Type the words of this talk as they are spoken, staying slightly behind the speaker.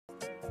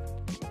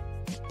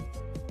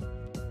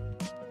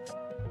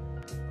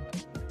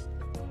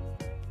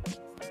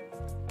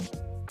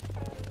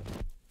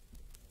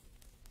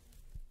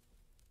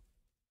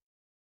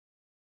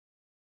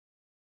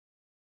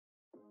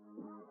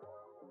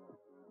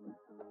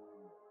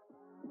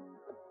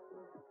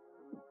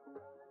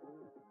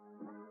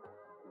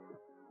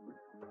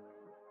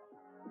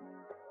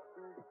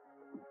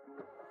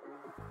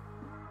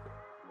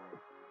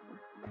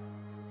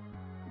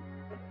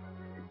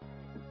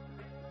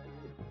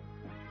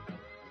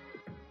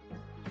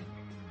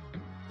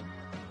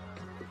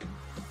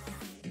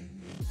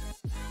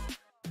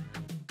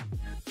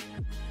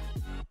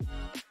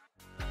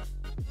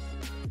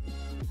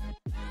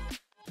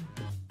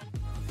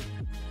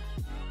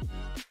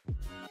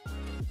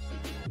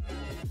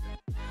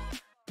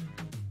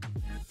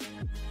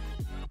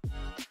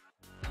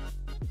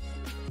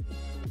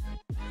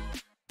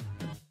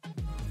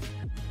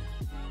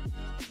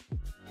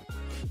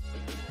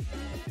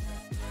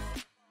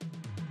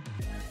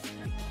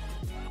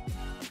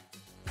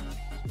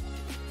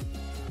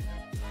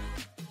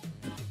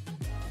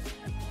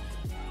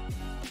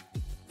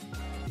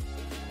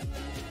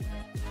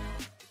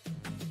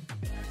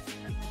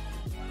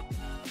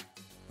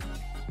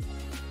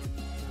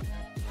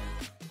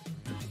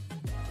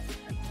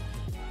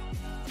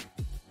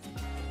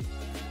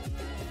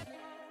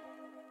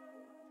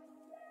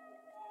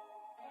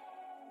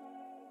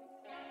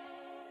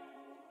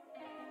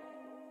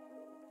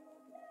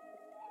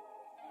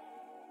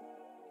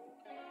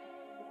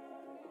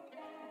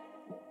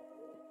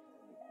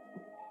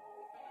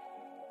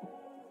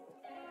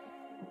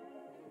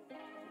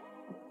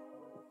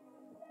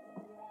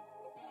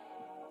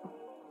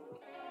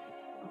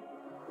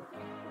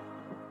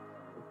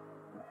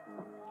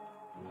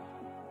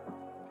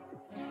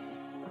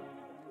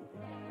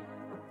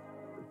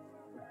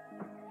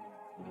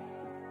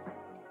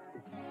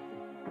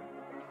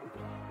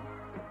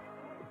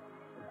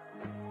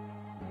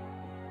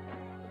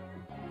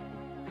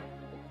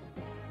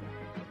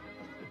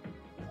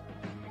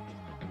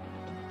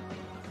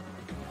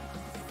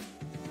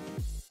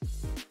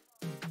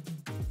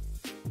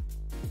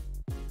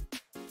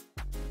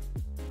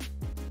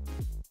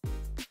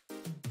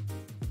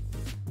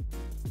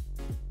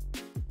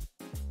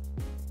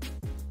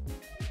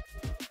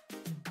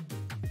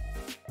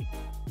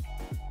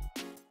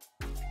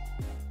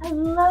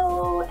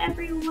Hello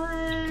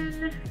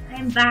everyone!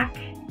 I'm back.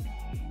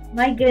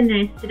 My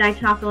goodness, did I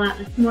talk a lot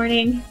this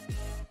morning,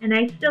 and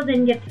I still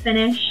didn't get to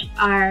finish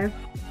our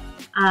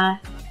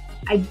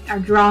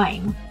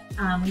drawing.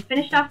 We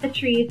finished off the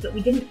trees, but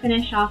we didn't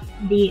finish off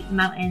the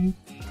mountains.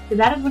 So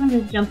that is what I'm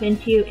going to jump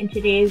into in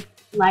today's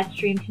live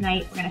stream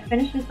tonight. We're going to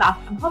finish this off.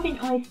 I'm hoping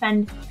to only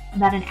spend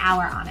about an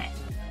hour on it,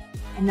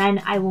 and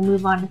then I will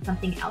move on to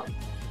something else.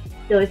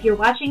 So if you're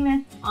watching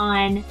this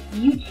on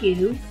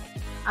YouTube,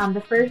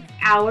 the first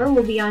hour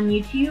will be on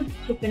YouTube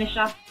to finish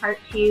off part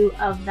 2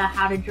 of the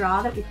how to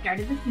draw that we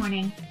started this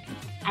morning.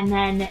 And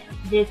then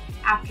this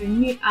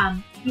afternoon,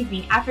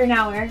 after an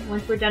hour,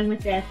 once we're done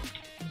with this,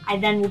 I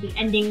then will be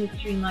ending the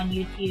stream on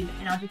YouTube,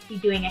 and I'll just be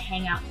doing a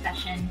hangout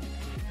session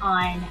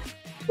on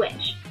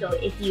Twitch. So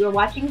if you are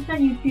watching this on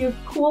YouTube,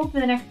 cool for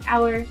the next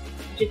hour.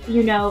 Just so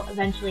you know,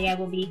 eventually I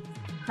will be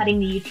cutting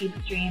the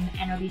YouTube stream,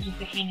 and it'll be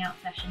just a hangout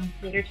session.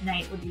 Later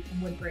tonight we'll do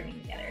some wood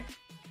burning together.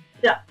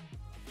 So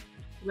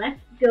let's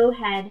go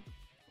ahead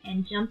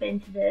and jump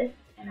into this,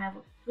 and I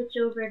will switch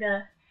over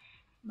to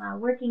my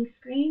working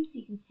screen so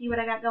you can see what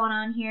I got going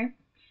on here.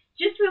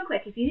 Just real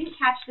quick, if you didn't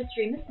catch the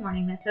stream this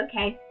morning, that's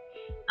okay.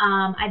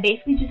 I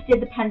basically just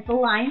did the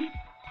pencil lines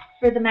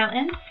for the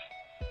mountains.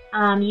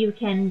 You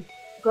can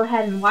go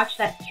ahead and watch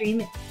that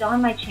stream. It's still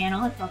on my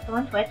channel. It's also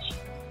on Twitch.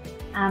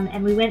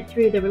 And we went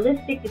through the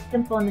realistic, the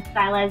simple, and the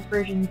stylized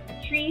versions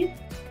of trees.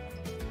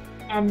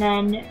 And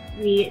then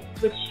we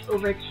switched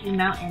over to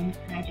mountains,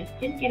 and I just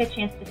didn't get a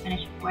chance to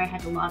finish before I had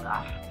to log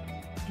off.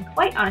 And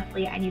quite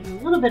honestly, I needed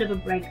a little bit of a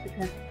break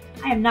because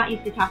I am not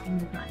used to talking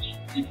this much.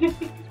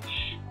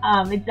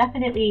 It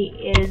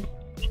definitely is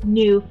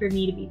new for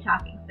me to be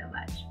talking so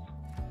much.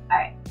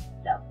 Alright,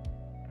 so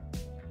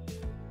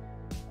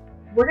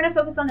we're going to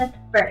focus on this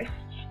first.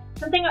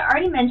 Something I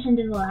already mentioned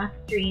in the last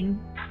stream,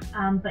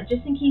 but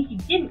just in case you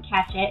didn't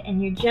catch it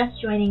and you're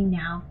just joining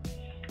now,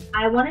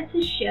 I wanted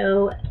to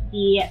show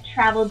the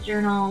travel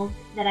journals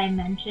that I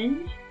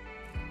mentioned,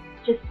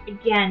 just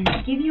again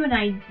to give you an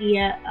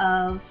idea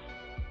of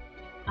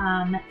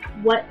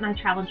what my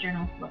travel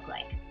journals look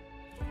like.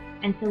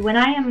 And so when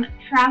I am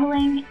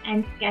traveling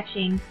and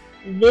sketching,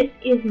 this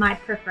is my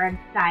preferred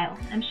style.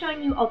 I'm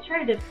showing you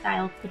alternative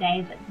styles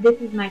today, but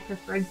this is my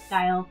preferred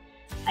style.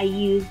 I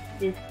use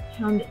this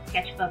toned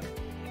sketchbook,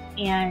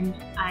 and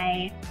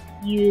I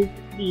use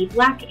the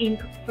black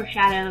ink for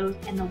shadows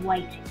and the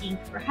white ink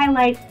for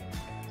highlights.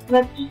 So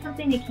that's just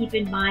something to keep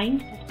in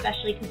mind,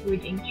 especially because we were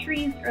doing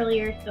trees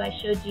earlier. So I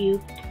showed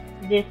you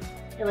this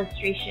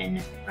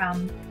illustration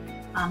from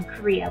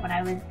Korea when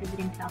I was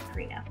visiting South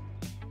Korea.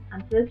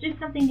 So it's just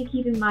something to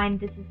keep in mind.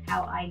 This is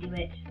how I do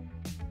it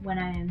when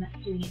I'm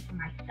doing it for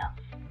myself.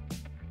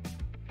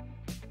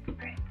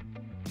 Alright,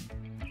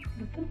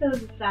 let's put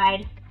those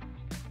aside.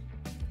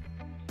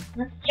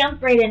 Let's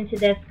jump right into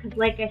this because,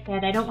 like I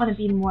said, I don't want to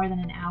be more than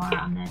an hour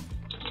on this.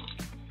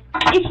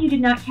 If you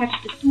did not catch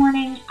this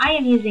morning, I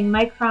am using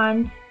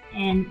microns,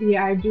 and we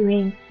are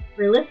doing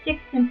realistic,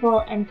 simple,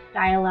 and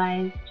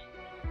stylized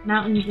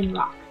mountains and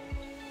rocks.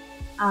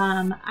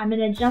 I'm going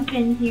to jump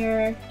in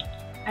here.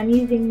 I'm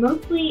using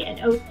mostly an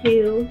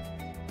 02.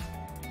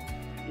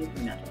 These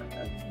are not the ones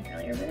I was using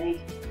earlier, were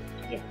they?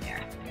 Yes, they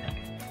are. Okay.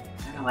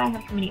 I don't know why I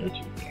have so many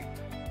 02s here.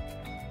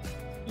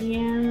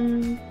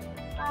 And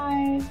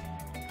 5.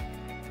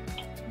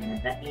 And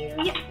is that you?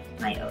 Yes,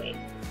 my 08.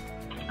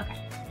 Okay.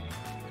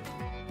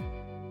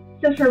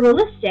 So for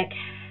realistic,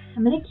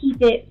 I'm going to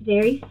keep it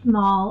very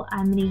small.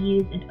 I'm going to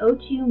use an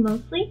 02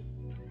 mostly.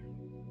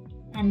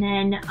 And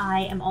then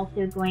I am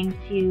also going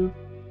to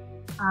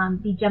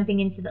be jumping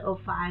into the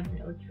 05s and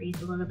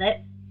 03s a little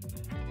bit.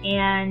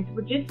 And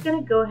we're just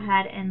going to go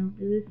ahead and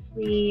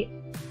loosely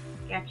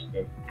sketch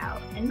this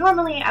out. And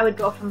normally I would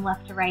go from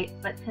left to right,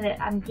 but today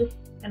I'm just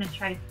going to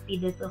try to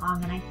speed this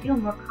along, and I feel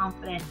more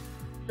confident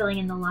filling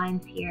in the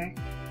lines here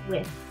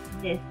with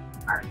this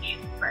arch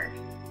first.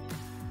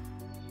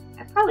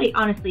 I probably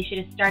honestly should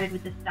have started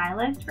with the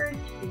stylized first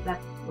because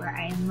that's where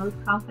I am most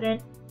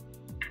confident.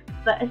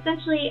 But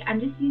essentially I'm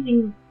just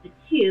using the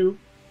 2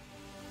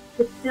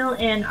 to fill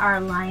in our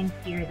lines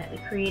here that we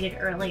created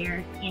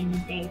earlier in the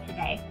day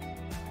today.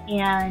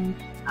 And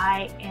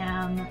I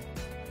am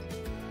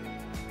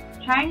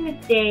trying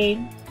to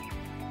stay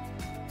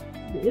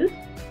loose.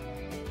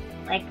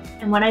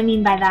 And what I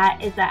mean by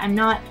that is that I'm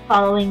not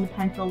following the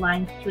pencil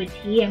lines to a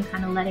T. I'm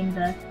kind of letting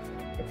the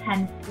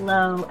pen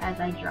flow as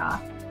I draw.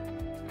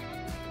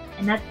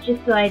 And that's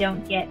just so I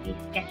don't get these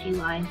sketchy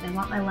lines. I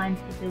want my lines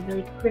to feel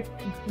really crisp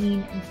and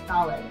clean and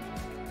solid.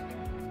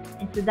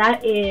 And so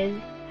that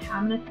is how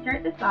I'm going to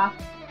start this off.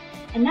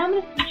 And now I'm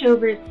going to switch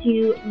over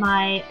to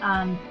my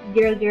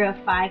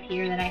 005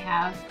 here that I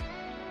have.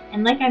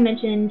 And like I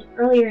mentioned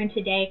earlier in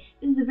today,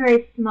 this is a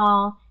very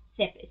small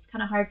tip. It's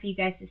kind of hard for you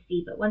guys to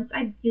see, but once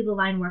I do the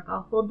line work,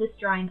 I'll hold this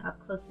drawing up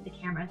close to the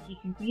camera so you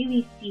can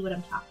really see what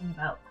I'm talking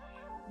about,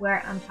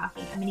 where I'm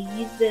talking. I'm going to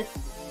use this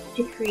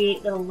to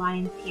create little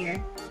lines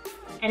here.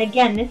 And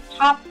again, this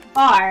top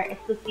bar is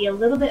supposed to be a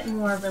little bit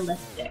more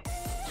realistic.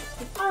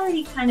 It's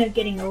already kind of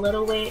getting a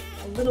little ways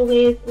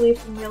away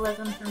from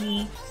realism for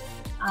me.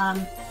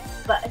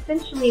 But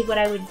essentially what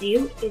I would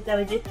do is I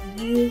would just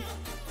use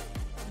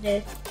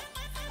this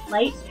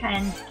light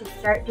pen to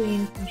start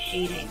doing some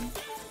shading.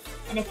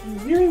 And if you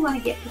really want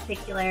to get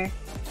particular,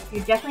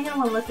 you're definitely going to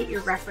want to look at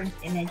your reference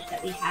image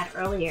that we had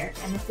earlier.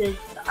 And this is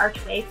the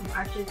archway from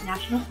Arches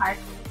National Park.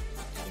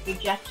 If you're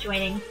just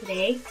joining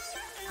today,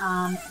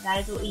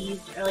 that is what we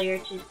used earlier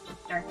to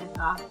start this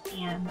off.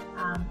 And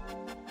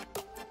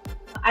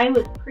I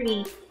was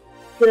pretty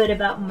good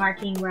about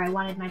marking where I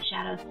wanted my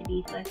shadows to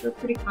be, so I feel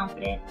pretty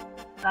confident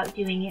about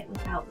doing it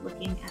without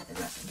looking at the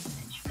reference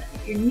image. But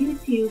if you're new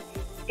to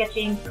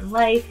sketching from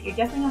life, you're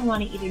definitely going to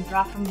want to either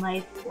draw from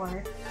life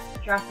or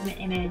draw from an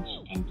image,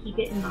 and keep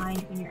it in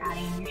mind when you're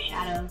adding in your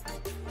shadows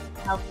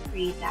to help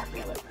create that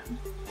realism.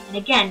 And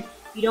again,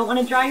 you don't want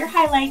to draw your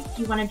highlights,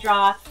 you want to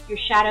draw your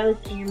shadows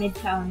and your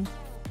midtones.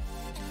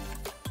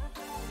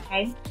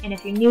 Okay, and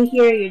if you're new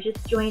here, you're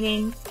just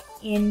joining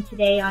in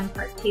today on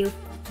part 2,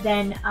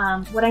 then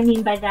what I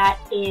mean by that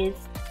is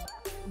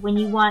when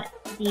you want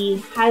the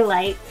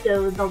highlight,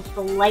 so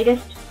the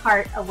lightest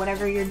part of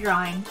whatever you're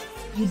drawing,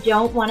 you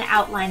don't want to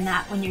outline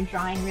that when you're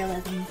drawing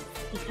realism,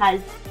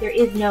 because there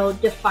is no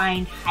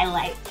defined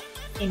highlight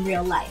in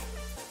real life.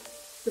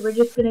 So we're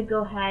just going to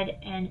go ahead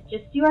and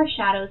just do our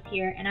shadows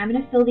here, and I'm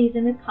going to fill these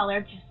in with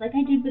color just like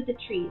I did with the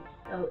trees.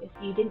 So if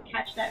you didn't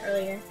catch that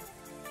earlier,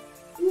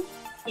 oops,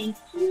 thank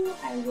you.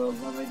 I will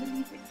lower the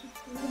music just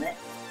a little bit.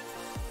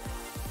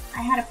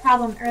 I had a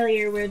problem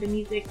earlier where the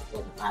music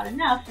wasn't loud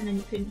enough and then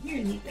you couldn't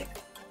hear the music.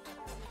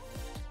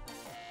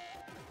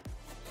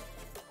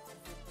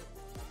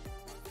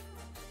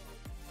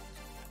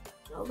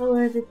 I'll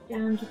lower this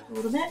down just a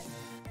little bit.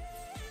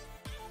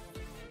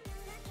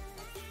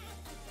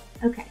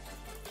 Okay.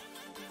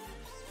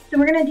 So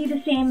we're going to do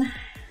the same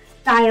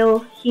style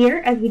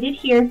here as we did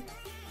here.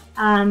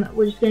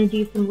 We're just going to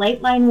do some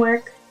light line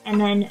work and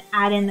then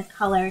add in the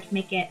color to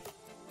make it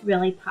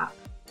really pop.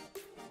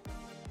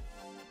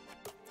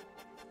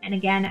 And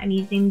again, I'm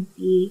using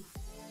the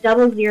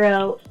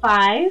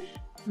 005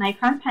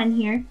 micron pen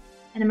here,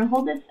 and I'm going to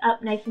hold this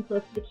up nice and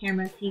close to the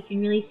camera so you can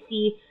really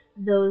see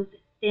those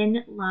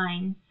thin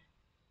lines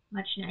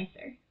much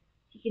nicer.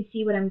 You can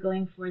see what I'm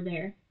going for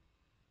there.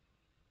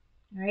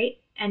 Alright,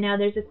 and now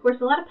there's of course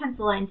a lot of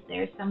pencil lines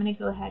there, so I'm going to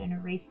go ahead and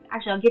erase it.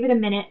 Actually, I'll give it a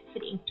minute for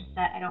the ink to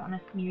set. I don't want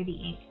to smear the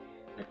ink.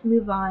 Let's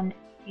move on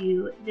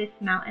to this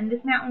mountain.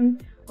 This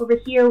mountain over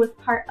here was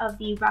part of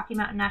the Rocky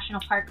Mountain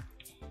National Park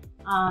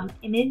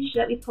image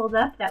that we pulled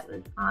up that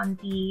was on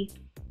the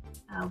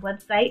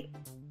website,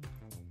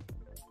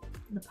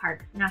 the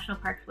National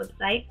Parks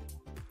website.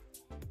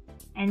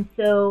 And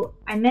so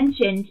I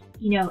mentioned,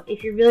 you know,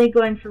 if you're really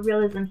going for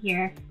realism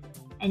here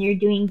and you're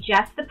doing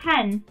just the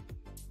pen,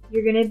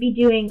 you're going to be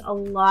doing a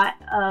lot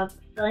of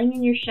filling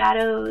in your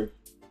shadows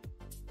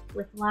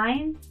with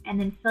lines and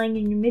then filling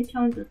in your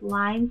midtones with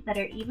lines that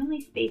are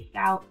evenly spaced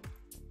out,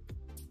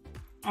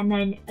 and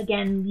then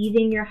again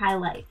leaving your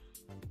highlights.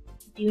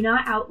 Do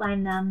not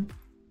outline them,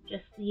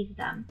 just leave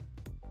them.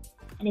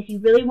 And if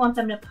you really want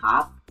them to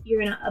pop, you're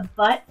going to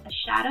abut a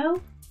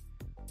shadow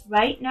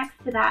right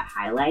next to that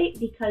highlight,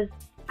 because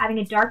having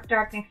a dark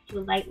next to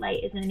a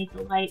light is going to make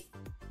the light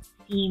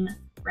seem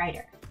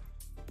brighter.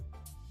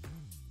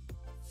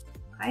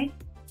 Okay?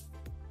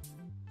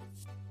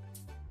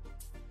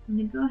 I'm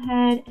going to go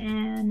ahead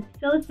and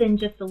fill this in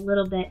just a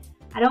little bit.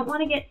 I don't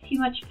want to get too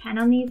much pen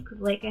on these because,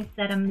 like I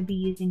said, I'm going to be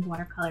using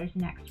watercolors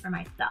next for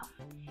myself.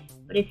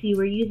 But if you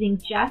were using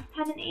just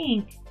pen and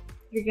ink,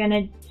 you're going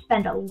to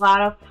spend a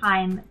lot of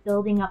time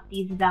building up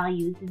these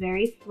values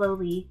very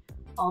slowly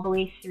all the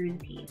way through the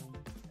piece.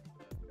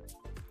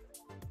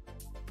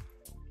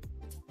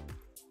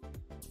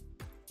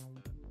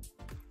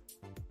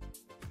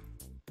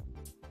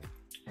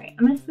 Alright,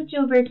 I'm going to switch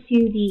over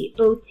to the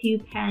 02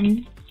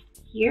 pen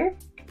here.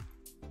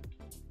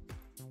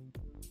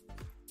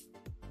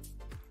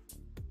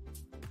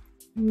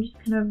 I'm just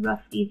going to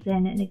rough these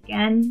in, and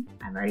again,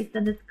 I've already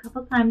said this a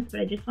couple times,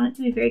 but I just want it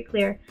to be very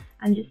clear.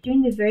 I'm just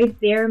doing the very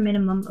bare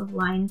minimum of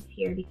lines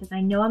here because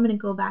I know I'm going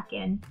to go back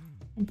in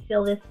and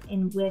fill this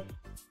in with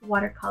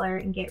watercolor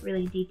and get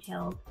really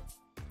detailed.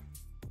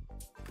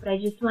 But I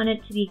just want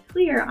it to be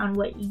clear on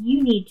what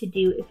you need to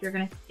do if you're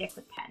going to stick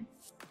with pen.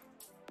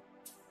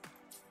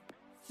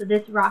 So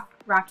this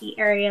rocky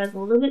area is a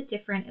little bit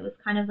different. It was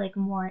kind of like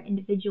more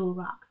individual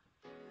rocks.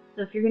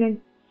 So if you're going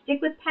to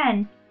stick with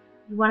pen,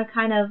 you want to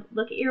kind of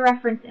look at your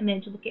reference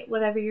image, look at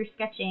whatever you're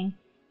sketching,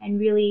 and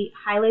really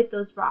highlight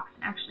those rocks.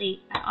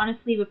 Actually, I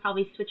honestly would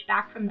probably switch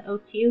back from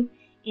the 02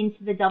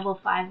 into the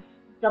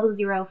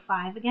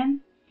 005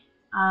 again,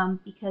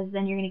 because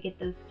then you're going to get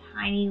those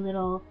tiny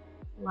little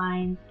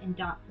lines and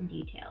dots and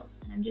details.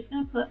 And I'm just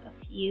going to put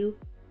a few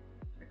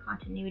for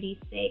continuity's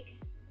sake.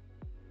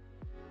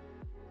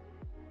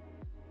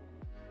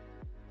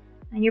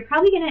 And you're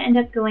probably going to end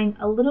up going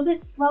a little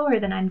bit slower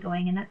than I'm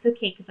going, and that's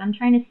okay because I'm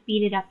trying to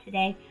speed it up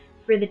today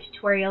for the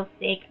tutorial's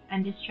sake.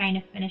 I'm just trying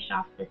to finish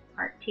off this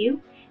part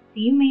 2. So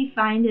you may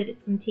find that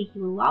it's going to take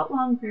you a lot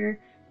longer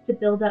to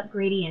build up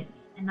gradients,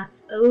 and that's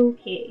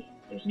okay.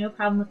 There's no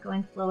problem with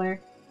going slower.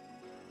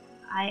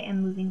 I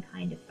am moving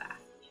kind of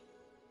fast.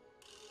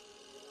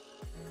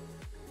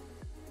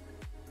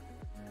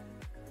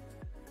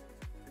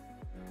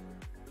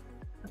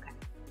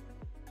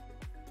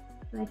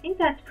 So I think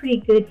that's pretty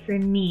good for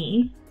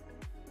me.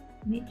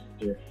 Let me just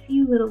do a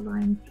few little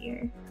lines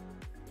here.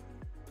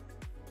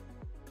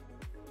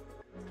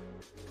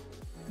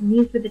 And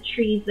these are the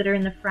trees that are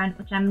in the front,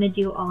 which I'm going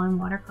to do all in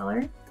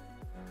watercolor.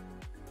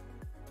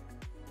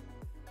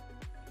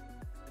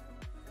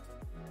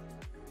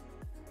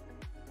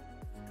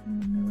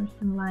 And then there were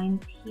some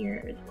lines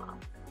here as well.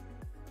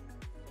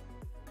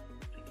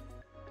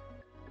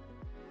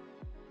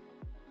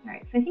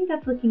 Alright, so I think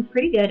that's looking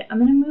pretty good. I'm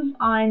going to move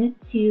on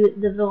to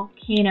the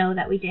volcano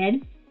that we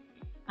did.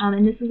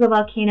 And this is a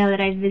volcano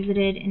that I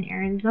visited in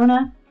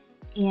Arizona.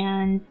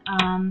 And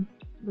I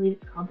believe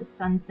it's called the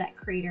Sunset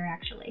Crater,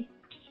 actually.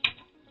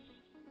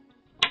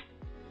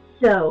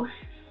 So,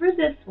 for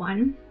this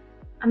one,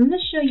 I'm going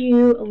to show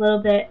you a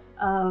little bit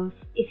of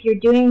if you're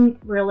doing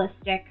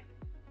realistic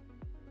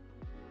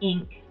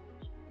ink.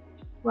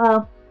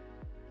 Well,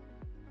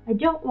 I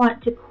don't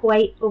want to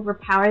quite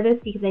overpower this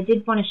because I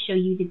did want to show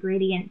you the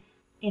gradients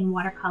in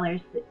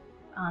watercolors. But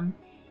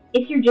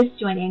if you're just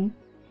joining,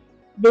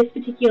 this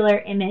particular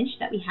image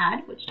that we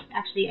had, which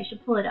actually I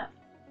should pull it up,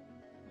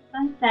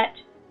 Sunset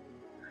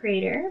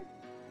Crater,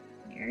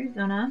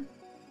 Arizona.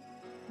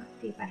 Let's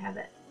see if I have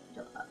it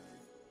still up.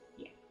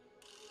 Yeah.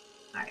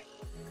 Alright.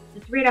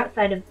 It's right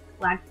outside of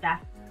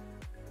Flagstaff.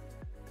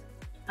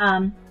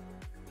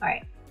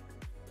 Alright.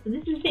 So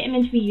this is the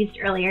image we used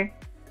earlier.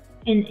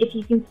 And if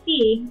you can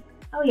see,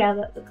 oh yeah,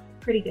 that looks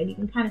pretty good. You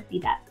can kind of see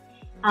that.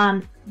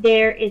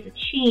 There is a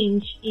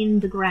change in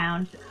the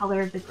ground, the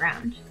color of the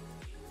ground.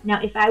 Now,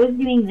 if I was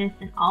doing this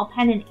in all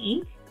pen and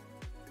ink,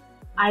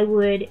 I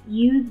would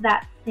use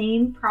that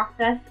same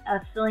process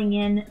of filling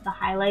in the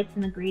highlights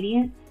and the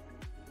gradients,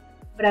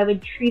 but I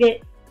would treat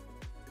it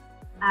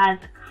as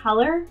a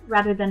color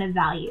rather than a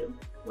value.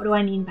 What do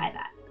I mean by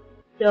that?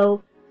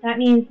 So that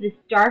means this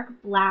dark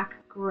black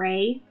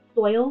gray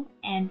soil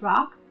and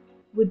rock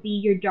would be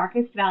your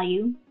darkest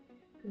value,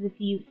 because if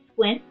you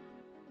squint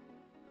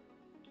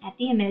at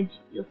the image,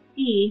 you'll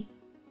see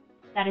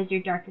that is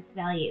your darkest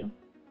value.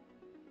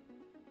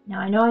 Now,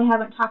 I know I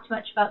haven't talked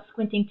much about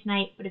squinting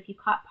tonight, but if you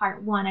caught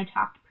part 1, I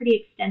talked pretty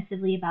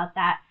extensively about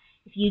that.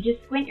 If you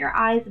just squint your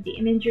eyes at the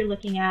image you're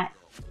looking at,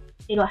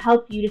 it'll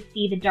help you to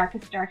see the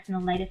darkest darks and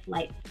the lightest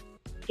lights.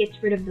 It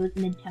gets rid of those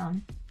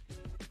midtones.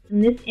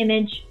 In this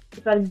image,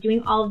 if I was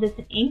doing all of this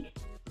in ink,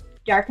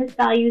 darkest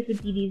values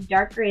would be these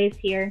dark grays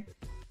here,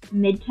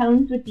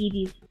 midtones would be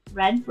these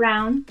red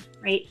browns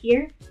right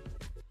here,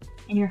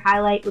 and your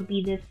highlight would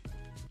be this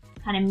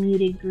kind of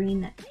muted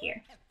green that's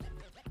here.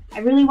 I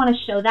really want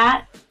to show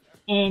that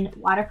in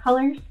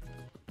watercolors,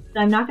 so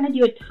I'm not going to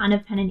do a ton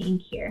of pen and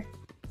ink here.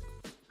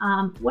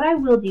 What I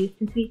will do,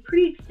 since we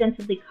pretty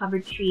extensively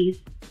covered trees,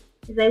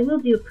 is I will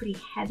do a pretty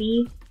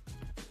heavy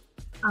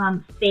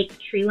fake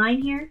tree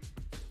line here.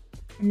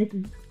 And this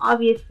is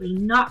obviously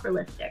not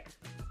realistic,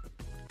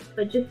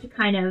 but just to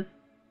kind of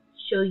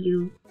show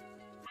you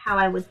how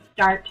I would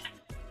start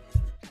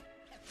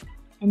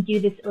and do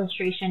this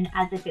illustration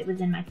as if it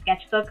was in my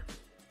sketchbook.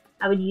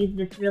 I would use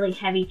this really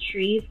heavy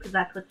trees because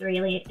that's what's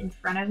really in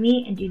front of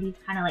me, and do these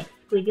kind of like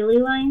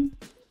squiggly lines.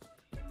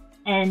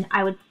 And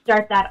I would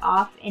start that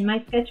off in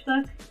my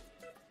sketchbook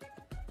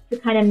to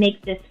kind of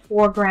make this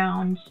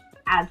foreground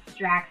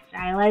abstract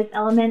stylized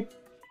element.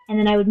 And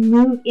then I would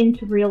move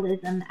into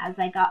realism as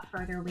I got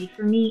further away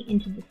from me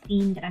into the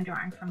scene that I'm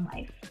drawing from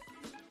life.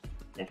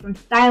 So from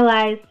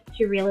stylized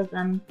to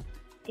realism,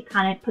 it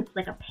kind of puts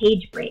like a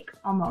page break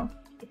almost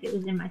if it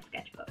was in my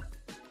sketchbook.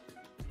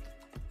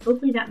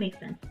 Hopefully that makes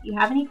sense. If you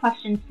have any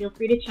questions, feel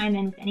free to chime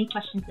in with any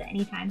questions at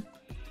any time.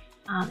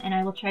 And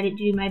I will try to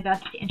do my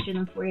best to answer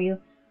them for you.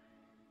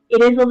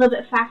 It is a little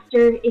bit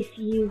faster if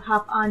you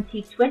hop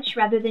onto Twitch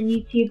rather than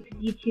YouTube, because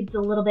YouTube's a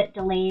little bit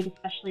delayed,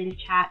 especially to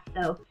chat,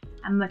 so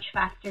I'm much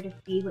faster to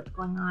see what's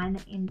going on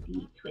in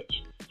the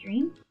Twitch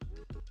stream.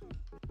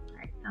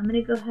 Alright, so I'm going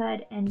to go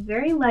ahead and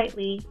very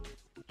lightly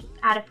just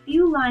add a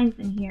few lines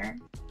in here.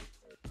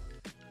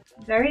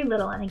 Very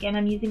little, and again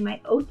I'm using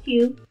my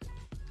O2,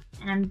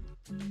 and I'm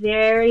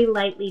very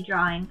lightly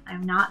drawing.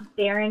 I'm not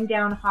bearing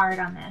down hard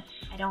on this.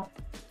 I don't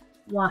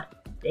want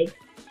a big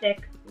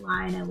thick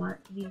line. I want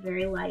it to be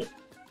very light.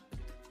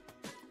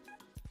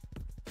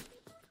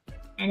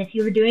 And if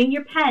you were doing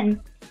your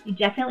pen, you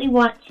definitely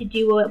want to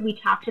do what we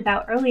talked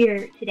about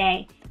earlier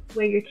today,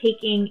 where you're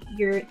taking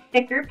your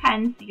thicker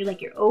pens, so you're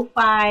like your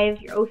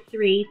 05, your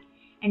 03,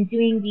 and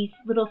doing these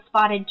little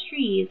spotted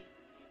trees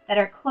that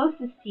are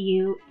closest to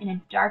you in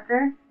a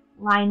darker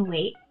line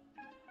weight,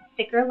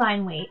 thicker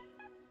line weight,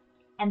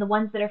 and the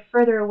ones that are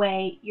further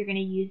away, you're going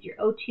to use your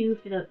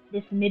O2 for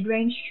this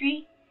mid-range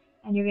tree,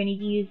 and you're going to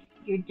use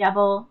your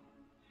 005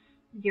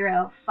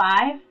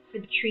 for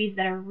the trees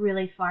that are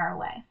really far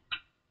away.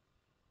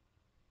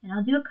 And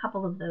I'll do a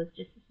couple of those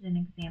just as an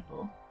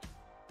example.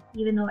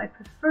 Even though I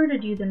prefer to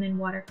do them in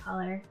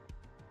watercolor,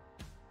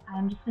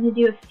 I'm just going to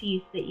do a few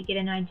so that you get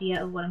an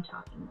idea of what I'm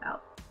talking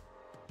about.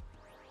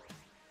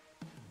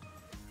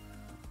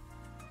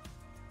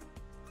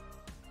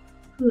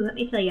 Ooh, let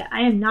me tell you,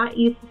 I am not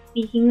used to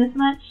speaking this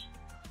much.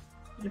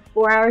 I did a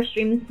 4-hour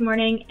stream this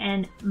morning,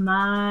 and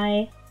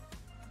my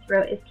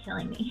throat is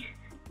killing me.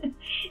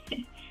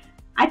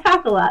 I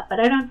talk a lot, but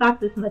I don't talk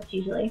this much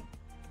usually.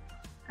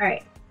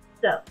 Alright,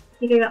 so I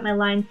think I got my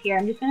lines here.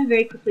 I'm just going to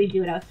very quickly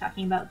do what I was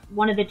talking about.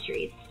 One of the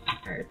trees,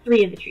 or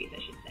 3 of the trees, I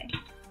should say.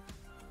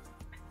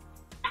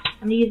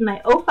 I'm going to use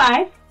my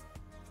 05,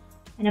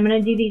 and I'm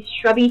going to do these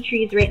shrubby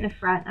trees right in the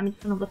front. I'm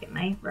just going to look at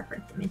my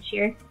reference image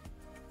here.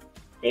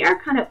 They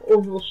are kind of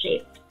oval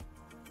shaped.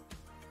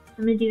 So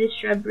I'm going to do this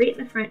shrub right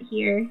in the front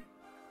here.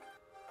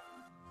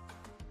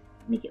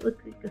 Make it look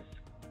like a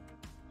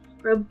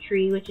scrub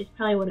tree, which is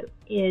probably what it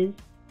is,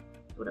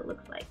 what it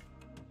looks like.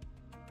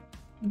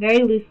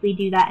 Very loosely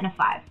do that in a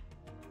 5.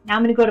 Now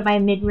I'm going to go to my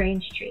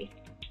mid-range tree.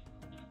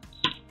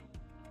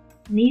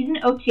 I'm using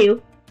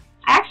 02.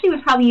 I actually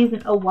would probably use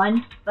an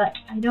 01, but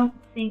I don't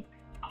think,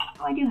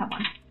 oh, I do have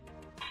one.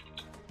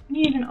 I'm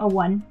using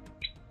 01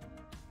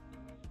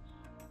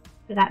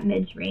 for that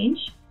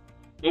mid-range.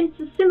 And it's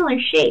a similar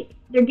shape.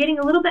 They're getting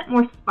a little bit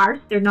more sparse.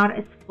 They're not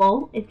as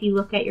full if you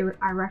look at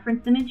our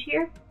reference image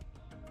here.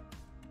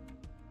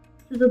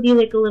 So there'll be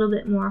like a little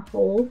bit more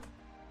holes.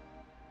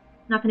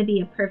 It's not going to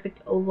be a perfect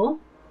oval,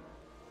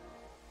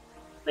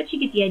 but you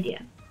get the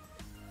idea.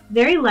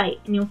 Very light,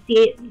 and you'll see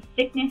it, the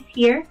thickness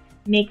here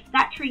makes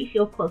that tree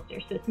feel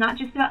closer. So it's not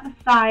just about the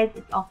size,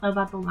 it's also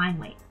about the line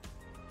weight.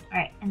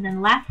 Alright, and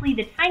then lastly,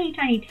 the tiny,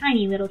 tiny,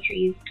 tiny little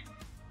trees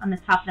on the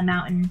top of the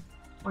mountain.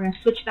 We're going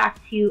to switch back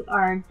to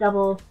our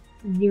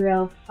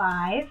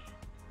 005.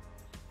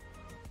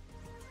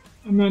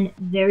 And then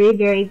very,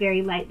 very,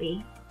 very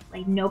lightly,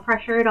 like no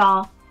pressure at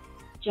all,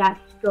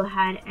 just go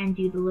ahead and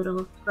do the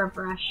little scrub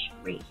brush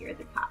right here at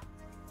the top.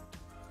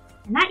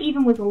 And that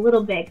even was a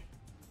little big.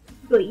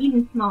 Let's go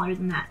even smaller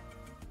than that.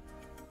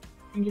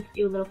 And just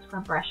do a little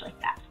scrub brush like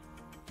that.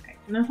 Alright,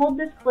 so I'm going to hold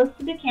this close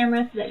to the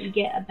camera so that you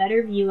get a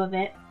better view of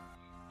it.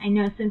 I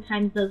know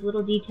sometimes those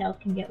little details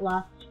can get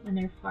lost when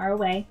they're far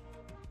away.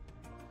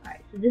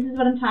 Alright, so this is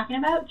what I'm talking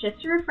about. Just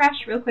to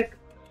refresh real quick.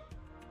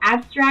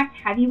 Abstract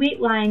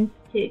heavyweight lines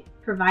to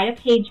provide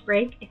a page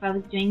break if I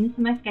was doing this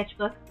in my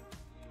sketchbook.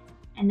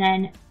 And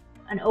then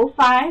an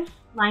 05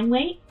 line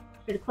weight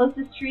for the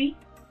closest tree.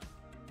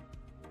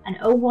 An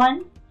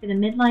 01 for the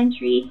midline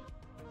tree.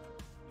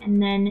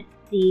 And then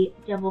the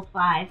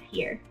 05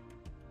 here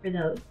for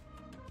those.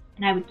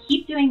 And I would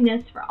keep doing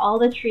this for all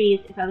the trees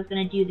if I was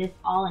going to do this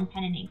all in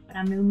pen and ink. But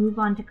I'm going to move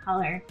on to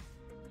color.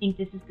 I think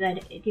this is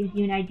good. It gives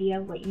you an idea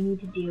of what you need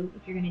to do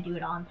if you're going to do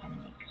it all in pen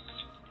and ink.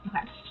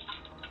 Okay.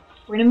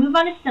 We're going to move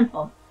on to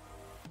simple.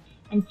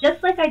 And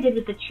just like I did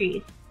with the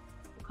trees,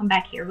 we'll come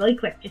back here really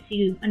quick just so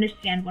you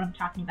understand what I'm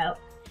talking about.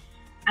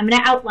 I'm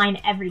going to outline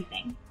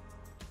everything.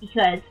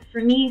 Because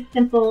for me,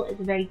 simple is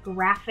a very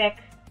graphic,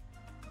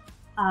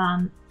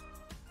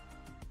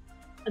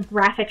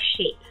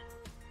 shape.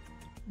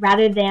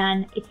 Rather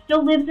than, it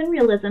still lives in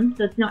realism,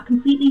 so it's not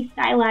completely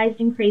stylized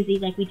and crazy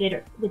like we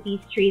did with these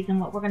trees and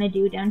what we're going to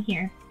do down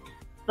here.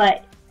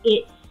 But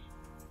it's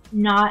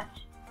not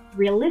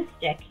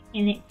realistic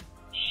in its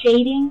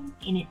shading,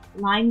 in its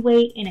line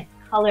weight, in its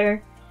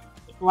color.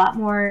 It's a lot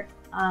more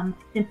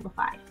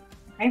simplified,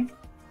 okay?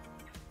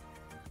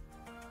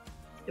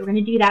 So we're going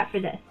to do that for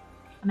this.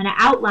 I'm going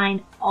to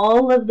outline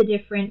all of the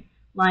different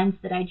lines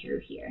that I drew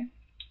here.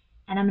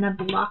 And I'm going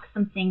to block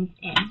some things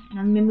in. And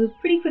I'm going to move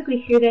pretty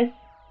quickly through this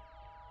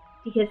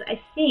because I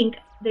think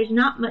there's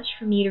not much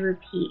for me to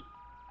repeat.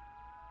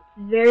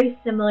 It's very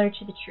similar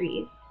to the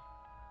trees.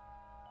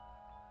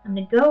 I'm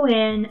going to go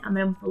in, I'm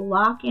going to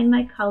block in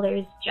my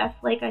colors just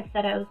like I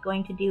said I was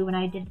going to do when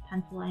I did the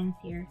pencil lines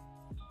here.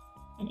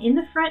 And in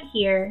the front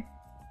here,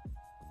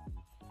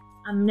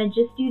 I'm going to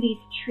just do these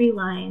tree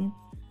lines.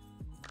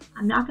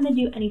 I'm not going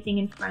to do anything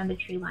in front of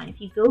the tree line.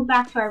 If you go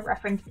back to our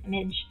reference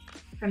image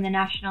from the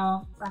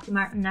Rocky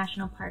Mountain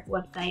National Park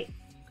website,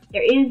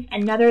 there is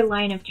another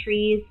line of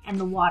trees and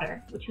the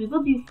water, which we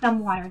will do some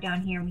water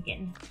down here when we get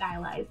into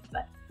stylized,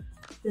 but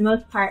for the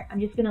most part,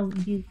 I'm just going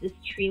to use this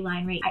tree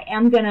line right. I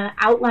am going to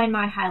outline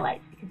my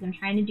highlights because I'm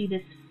trying to do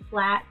this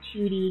flat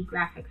 2D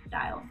graphic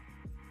style.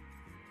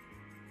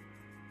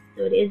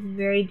 So it is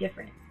very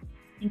different.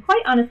 And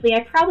quite honestly,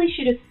 I probably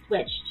should have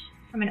switched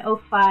from an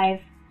 05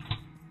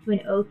 to an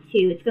 02.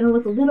 It's going to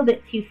look a little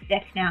bit too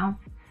thick now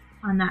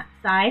on that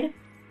side.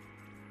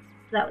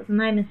 So that was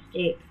my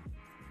mistake.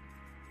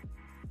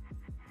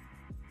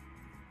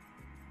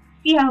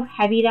 See how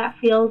heavy that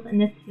feels? And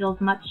this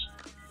feels much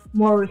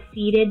more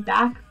receded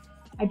back.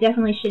 I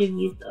definitely should have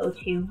used the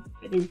 02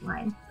 for these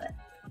lines, but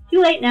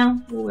too late now.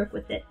 We'll work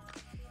with it.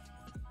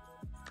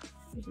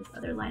 There's this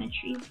other line of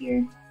trees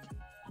here.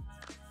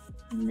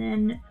 And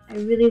then I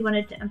really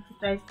wanted to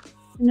emphasize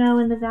snow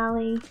in the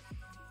valley.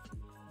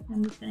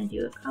 I'm just going to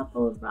do a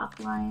couple of rock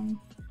lines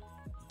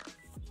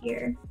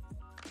here.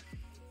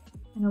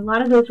 And a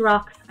lot of those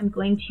rocks I'm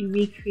going to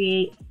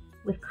recreate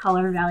with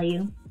color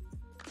value.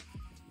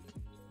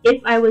 If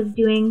I was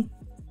doing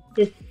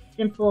this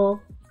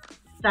simple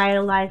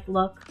stylized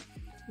look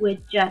with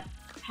just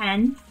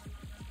pen,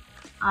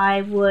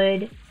 I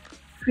would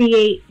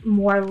create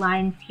more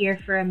lines here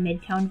for a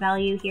mid-tone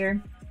value here.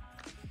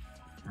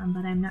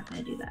 But I'm not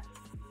going to do that.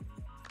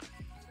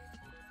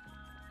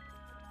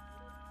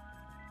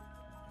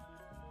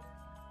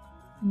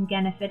 And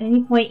again, if at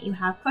any point you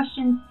have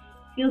questions,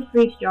 feel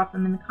free to drop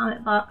them in the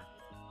comment box.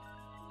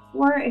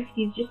 Or if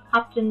you've just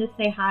popped in to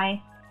say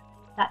hi,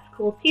 that's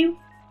cool too.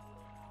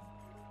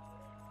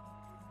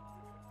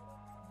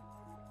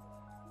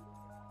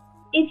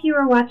 If you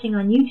are watching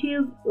on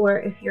YouTube, or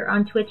if you're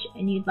on Twitch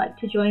and you'd like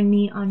to join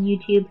me on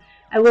YouTube,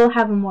 I will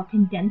have a more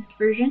condensed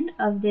version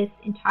of this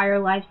entire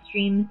live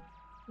stream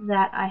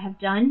that I have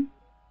done,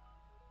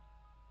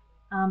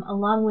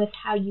 along with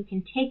how you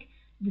can take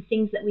the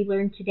things that we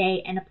learned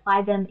today and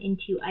apply them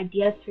into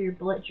ideas for your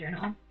bullet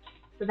journal.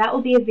 So that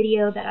will be a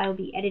video that I will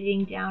be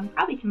editing down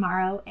probably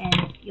tomorrow,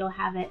 and you'll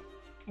have it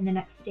in the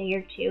next day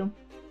or two.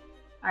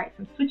 Alright,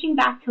 so I'm switching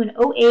back to an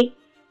 08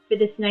 for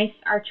this nice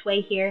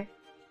archway here.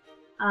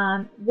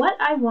 What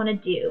I want to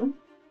do,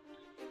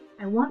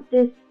 I want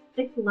this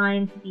thick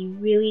line to be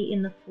really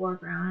in the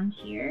foreground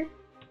here.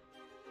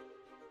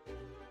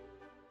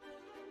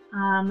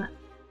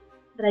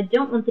 But I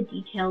don't want the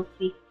details to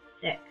be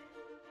thick.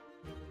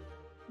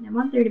 And I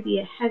want there to be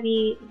a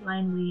heavy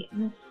line weight. I'm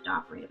going to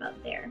stop right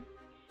about there.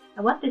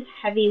 I want this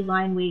heavy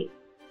line weight,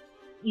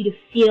 you to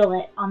feel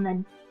it on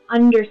the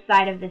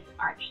underside of this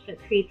arch, so it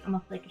creates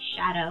almost like a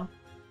shadow.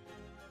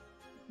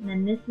 And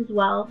then this as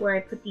well, where I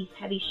put these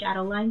heavy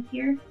shadow lines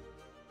here,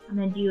 I'm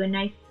going to do a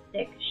nice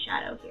thick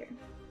shadow here.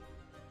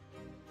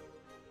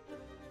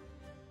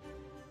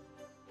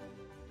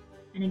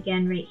 And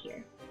again right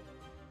here.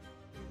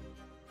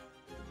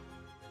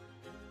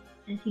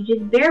 And if you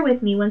just bear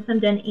with me, once I'm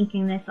done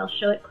inking this, I'll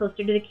show it closer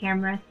to the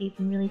camera so you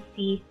can really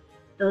see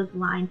those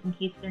lines in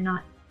case they're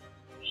not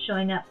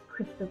showing up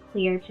crystal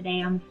clear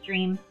today on the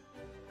stream.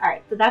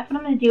 Alright, so that's what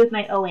I'm going to do with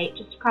my 08,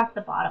 just across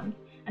the bottom.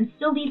 I'm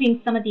still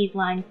leaving some of these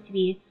lines to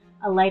be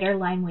a lighter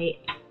line weight,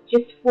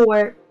 just so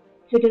it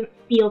doesn't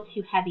feel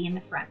too heavy in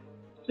the front.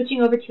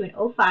 Switching over to an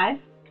 05,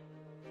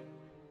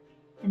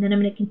 and then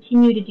I'm going to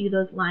continue to do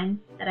those lines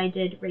that I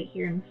did right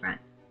here in the front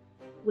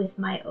with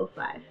my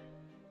 05.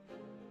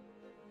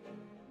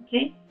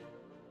 Okay?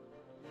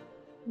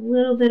 A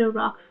little bit of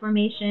rock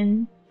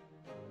formation.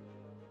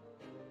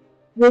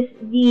 With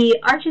the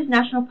Arches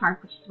National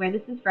Park, which is where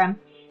this is from,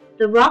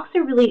 the rocks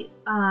are really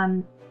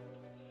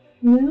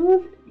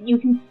smooth. You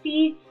can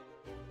see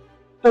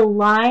the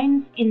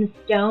lines in the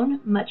stone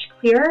much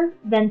clearer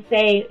than,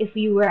 say, if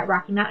you were at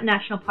Rocky Mountain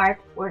National Park,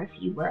 or if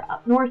you were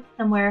up north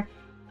somewhere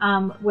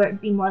where it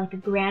would be more like a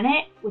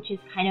granite, which is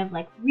kind of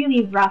like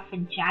really rough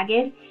and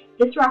jagged.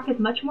 This rock is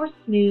much more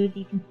smooth.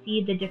 You can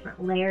see the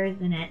different layers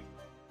in it.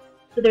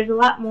 So there's a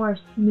lot more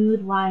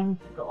smooth lines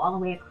that go all the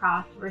way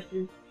across,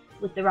 versus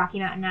with the Rocky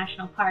Mountain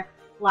National Park,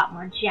 a lot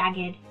more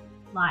jagged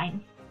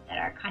lines that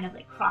are kind of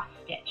like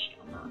cross-stitched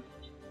almost.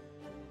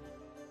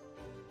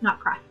 Not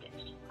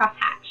cross-stitched,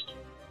 cross-hatched.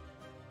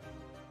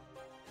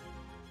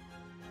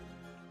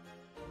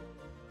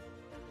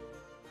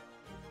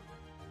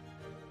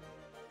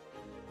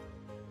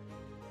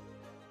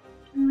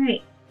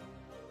 Alright,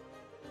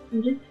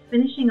 I'm just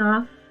finishing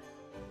off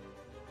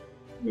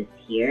this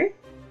here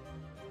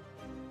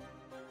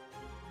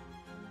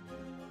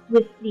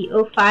with the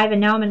 05,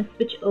 and now I'm going to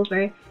switch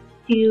over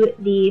to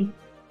the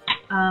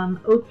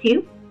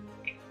 02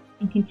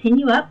 and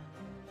continue up.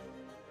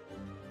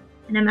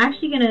 And I'm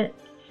actually going to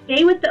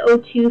stay with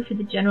the 02 for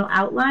the general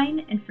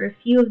outline and for a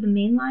few of the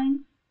main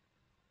lines,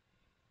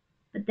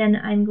 but then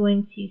I'm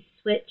going to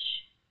switch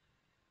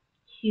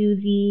to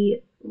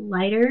the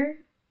lighter,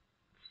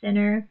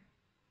 thinner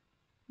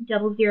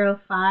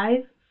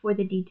 005 for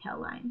the detail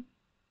line.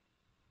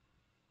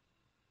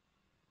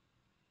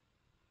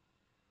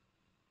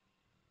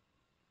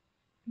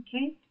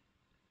 Okay,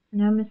 so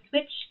now I'm going to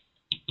switch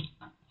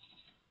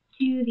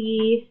to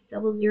the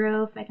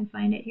 00, if I can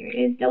find it, here it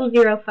is,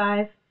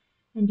 005,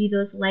 and do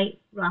those light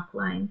rock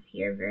lines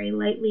here very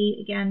lightly.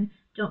 Again,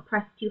 don't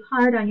press too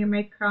hard on your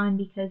micron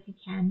because you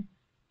can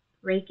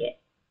break it.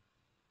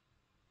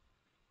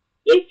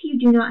 If you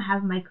do not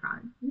have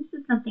microns, this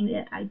is something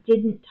that I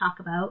didn't talk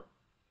about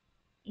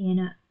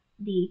in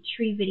the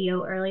tree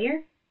video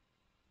earlier.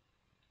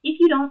 If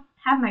you don't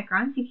have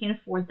microns, you can't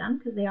afford them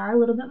because they are a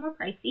little bit more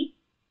pricey.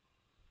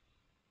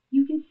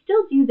 You can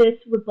still do this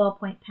with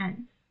ballpoint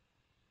pens.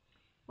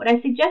 What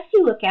I suggest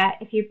you look at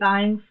if you're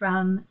buying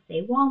from,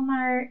 say,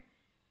 Walmart,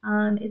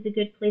 is a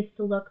good place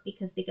to look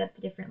because they got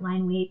the different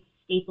line weights.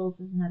 Staples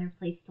is another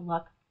place to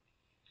look.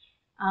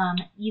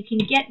 You can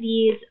get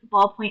these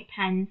ballpoint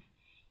pens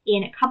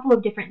in a couple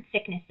of different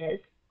thicknesses.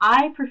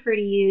 I prefer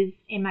to use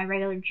in my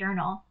regular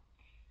journal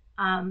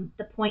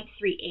the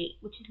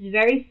 0.38, which is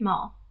very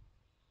small.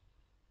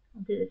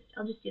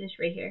 I'll just do this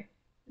right here.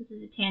 This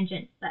is a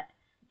tangent, but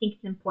I think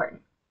it's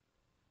important.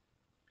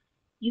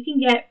 You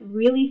can get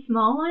really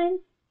small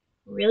lines,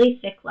 really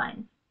thick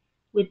lines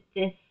with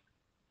this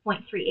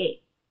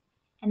 0.38.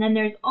 And then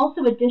there's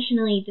also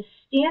additionally the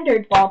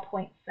standard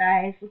ballpoint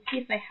size. Let's see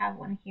if I have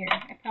one here.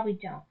 I probably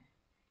don't.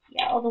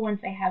 Yeah, all the ones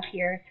I have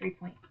here are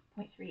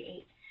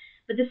 3.38.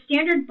 But the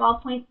standard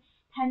ballpoint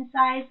pen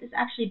size is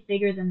actually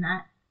bigger than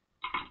that.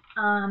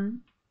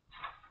 I'm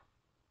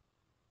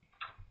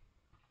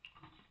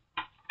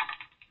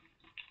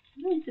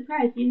really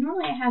surprised.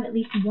 Normally I have at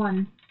least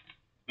one.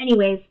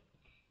 anyways,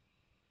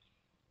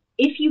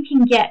 if you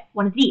can get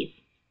one of these,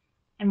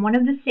 and one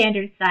of the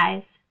standard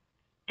size,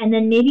 and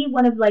then maybe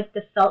one of like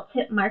the felt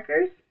tip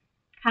markers,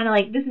 kind of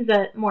like, this is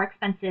a more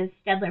expensive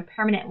Staedtler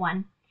permanent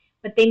one,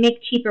 but they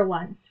make cheaper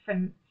ones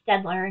from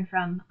Staedtler and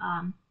from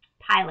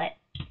Pilot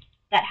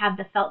that have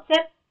the felt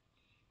tip,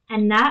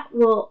 and that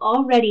will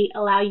already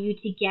allow you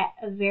to get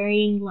a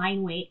varying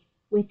line weight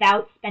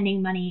without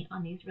spending money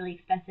on these really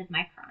expensive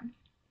microns.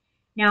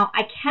 Now,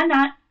 I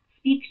cannot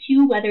speak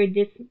to whether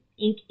this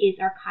ink is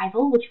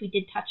archival, which we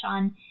did touch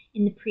on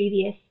in the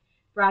previous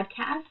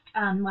broadcast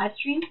live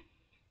stream,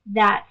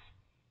 that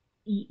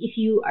if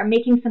you are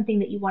making something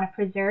that you want to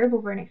preserve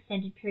over an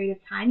extended period of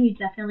time, you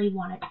definitely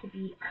want it to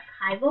be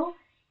archival,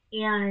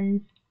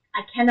 and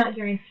I cannot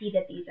guarantee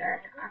that these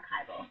are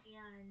archival.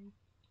 And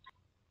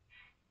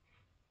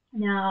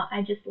now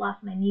I just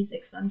lost my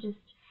music, so I'm just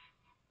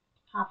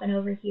hopping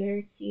over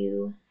here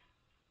to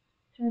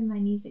turn my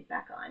music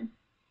back on.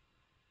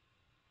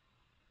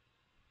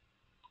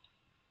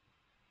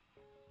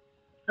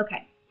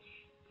 Okay,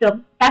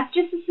 so that's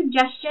just a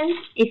suggestion.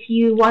 If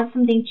you want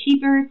something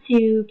cheaper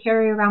to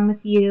carry around with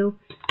you,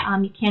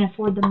 you can't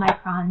afford the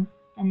microns,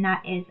 then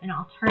that is an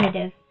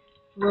alternative.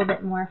 It's a little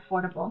bit more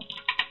affordable.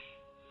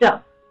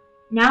 So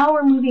now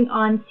we're moving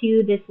on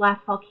to this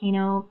last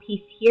volcano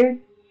piece here,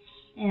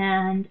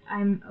 and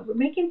we're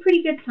making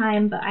pretty good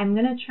time, but I'm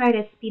going to try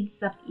to speed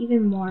this up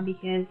even more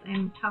because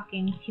I'm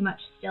talking too much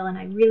still, and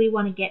I really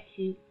want to get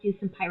to do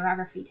some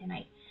pyrography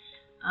tonight,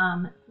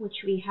 which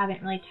we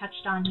haven't really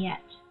touched on yet.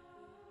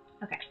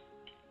 Okay,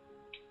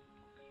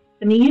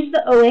 so I'm going to use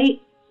the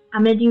 08.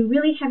 I'm going to do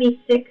really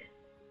heavy, thick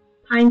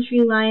pine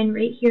tree line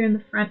right here in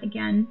the front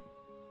again.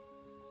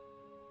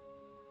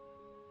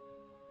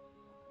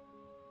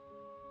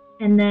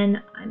 And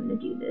then I'm going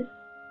to do this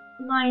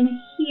line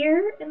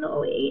here in the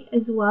 08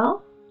 as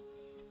well.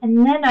 And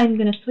then I'm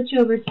going to switch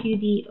over to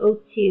the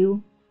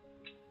 02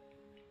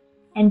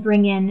 and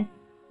bring in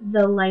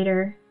the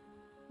lighter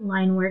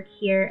line work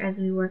here as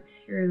we work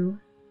through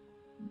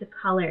the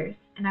colors.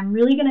 And I'm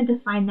really going to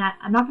define that.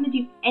 I'm not going to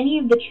do any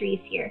of the trees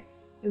here.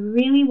 I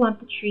really want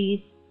the trees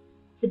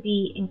to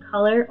be in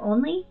color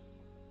only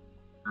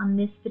on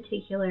this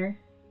particular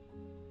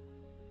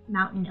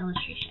mountain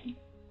illustration.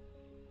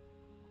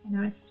 And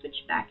I'm going to switch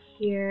back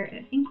here.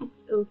 I think this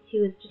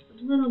 02 is just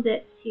a little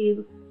bit too,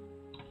 you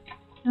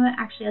know what,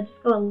 actually I'll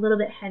just go a little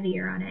bit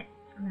heavier on it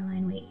for my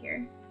line weight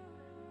here.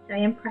 So I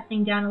am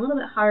pressing down a little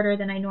bit harder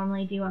than I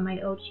normally do on my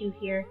 02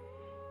 here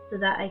so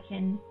that I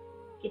can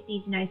get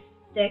these nice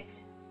thick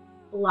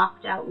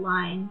blocked out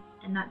lines,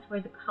 and that's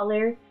where the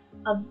color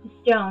of the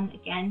stone,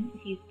 again,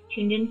 if you've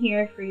tuned in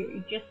here,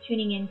 you're just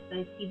tuning in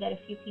because I see that a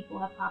few people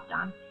have popped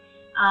on,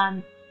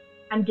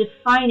 I'm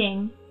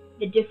defining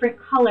the different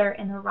color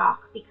in the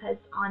rock because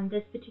on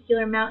this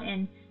particular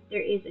mountain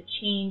there is a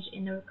change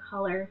in the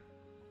color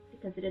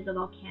because it is a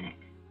volcanic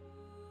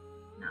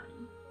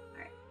mountain.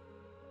 Alright,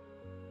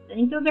 so I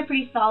think those are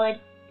pretty solid.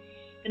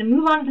 I'm going to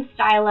move on to the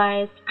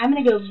stylized. I'm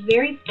going to go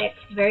very thick,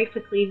 very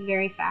quickly,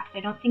 very fast. I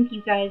don't think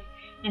you guys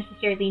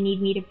necessarily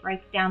need me to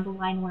break down the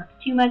line work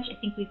too much. I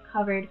think we've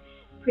covered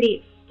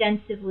pretty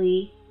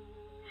extensively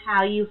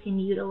how you can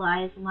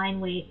utilize line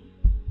weight.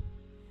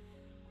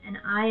 And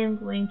I am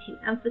going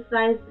to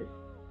emphasize this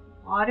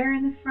water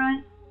in the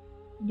front,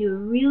 do a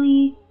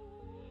really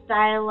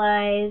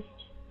stylized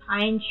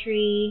pine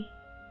tree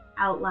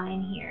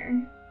outline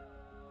here.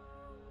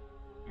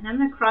 And I'm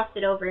going to cross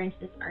it over into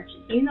this arches.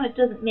 Even though it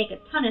doesn't make a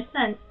ton of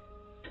sense,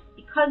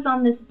 because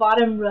on this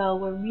bottom row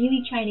we're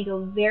really trying to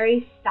go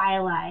very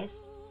stylized,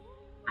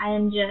 I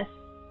am just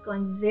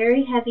going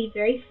very heavy,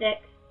 very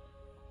thick,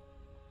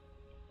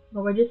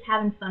 but we're just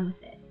having fun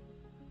with it.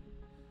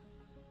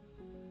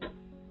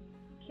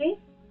 Okay?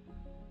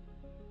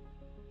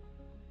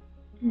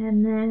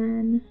 And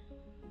then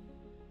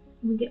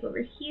when we get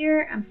over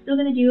here, I'm still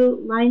going to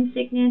do line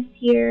thickness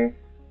here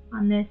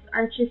on this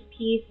arches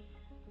piece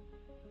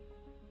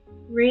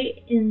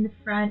right in the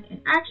front.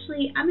 And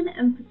actually, I'm going to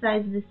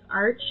emphasize this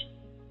arch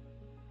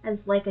as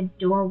like a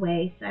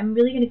doorway. So I'm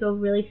really going to go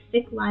really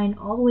thick line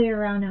all the way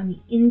around on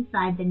the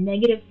inside, the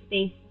negative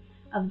space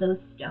of those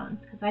stones,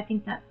 because I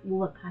think that will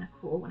look kind of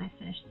cool when I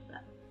finish this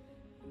up.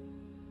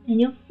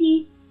 And you'll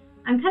see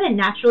I'm kind of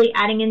naturally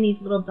adding in these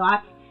little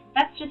dots.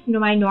 That's just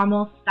my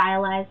normal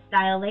stylized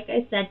style. Like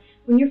I said,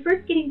 when you're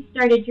first getting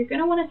started, you're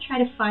going to want to try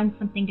to find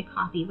something to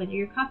copy, whether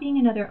you're copying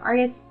another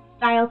artist's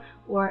style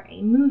or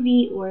a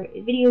movie or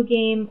a video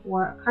game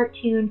or a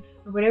cartoon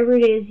or whatever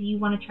it is you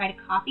want to try to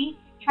copy.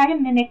 Try to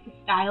mimic the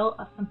style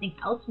of something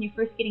else when you're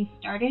first getting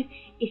started.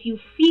 If you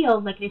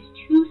feel like it is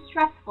too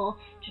stressful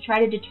to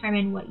try to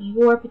determine what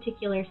your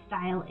particular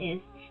style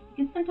is,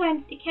 because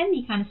sometimes it can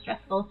be kind of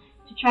stressful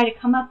to try to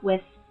come up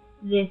with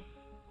this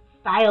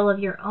style of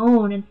your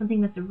own and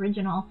something that's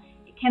original.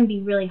 It can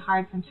be really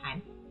hard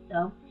sometimes.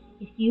 So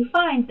if you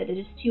find that it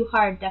is too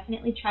hard,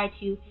 definitely try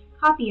to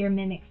copy or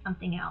mimic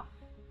something else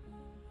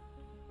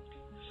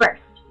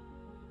first.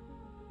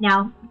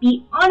 Now,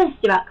 be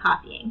honest about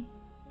copying.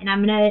 And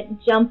I'm going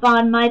to jump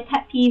on my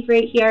pet peeve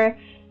right here.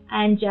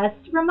 and just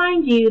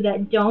remind you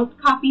that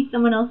don't copy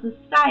someone else's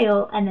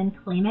style and then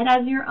claim it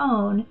as your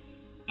own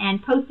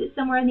and post it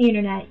somewhere on the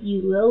internet.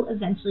 You will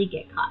eventually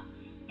get caught.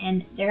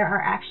 And there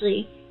are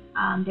actually,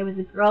 there was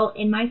a girl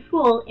in my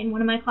school, in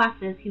one of my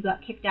classes, who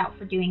got kicked out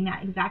for doing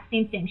that exact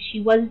same thing. She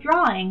was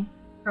drawing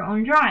her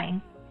own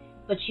drawing,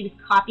 but she was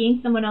copying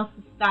someone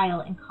else's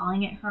style and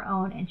calling it her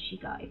own, and she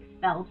got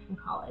expelled from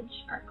college,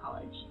 art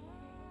college.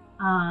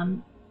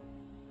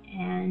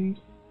 And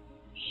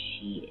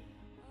she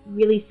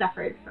really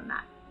suffered from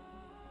that.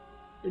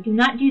 So do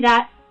not do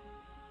that.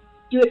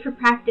 Do it for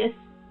practice,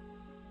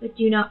 but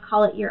do not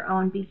call it your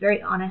own. Be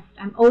very honest.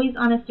 I'm always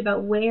honest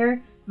about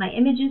where my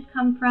images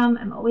come from.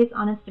 I'm always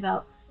honest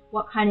about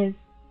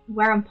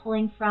where I'm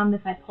pulling from,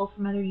 if I pull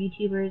from other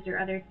YouTubers or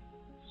other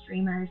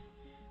streamers.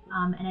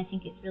 And I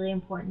think it's really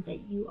important that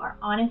you are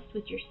honest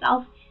with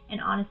yourself and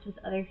honest with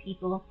other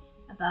people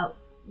about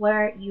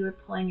where you are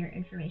pulling your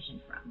information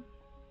from.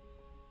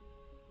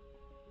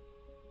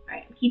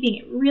 Alright, I'm keeping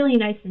it really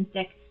nice and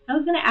thick. I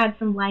was going to add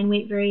some line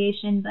weight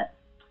variation, but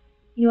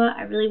you know what?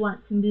 I really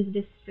want to move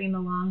this stream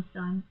along, so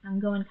I'm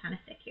going kind of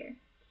thick here.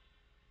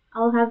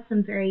 I'll have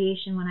some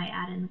variation when I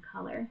add in the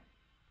color.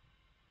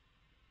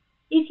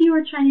 If you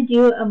were trying to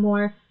do a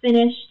more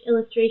finished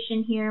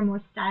illustration here, a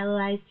more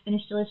stylized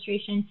finished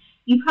illustration,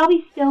 you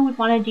probably still would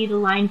want to do the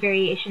line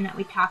variation that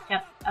we talked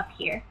up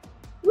here.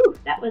 Woo,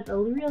 that was a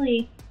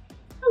really...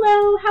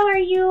 Hello, how are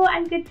you?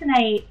 I'm good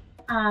tonight.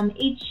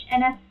 HNS96H.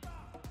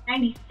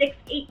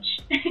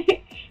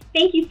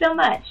 Thank you so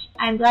much.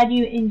 I'm glad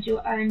you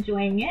are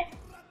enjoying it.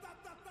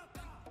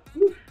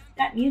 Oof,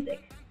 that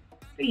music.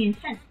 Pretty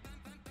intense.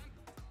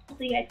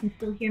 Hopefully you guys can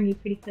still hear me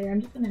pretty clear.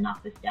 I'm just going to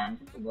knock this down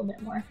just a little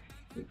bit more.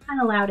 It's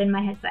kind of loud in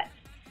my headset.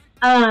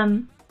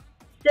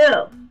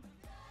 So,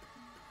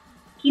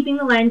 keeping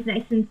the lines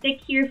nice and thick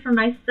here for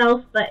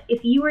myself, but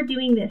if you were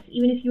doing this,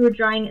 even if you were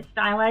drawing it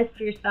stylized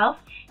for yourself,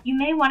 you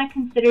may want to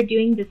consider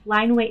doing this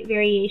line weight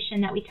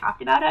variation that we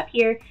talked about up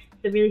here,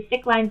 so really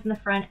thick lines in the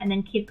front, and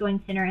then keep going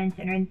thinner and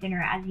thinner and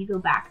thinner as you go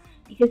back,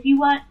 because you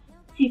want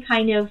to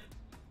kind of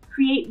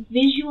create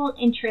visual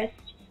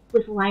interest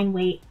with line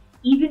weight,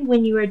 even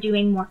when you are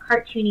doing more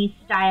cartoony,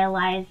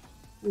 stylized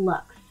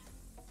looks.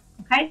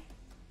 Okay?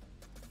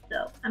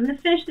 So I'm going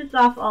to finish this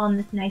off all in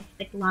this nice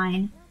thick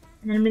line,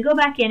 and then I'm going to go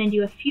back in and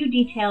do a few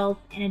details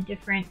in a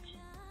different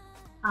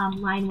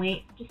line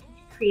weight, just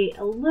to create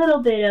a little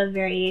bit of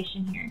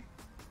variation here.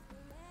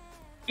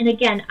 And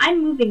again,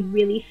 I'm moving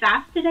really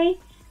fast today,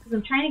 because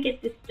I'm trying to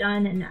get this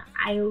done, and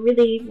I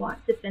really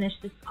want to finish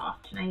this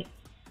off tonight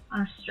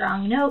on a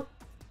strong note.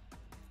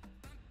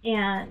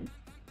 And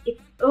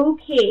it's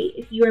okay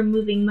if you are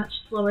moving much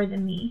slower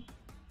than me.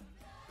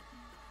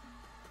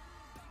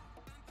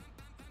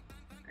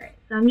 Alright,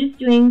 so I'm just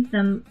doing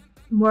some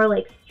more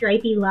like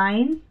stripy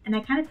lines, and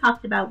I kind of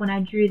talked about when I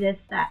drew this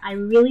that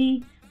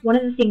one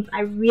of the things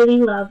I really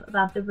love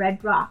about the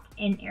red rock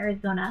in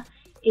Arizona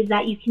is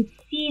that you can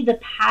see the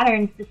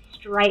patterns, the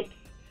stripes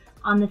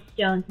on the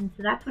stones, and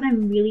so that's what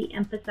I'm really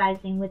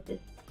emphasizing with this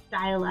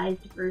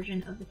stylized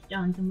version of the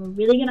stones, and we're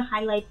really going to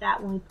highlight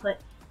that when we put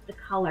the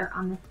color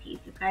on this piece,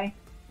 okay?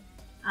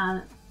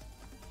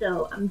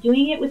 So I'm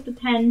doing it with the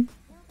pen,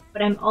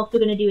 but I'm also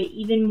going to do it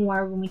even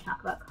more when we talk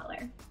about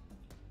color.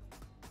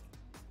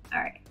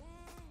 Alright,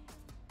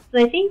 so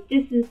I think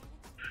this is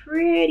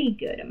pretty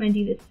good. I'm going to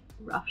do this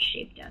rough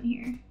shape down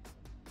here.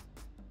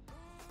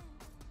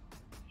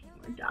 A few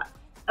more dots.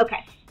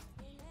 Okay,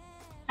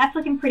 that's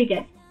looking pretty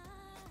good.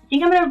 I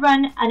think I'm going to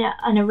run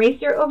an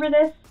eraser over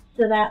this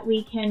so that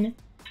we can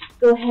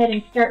go ahead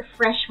and start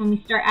fresh when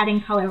we start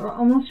adding color. We're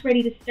almost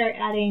ready to start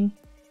adding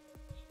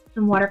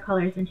some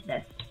watercolors into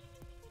this.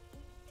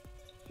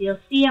 So you'll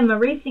see I'm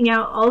erasing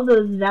out all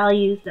those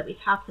values that we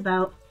talked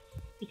about,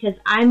 because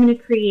I'm going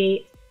to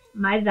create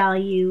my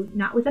value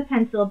not with a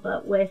pencil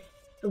but with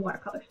the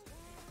watercolors.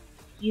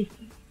 Excuse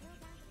me.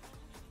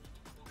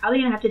 Probably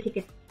going to have to take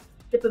a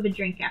sip of a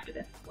drink after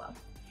this as well.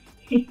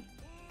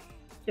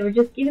 So we're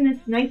just giving this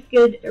nice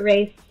good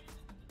erase.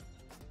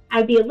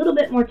 I'd be a little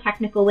bit more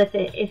technical with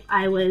it if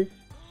I was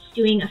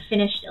doing a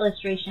finished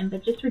illustration,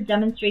 but just for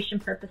demonstration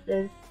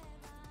purposes,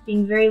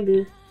 being very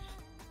loose,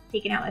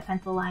 taking out my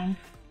pencil lines,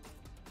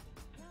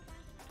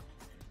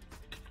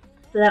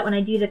 so that when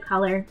I do the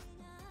color,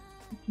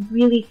 you can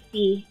really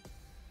see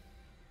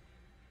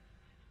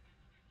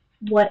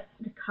what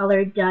the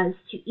color does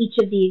to each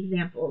of the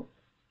examples.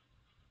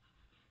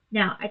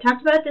 Now, I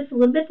talked about this a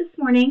little bit this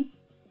morning,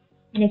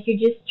 and if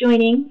you're just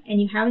joining and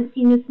you haven't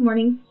seen this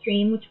morning's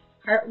stream, which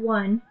was part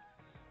 1,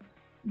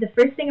 the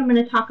first thing I'm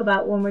going to talk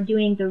about when we're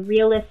doing the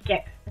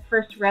realistic, the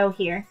first row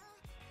here,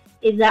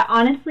 is that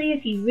honestly,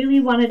 if you really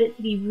wanted it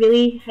to be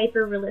really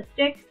hyper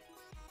realistic,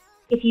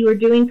 if you were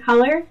doing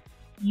color,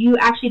 you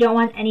actually don't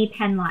want any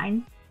pen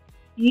lines.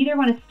 You either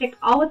want to stick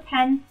all with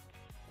pen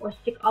or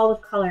stick all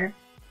with color,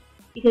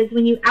 because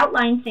when you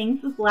outline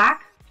things with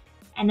black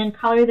and then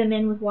color them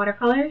in with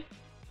watercolors,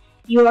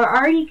 you are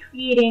already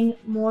creating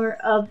more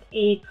of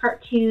a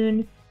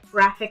cartoon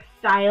graphic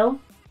style,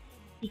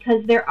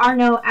 because there are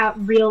no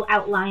real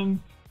outlines.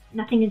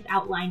 Nothing is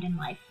outlined in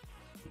life.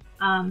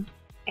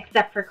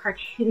 except for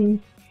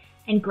cartoons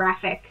and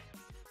graphic.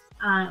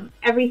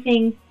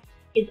 Everything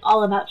is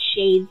all about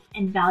shades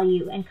and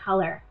value and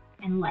color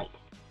and light.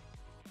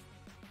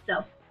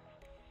 So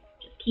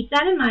just keep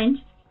that in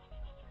mind.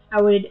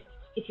 I would,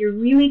 if you're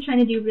really trying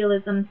to do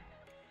realism,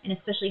 and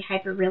especially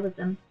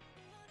hyperrealism,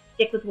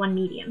 stick with one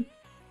medium.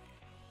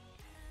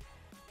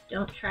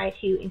 Don't try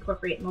to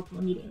incorporate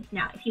multiple mediums.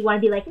 Now, if you want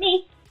to be like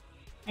me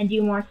and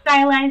do more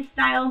stylized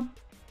style,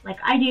 like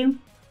I do,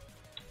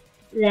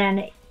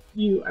 then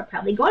you are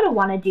probably going to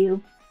want to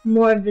do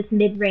more of this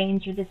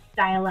mid-range or this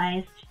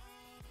stylized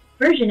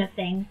version of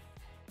things,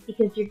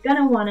 because you're going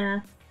to want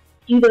to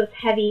do those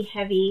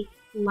heavy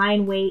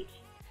line weight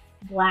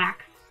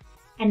blacks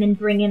and then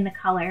bring in the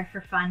color for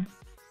fun.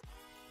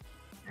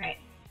 Alright.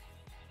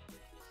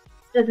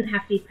 Doesn't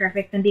have to be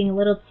perfect. I'm being a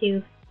little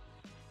too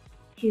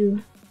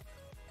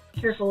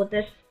careful with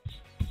this.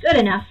 Good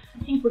enough.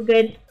 I think we're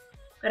good.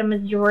 Got a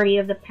majority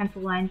of the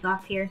pencil lines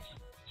off here.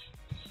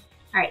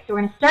 Alright, so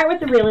we're going to start with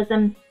the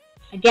realism.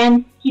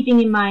 Again,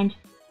 keeping in mind,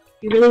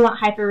 if you really want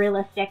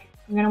hyper-realistic,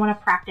 you're going to want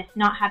to practice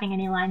not having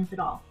any lines at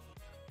all.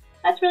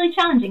 That's really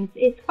challenging.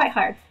 It's quite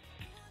hard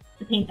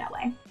to paint that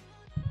way.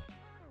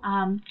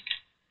 Alright.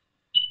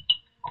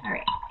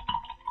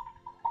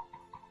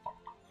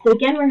 So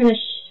again, we're going to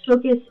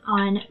focus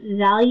on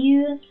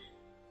values,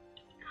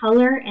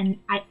 color, and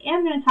I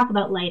am going to talk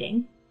about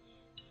lighting.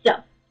 So,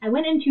 I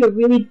went into a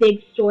really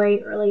big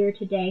story earlier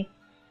today.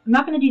 I'm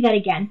not going to do that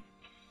again.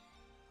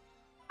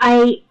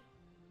 I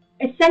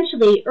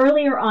essentially,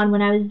 earlier on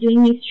when I was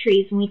doing these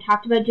trees, when we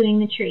talked about doing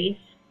the trees,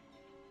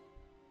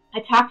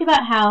 I talked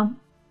about how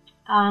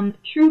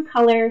true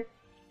color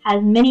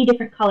has many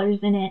different colors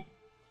in it,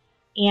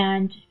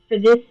 and for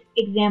this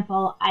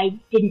example, I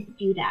didn't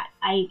do that.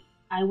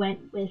 I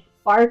went with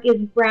bark is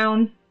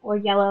brown or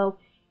yellow,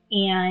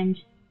 and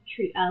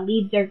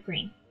leaves are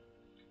green,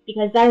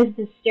 because that is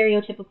the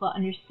stereotypical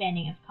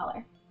understanding of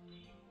color.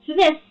 For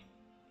this,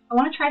 I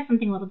want to try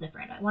something a little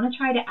different. I want to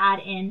try to add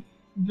in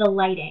the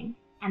lighting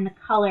and the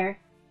color,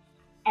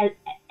 as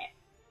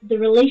the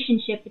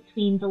relationship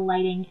between the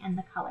lighting and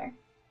the color,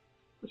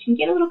 which can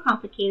get a little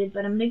complicated,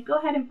 but I'm going to go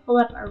ahead and pull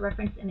up our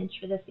reference image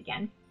for this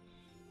again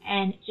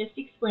and just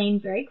explain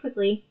very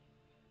quickly,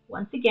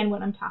 once again,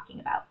 what I'm talking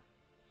about.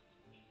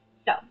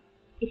 So,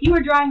 if you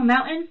were drawing a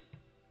mountain,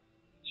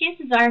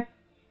 chances are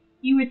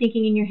you were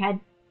thinking in your head,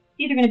 it's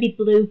either going to be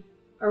blue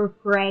or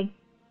gray,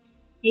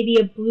 maybe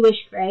a bluish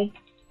gray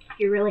if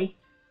you're really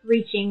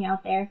reaching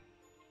out there.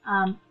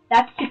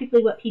 That's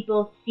typically what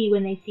people see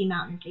when they see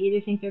mountains. They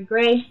either think they're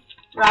gray,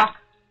 rock,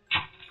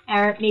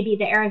 or maybe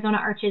the Arizona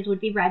Arches would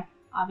be red,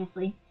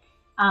 obviously.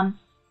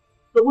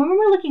 But when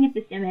we're looking at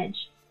this image,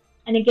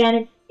 and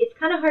again, it's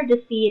kind of hard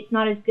to see. It's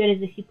not as good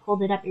as if you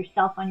pulled it up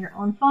yourself on your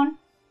own phone.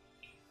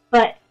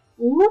 But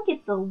look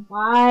at the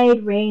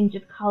wide range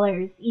of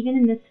colors, even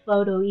in this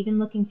photo, even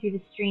looking through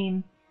the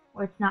stream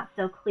where it's not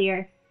so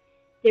clear.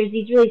 There's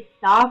these really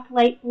soft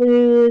light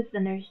blues,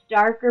 then there's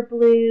darker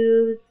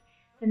blues,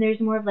 then there's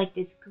more of like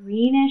this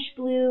greenish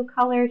blue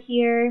color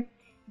here.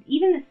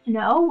 Even the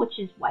snow, which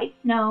is white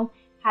snow,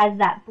 has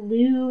that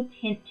blue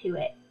tint to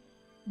it.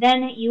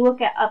 Then you look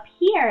at up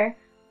here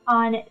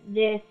on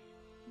this,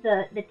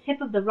 the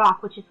tip of the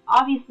rock, which is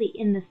obviously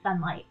in the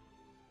sunlight.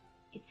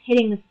 It's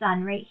hitting the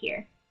sun right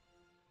here.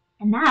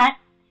 And that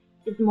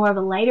is more of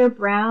a lighter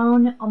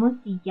brown,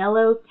 almost a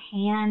yellow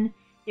tan.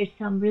 There's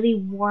some really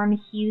warm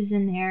hues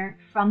in there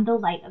from the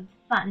light of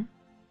the sun.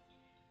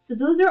 So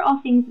those are all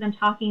things that I'm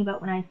talking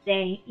about when I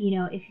say, you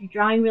know, if you're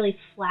drawing really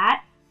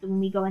flat, so when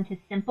we go into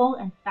simple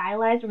and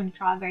stylized, we're going to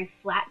draw very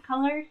flat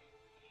colors.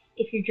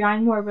 If you're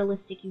drawing more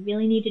realistic, you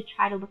really need to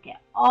try to look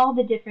at all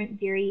the different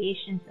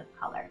variations of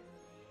color.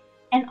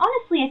 And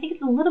honestly, I think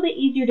it's a little bit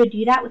easier to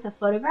do that with a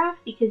photograph,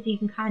 because you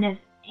can kind of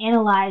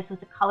analyze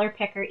with a color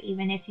picker,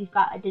 even if you've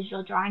got a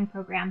digital drawing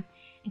program,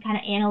 and kind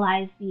of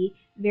analyze the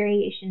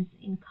variations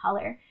in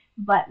color.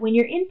 But when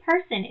you're in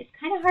person, it's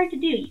kind of hard to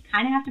do. You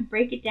kind of have to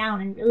break it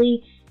down and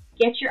really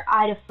get your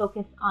eye to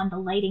focus on the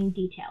lighting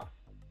details.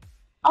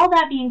 All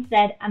that being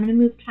said, I'm going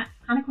to move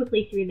kind of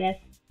quickly through this.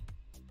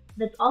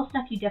 That's all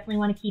stuff you definitely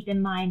want to keep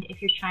in mind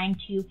if you're trying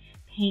to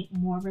paint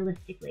more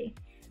realistically.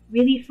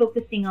 Really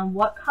focusing on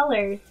what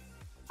colors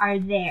are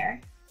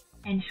there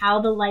and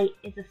how the light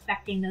is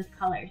affecting those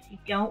colors. You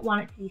don't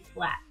want it to be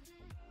flat.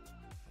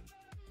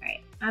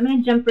 Alright, I'm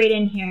going to jump right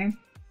in here.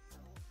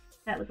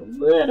 That was a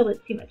little bit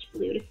too much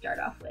blue to start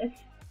off with.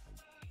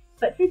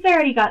 But since I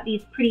already got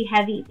these pretty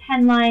heavy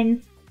pen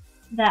lines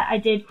that I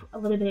did a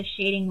little bit of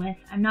shading with,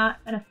 I'm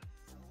not going to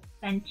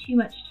spend too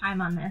much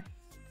time on this.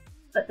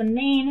 But the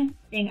main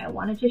thing I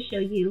wanted to show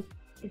you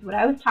is what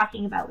I was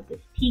talking about with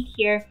this peak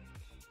here.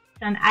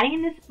 So I'm adding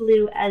in this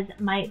blue as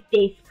my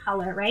base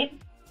color, right?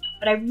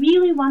 But I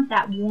really want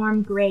that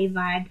warm gray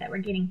vibe that we're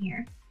getting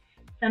here.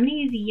 So I'm going to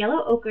use a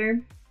yellow ochre.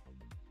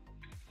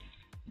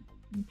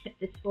 Let me tip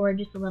this forward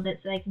just a little bit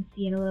so I can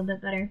see it a little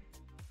bit better.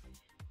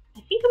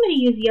 I think I'm going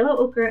to use yellow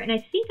ochre, and I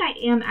think I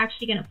am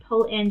actually going to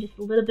pull in just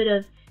a little bit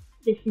of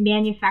this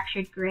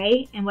manufactured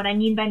gray. And what I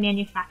mean by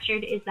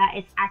manufactured is that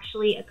it's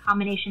actually a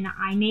combination that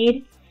I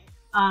made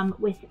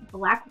with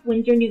black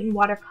Winsor Newton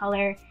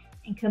watercolor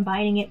and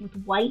combining it with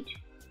white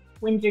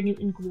Winsor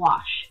Newton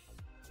gouache.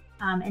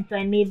 And so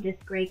I made this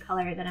gray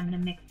color that I'm going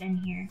to mix in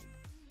here.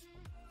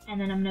 And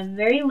then I'm going to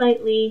very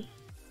lightly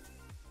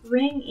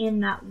bring in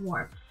that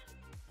warmth.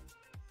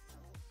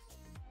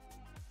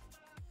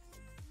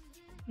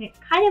 And it's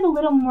kind of a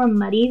little more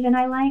muddy than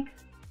I like.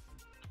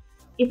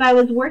 If I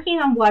was working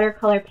on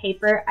watercolor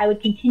paper, I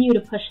would continue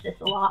to push this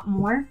a lot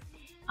more.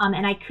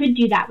 And I could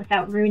do that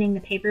without ruining the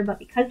paper, but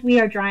because we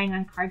are drawing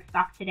on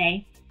cardstock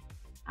today,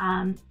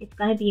 it's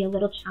going to be a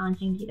little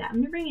challenging to do that. I'm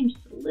going to bring in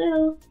just a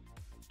little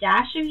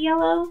dash of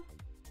yellow.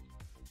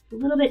 It's a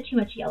little bit too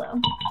much yellow.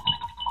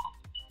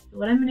 So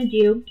what I'm going to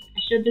do, I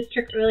showed this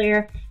trick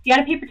earlier. If you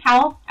had a paper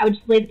towel, I would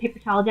just lay the paper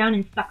towel down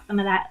and suck some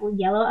of that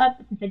yellow up.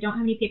 But since I don't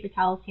have any paper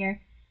towels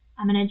here,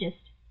 I'm going to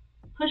just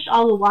push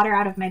all the water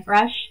out of my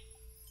brush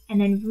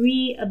and then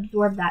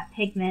reabsorb that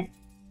pigment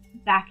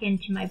back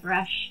into my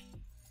brush.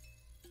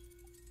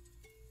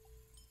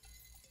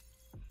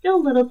 Still a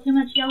little too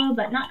much yellow,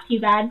 but not too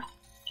bad.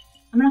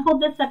 I'm going to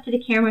hold this up to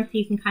the camera so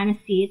you can kind of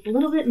see. It's a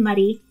little bit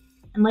muddy.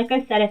 And like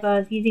I said, if I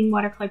was using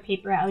watercolor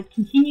paper, I would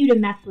continue to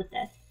mess with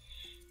this.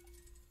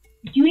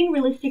 Doing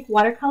realistic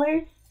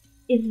watercolors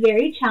is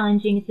very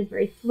challenging. It's a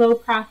very slow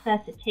process.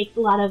 It takes a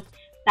lot of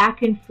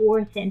back and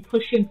forth and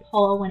push and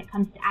pull when it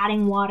comes to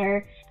adding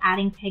water,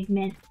 adding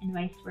pigment, and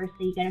vice versa.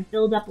 You got to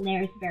build up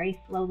layers very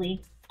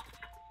slowly.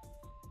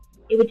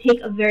 It would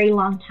take a very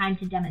long time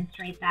to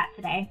demonstrate that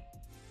today.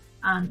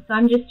 So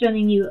I'm just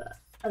showing you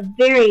a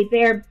very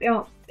bare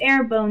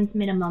bones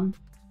minimum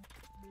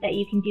that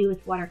you can do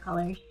with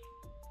watercolors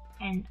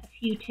and a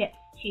few tips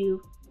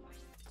to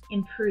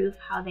improve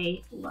how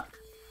they look.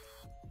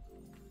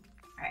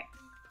 Alright.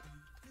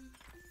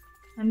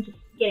 I'm just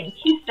getting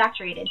too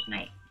saturated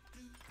tonight.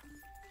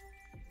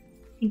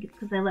 I think it's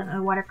because I let my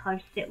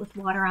watercolors sit with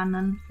water on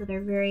them, so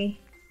they're very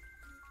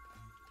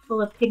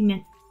full of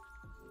pigment.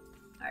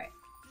 Alright.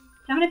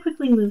 So I'm going to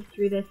quickly move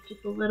through this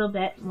just a little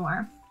bit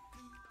more.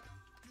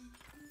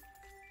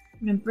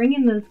 I'm going to bring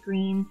in those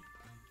greens.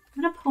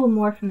 I'm going to pull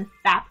more from the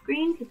sap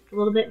green because it's a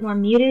little bit more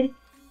muted,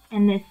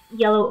 and this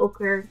yellow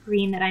ochre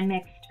green that I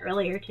mixed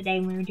earlier today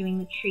when we were doing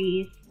the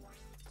trees.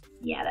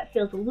 Yeah, that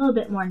feels a little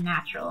bit more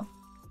natural.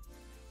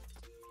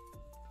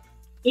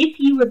 If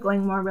you were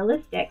going more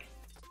realistic,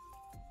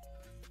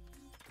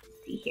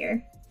 let's see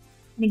here.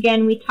 And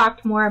again, we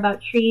talked more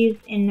about trees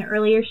in the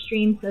earlier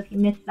stream, so if you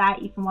missed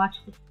that, you can watch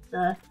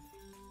the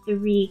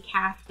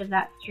recast of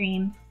that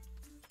stream.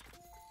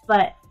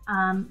 But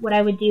what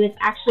I would do is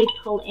actually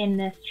pull in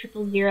this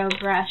 000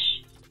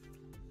 brush.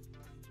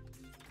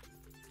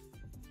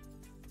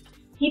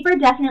 Paper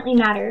definitely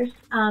matters.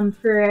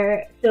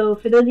 So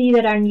for those of you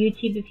that are on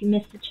YouTube, if you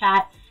missed the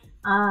chat,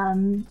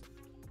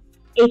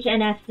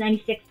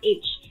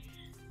 HNS96H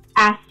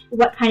asked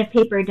what kind of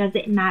paper does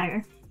it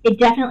matter. It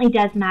definitely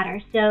does matter.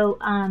 So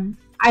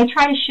I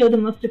try to show the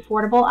most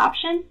affordable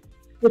option,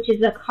 which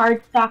is a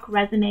cardstock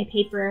resume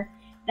paper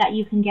that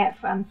you can get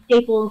from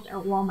Staples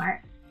or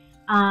Walmart.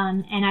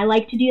 And I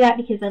like to do that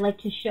because I like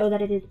to show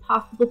that it is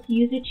possible to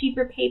use a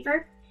cheaper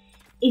paper.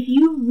 If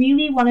you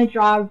really want to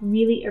draw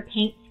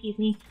paint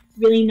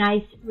really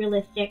nice,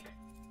 realistic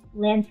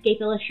landscape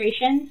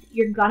illustrations,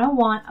 you're gonna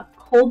want a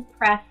cold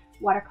press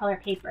watercolor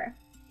paper.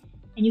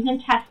 And you can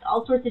test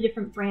all sorts of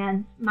different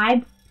brands.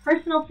 My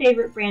personal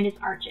favorite brand is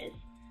Arches.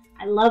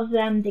 I love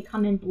them. They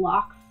come in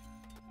blocks,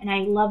 and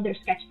I love their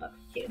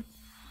sketchbooks too.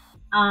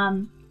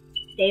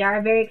 They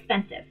are very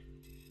expensive.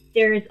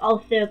 There's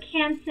also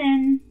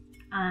Canson,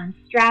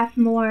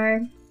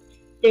 Strathmore.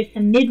 There's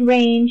some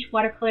mid-range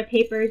watercolor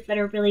papers that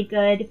are really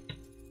good.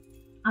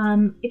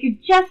 If you're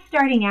just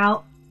starting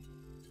out,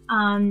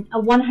 a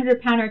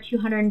 100-pound or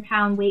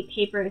 200-pound weight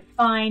paper is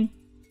fine.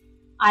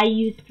 I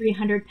use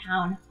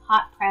 300-pound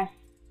hot press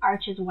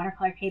Arches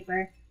watercolor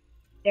paper.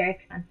 Very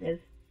expensive.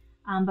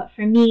 But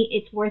for me,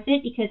 it's worth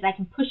it because I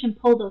can push and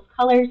pull those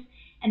colors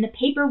and the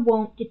paper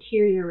won't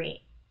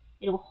deteriorate.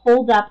 It'll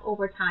hold up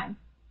over time.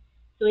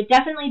 So it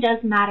definitely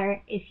does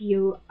matter if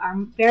you are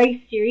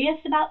very serious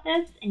about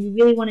this and you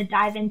really want to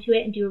dive into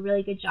it and do a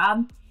really good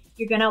job.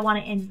 You're going to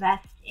want to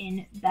invest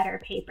in better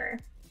paper.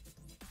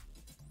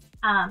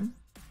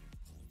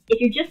 If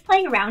you're just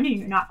playing around and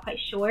you're not quite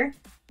sure,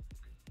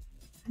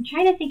 I'm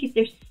trying to think if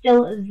they're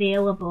still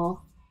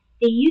available.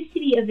 They used to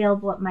be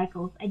available at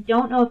Michael's. I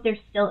don't know if they're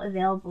still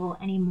available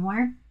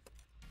anymore,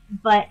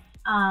 but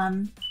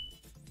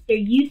there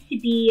used to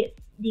be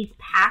these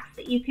packs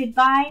that you could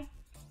buy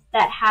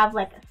that have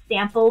like a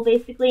sample,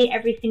 basically.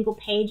 Every single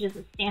page is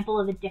a sample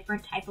of a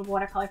different type of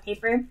watercolor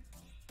paper.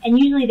 And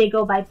usually they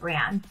go by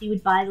brand. So you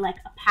would buy like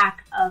a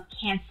pack of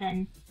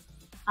Canson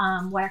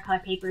watercolor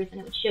papers, and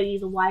it would show you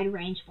the wide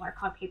range of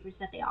watercolor papers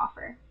that they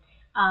offer.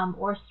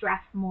 Or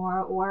Strathmore,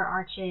 or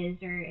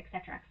Arches, or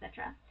etc.,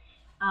 etc.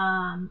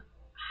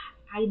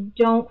 I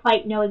don't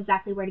quite know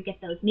exactly where to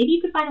get those. Maybe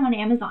you could find them on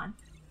Amazon.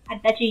 I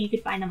bet you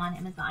could find them on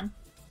Amazon.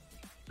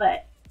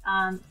 But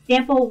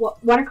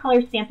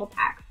watercolor sample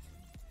packs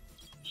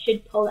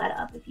should pull that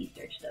up if you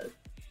search those.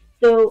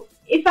 So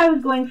if I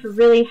was going for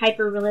really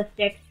hyper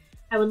realistic,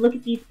 I would look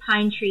at these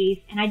pine trees,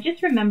 and I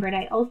just remembered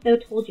I also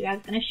told you I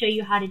was going to show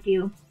you how to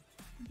do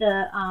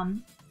the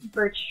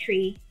birch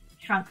tree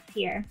trunks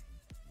here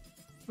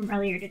from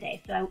earlier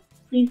today. So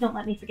please don't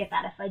let me forget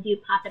that. If I do,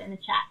 pop it in the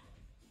chat.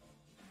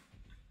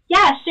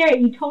 Yeah, sure,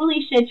 you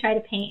totally should try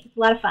to paint. It's a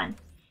lot of fun.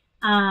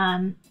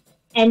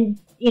 And,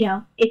 you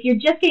know, if you're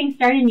just getting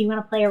started and you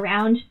want to play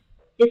around,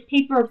 this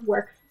paper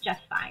works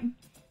just fine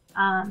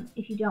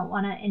if you don't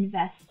want to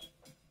invest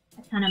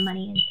a ton of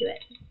money into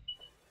it.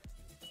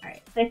 All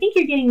right, so I think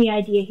you're getting the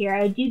idea here.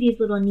 I would do these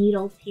little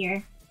needles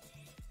here.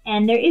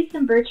 And there is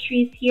some birch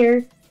trees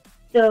here,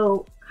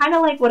 so kind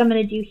of like what I'm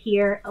going to do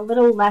here, a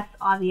little less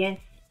obvious,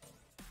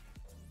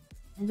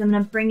 is I'm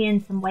going to bring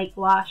in some white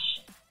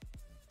gouache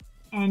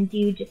and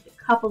do just a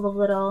couple of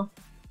little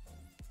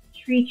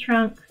tree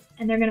trunks,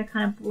 and they're going to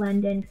kind of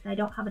blend in because I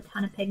don't have a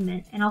ton of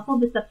pigment. And I'll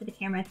hold this up to the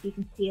camera so you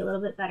can see a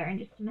little bit better in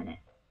just a minute.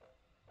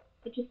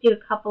 But just do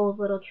a couple of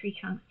little tree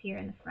trunks here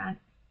in the front.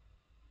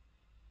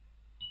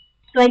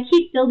 So I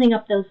keep building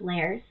up those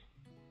layers.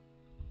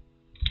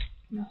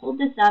 I'm going to hold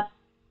this up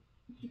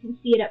so you can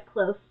see it up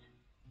close.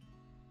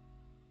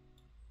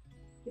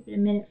 Give it a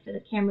minute for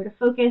the camera to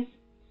focus.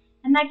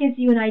 And that gives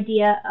you an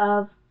idea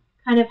of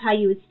kind of how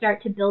you would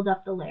start to build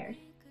up the layers.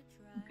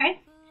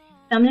 Okay?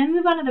 So I'm going to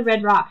move on to the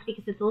red rocks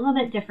because it's a little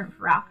bit different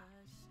for rock.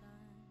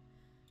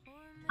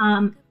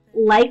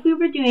 Like we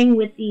were doing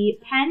with the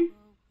pen,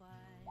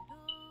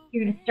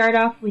 you're going to start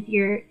off with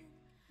your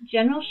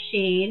general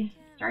shade,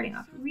 starting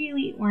off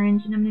really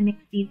orange, and I'm going to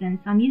mix these in.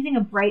 So I'm using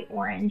a bright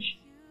orange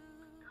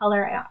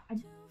color. I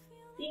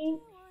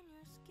think,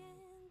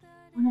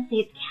 I want to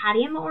say it's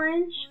cadmium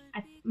orange.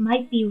 I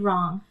might be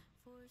wrong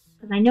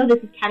because I know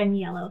this is cadmium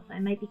yellow, so I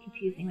might be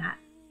confusing that.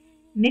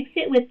 Mix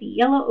it with the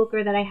yellow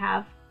ochre that I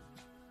have,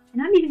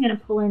 and I'm even going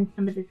to pull in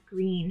some of this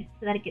green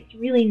so that it gets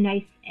really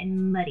nice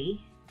and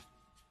muddy.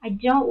 I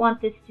don't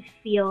want this to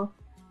feel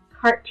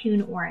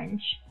cartoon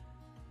orange.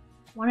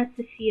 I want it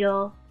to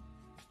feel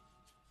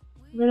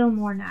a little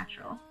more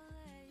natural.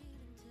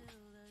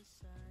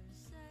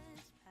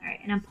 Alright,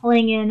 and I'm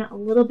pulling in a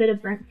little bit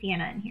of burnt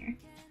sienna in here.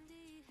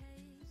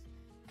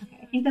 Okay,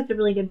 I think that's a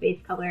really good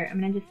base color. I'm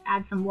going to just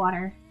add some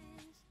water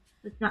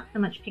so it's not so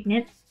much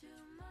pigment.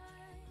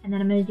 And then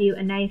I'm going to do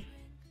a nice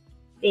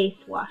base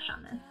wash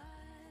on this.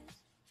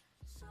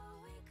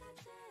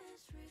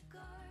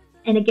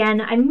 And again,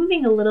 I'm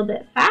moving a little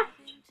bit fast.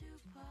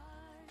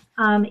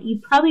 You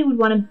probably would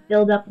want to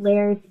build up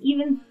layers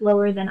even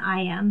slower than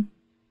I am.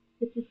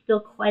 This is still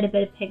quite a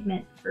bit of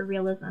pigment for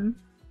realism.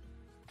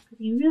 Because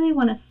you really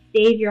want to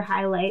save your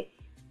highlights.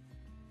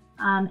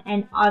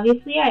 And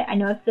obviously, I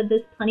know I've said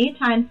this plenty of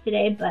times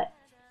today, but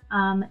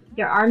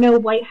there are no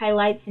white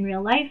highlights in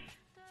real life.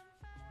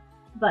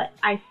 But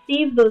I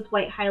save those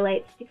white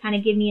highlights to kind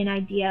of give me an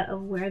idea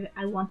of where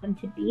I want them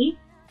to be.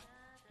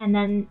 And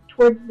then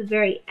towards the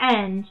very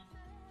end,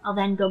 I'll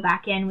then go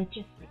back in with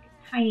just like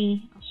a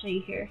tiny, I'll show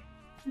you here,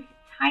 just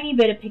a tiny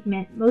bit of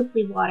pigment,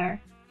 mostly water,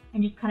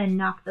 and just kind of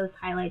knock those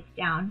highlights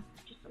down,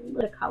 just a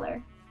little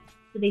color.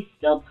 So they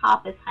still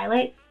pop as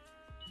highlights,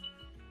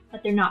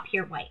 but they're not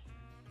pure white.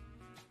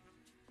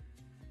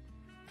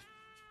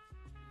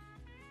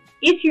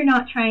 If you're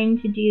not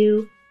trying to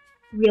do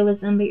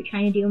realism, but you're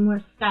trying to do a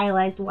more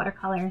stylized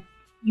watercolor,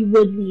 you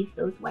would leave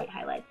those white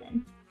highlights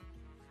in,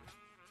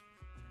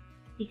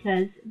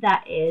 because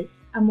that is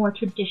a more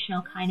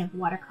traditional kind of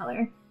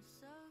watercolor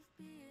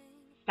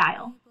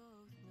style.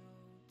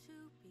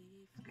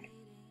 Okay,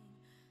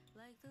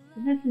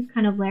 so this is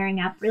kind of layering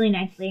up really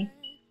nicely.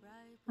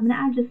 I'm going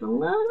to add just a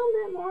little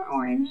bit more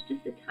orange,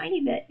 just a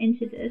tiny bit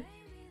into this,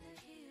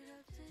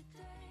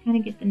 to kind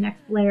of get the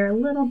next layer a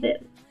little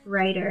bit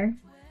brighter.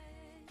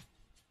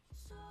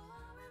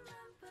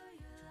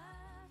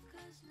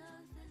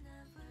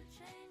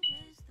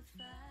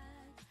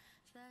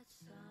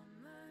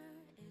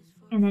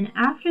 And then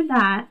after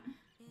that,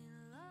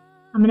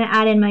 I'm going to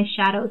add in my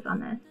shadows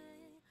on this.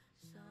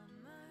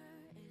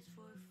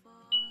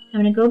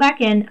 I'm going to go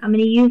back in. I'm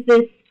going to use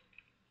this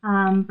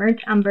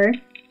burnt umber,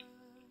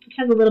 which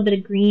has a little bit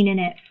of green in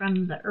it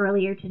from the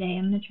earlier today.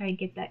 I'm going to try to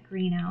get that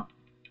green out.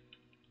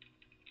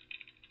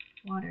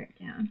 Water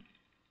it down.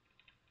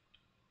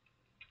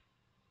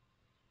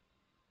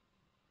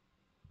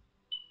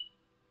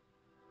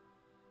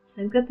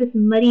 So I've got this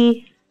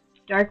muddy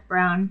dark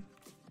brown.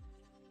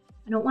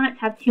 I don't want it to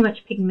have too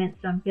much pigment,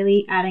 so I'm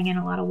really adding in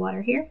a lot of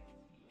water here.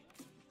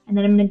 And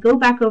then I'm going to go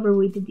back over where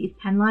we did these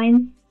pen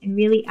lines and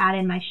really add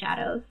in my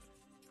shadows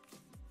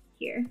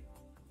here.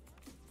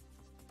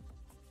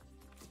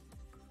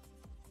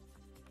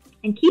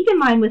 And keep in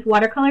mind with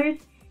watercolors,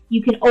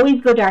 you can always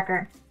go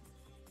darker.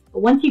 But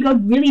once you go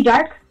really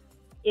dark,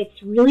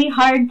 it's really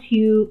hard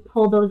to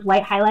pull those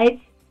white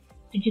highlights.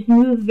 So just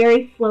move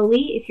very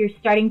slowly if you're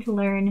starting to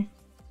learn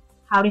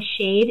how to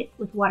shade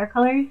with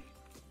watercolors.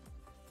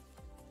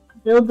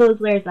 Build those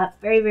layers up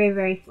very, very,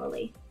 very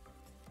slowly.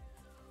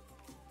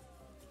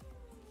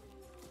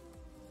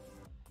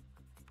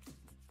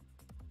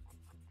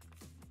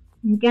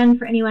 And again,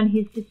 for anyone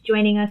who's just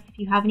joining us, if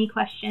you have any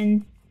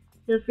questions,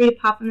 feel free to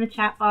pop in the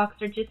chat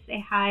box or just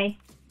say hi.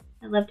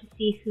 I'd love to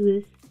see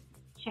who's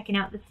checking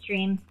out the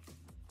stream.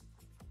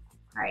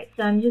 Alright,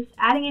 so I'm just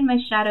adding in my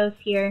shadows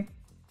here,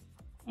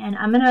 and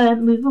I'm going to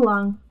move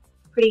along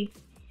pretty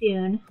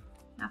soon.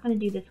 I'm not going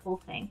to do this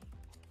whole thing.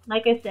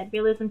 Like I said,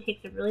 realism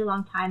takes a really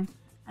long time.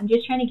 I'm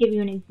just trying to give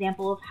you an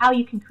example of how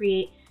you can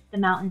create the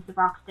mountains, the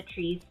rocks, the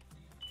trees,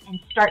 and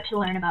start to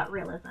learn about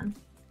realism.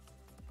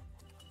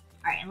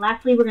 Alright, and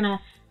lastly, we're going to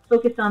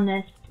focus on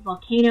this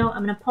volcano.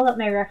 I'm going to pull up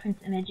my reference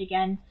image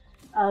again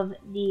of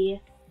the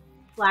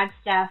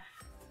Flagstaff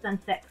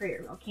Sunset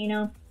Crater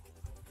volcano.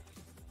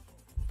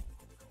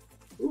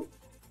 Ooh.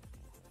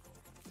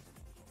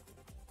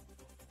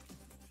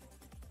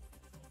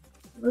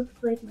 Looks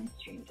like my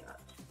stream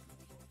dropped.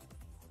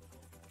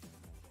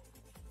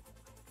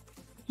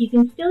 If you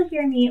can still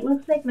hear me, it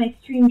looks like my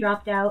stream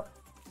dropped out.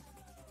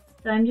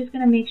 So I'm just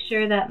going to make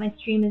sure that my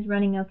stream is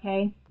running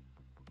okay,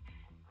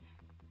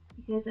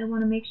 because I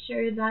want to make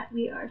sure that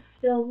we are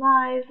still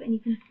live and you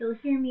can still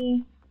hear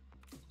me.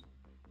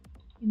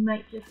 It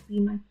might just be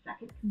my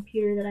second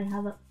computer that I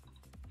have up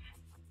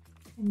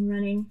and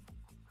running.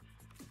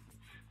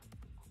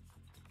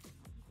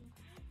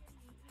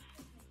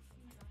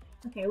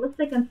 Okay, looks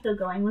like I'm still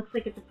going. Looks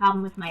like it's a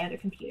problem with my other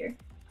computer.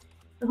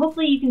 So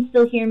hopefully you can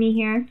still hear me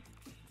here.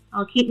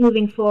 I'll keep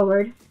moving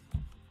forward,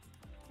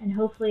 and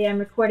hopefully I'm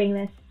recording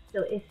this,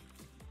 so if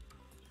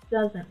it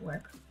doesn't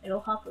work, it'll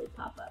hopefully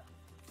pop up.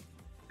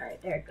 Alright,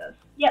 there it goes.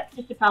 Yep,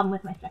 just a problem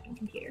with my second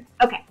computer.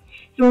 Okay,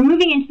 so we're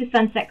moving into the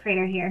Sunset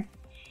Crater here.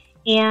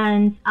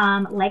 And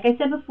like I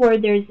said before,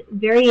 there's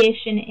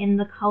variation in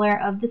the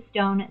color of the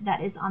stone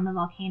that is on the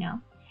volcano.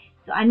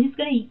 So I'm just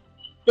going to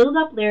build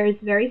up layers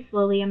very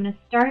slowly. I'm going to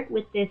start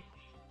with this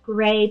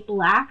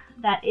gray-black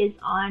that is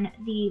on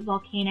the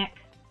volcanic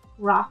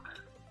rock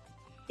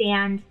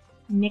sand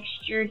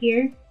mixture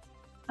here.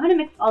 I'm going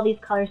to mix all these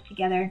colors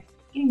together.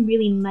 It's getting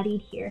really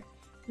muddied here.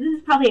 So this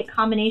is probably a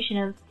combination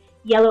of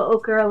yellow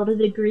ochre, a little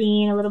bit of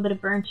green, a little bit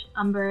of burnt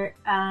umber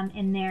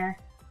in there.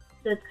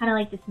 So it's kind of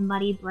like this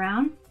muddy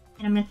brown.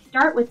 And I'm going to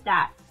start with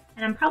that.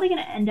 And I'm probably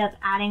going to end up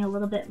adding a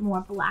little bit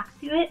more black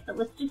to it. But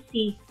let's just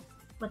see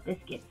what this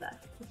gets us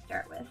to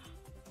start with.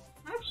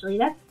 Actually,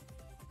 that's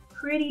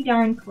pretty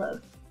darn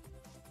close.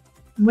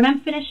 When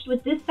I'm finished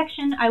with this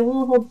section, I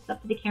will hold this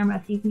up to the camera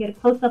so you can get a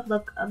close-up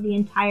look of the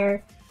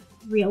entire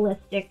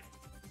realistic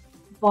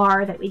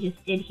bar that we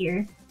just did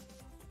here.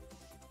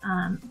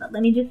 But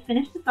let me just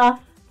finish this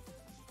off.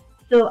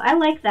 So I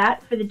like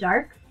that for the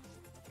darks.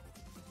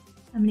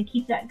 I'm going to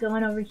keep that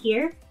going over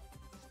here.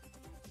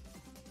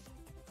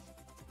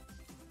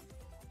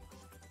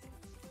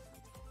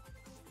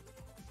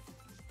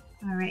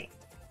 All right.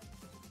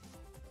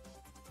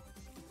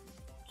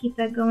 Keep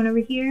that going over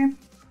here.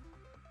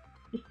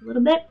 Just a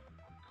little bit.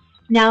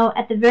 Now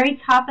at the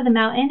very top of the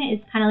mountain is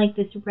kind of like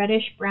this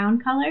reddish brown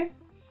color.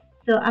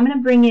 So I'm going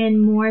to bring in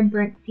more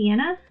burnt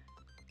sienna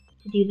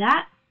to do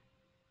that.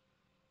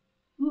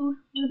 Ooh,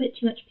 a little bit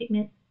too much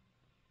pigment.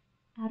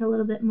 Add a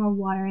little bit more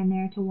water in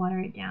there to water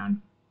it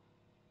down.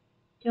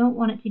 Don't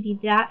want it to be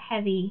that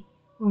heavy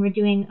when we're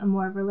doing a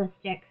more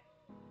realistic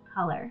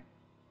color.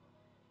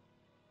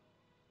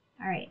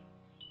 Alright,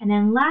 and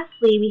then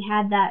lastly we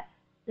had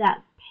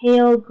that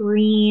pale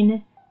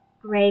green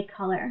gray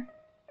color.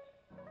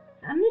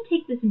 So I'm going to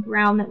take this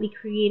brown that we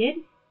created.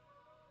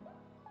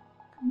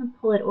 I'm going to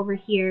pull it over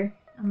here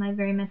on my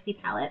very messy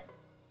palette.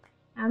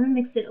 I'm going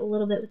to mix it a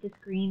little bit with this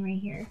green right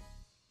here.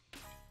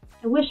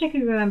 I wish I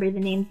could remember the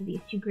names of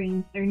these two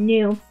greens. They're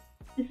new.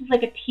 This is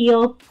like a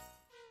teal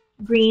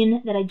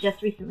green that I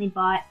just recently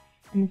bought,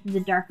 and this is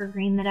a darker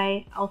green that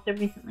I also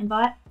recently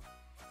bought.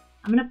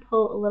 I'm going to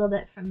pull a little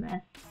bit from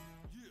this.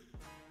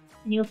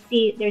 And you'll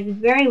see there's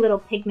very little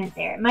pigment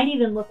there. It might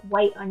even look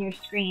white on your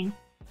screen.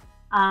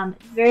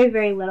 Very,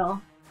 very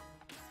little.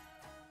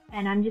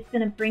 And I'm just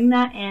going to bring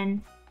that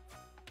in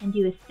and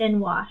do a thin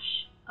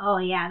wash. Oh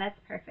yeah, that's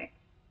perfect.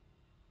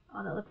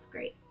 Oh, that looks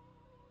great.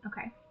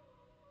 Okay.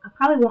 I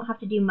probably won't have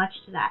to do much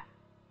to that.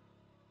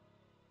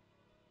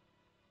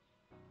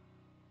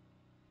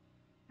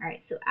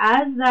 Alright, so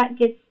as that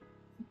gets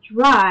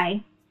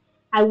dry,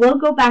 I will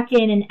go back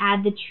in and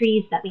add the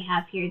trees that we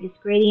have here, this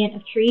gradient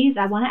of trees.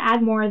 I want to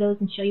add more of those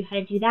and show you how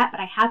to do that, but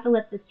I have to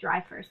let this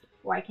dry first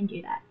before I can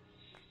do that.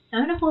 So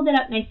I'm going to hold it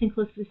up nice and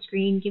close to the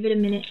screen, give it a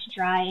minute to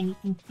dry, and you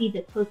can see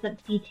the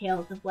close-up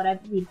details of what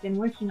we've been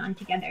working on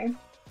together.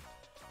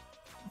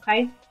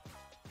 Okay?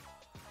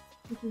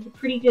 This is a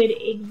pretty good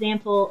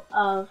example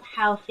of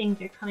how things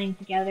are coming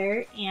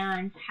together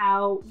and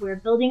how we're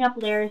building up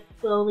layers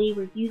slowly.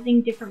 We're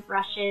using different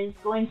brushes,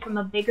 going from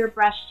a bigger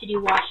brush to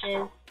do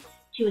washes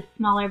to a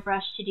smaller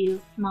brush to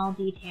do small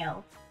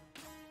details.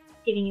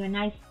 Giving you a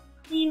nice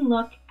clean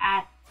look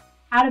at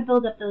how to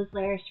build up those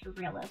layers for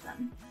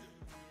realism.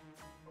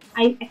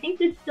 I think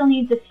this still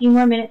needs a few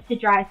more minutes to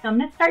dry, so I'm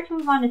going to start to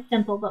move on to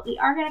simple, but we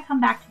are going to come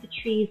back to the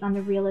trees on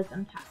the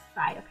realism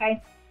side,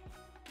 okay?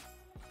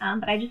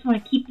 But I just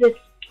want to keep this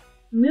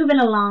moving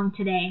along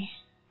today.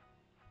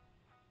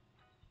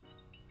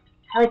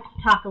 I like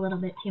to talk a little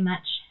bit too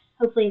much.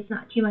 Hopefully it's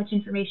not too much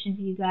information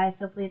for you guys.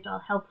 Hopefully it's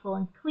all helpful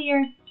and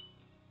clear.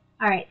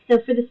 Alright, so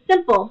for the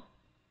simple,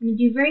 I'm going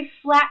to do very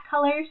flat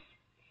colors,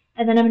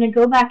 and then I'm going to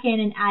go back in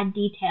and add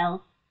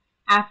details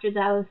after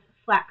those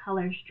flat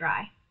colors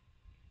dry.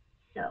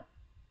 So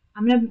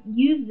I'm going to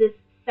use this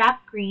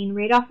sap green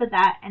right off the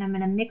bat, and I'm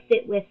going to mix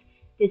it with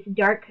this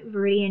dark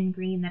Viridian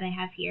green that I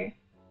have here.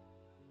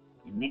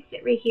 And mix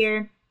it right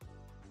here,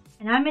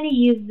 and I'm going to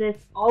use this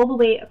all the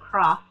way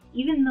across.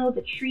 Even though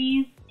the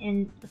trees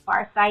in the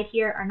far side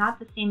here are not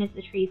the same as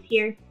the trees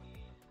here,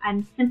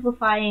 I'm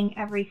simplifying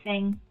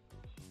everything.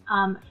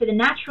 For the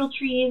natural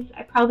trees,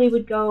 I probably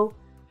would go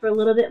for a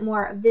little bit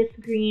more of this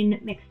green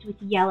mixed with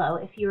yellow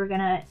if you were going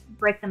to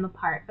break them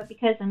apart. But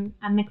because I'm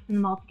mixing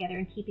them all together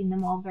and keeping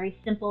them all very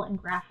simple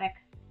and graphic,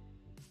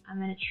 I'm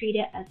going to treat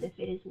it as if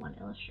it is one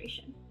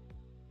illustration.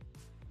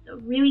 So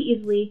really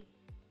easily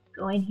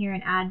go in here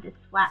and add this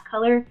flat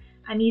color.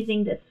 I'm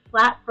using this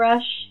flat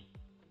brush,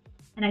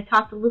 and I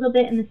talked a little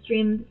bit in the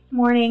stream this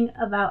morning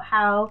about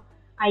how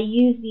I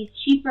use these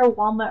cheaper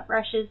walnut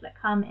brushes that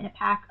come in a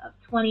pack of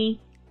 20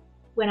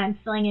 when I'm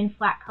filling in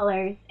flat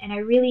colors, and I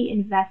really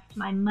invest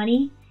my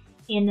money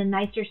in the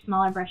nicer,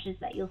 smaller brushes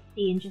that you'll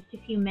see in just a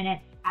few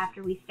minutes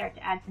after we start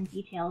to add some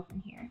details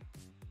in here.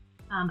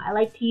 I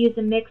like to use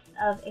a mix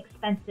of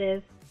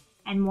expensive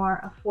and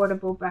more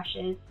affordable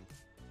brushes.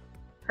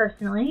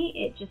 Personally,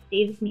 it just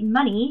saves me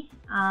money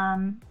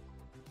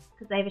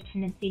because I have a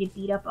tendency to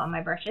beat up on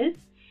my brushes,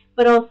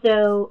 but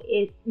also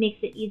it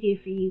makes it easier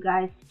for you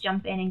guys to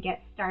jump in and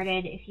get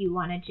started. If you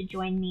wanted to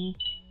join me,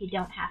 you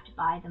don't have to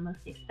buy the most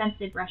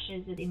expensive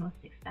brushes or the most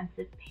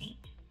expensive paint.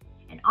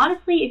 And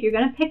honestly, if you're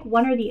going to pick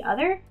one or the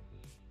other,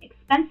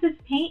 expensive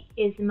paint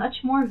is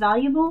much more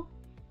valuable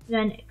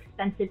than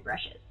expensive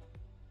brushes.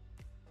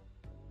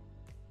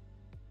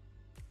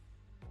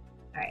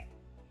 Alright,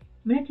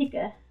 I'm going to take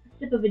a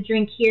sip of a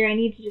drink here. I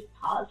need to just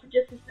pause for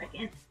just a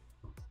second.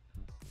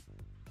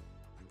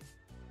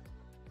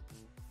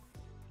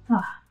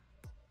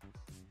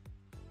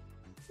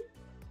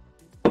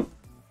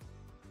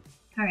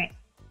 Alright,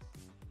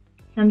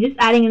 so I'm just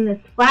adding in this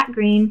flat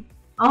green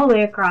all the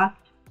way across,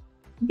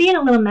 being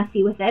a little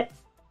messy with it.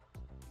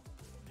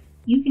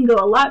 You can go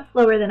a lot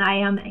slower than I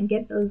am and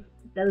get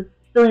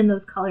fill in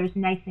those colors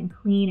nice and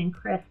clean and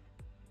crisp.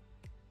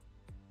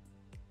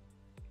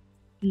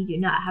 You do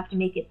not have to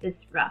make it this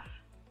rough.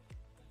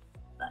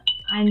 But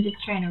I'm just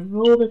trying to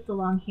roll this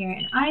along here,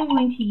 and I'm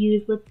going to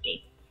use, let's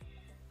see,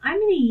 I'm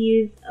going to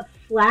use a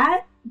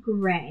flat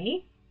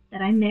gray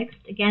that I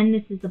mixed. Again,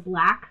 this is a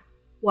black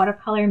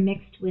watercolor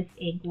mixed with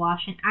a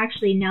gouache, and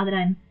actually now that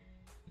I'm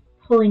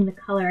pulling the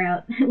color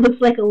out, it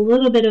looks like a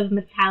little bit of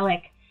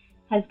metallic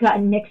has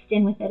gotten mixed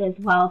in with it as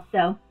well,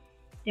 so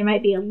there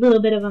might be a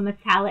little bit of a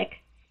metallic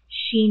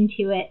sheen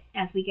to it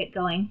as we get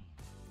going.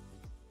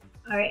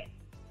 Alright,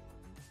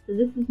 so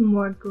this is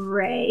more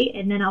gray,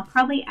 and then I'll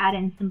probably add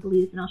in some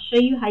blues, and I'll show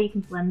you how you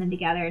can blend them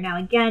together. Now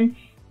again,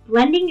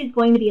 blending is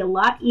going to be a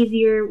lot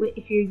easier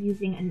if you're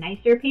using a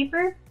nicer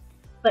paper,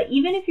 but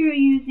even if you're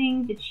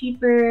using the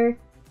cheaper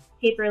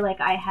paper like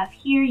I have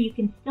here, you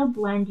can still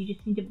blend. You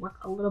just need to work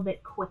a little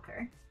bit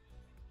quicker.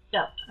 So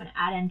I'm going to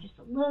add in just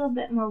a little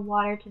bit more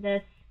water to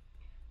this.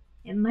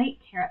 It might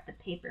tear up the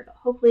paper, but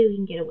hopefully we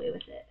can get away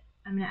with it.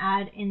 I'm going to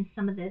add in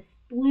some of this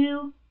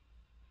blue.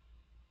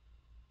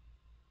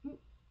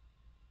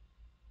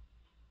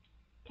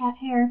 Cat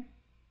hair.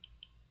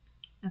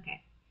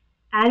 Okay.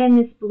 Add in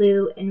this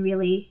blue and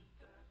really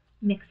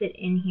mix it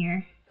in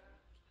here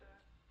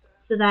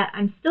so that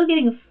I'm still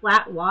getting a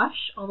flat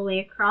wash all the way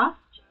across,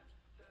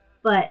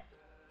 but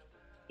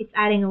it's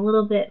adding a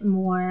little bit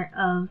more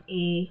of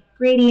a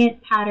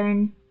gradient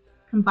pattern,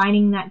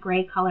 combining that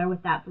gray color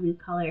with that blue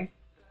color,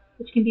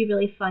 which can be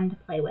really fun to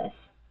play with.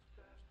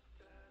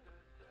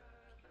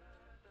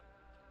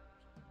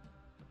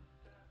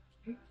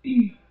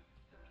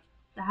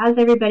 So how's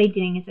everybody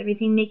doing? Is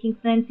everything making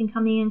sense and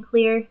coming in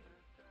clear?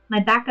 My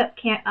backup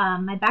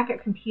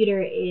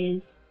computer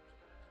is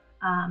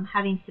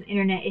having some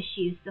internet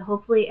issues, so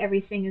hopefully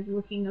everything is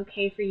looking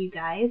okay for you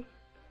guys.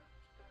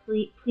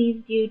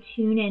 Please do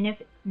tune in if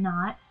it's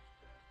not.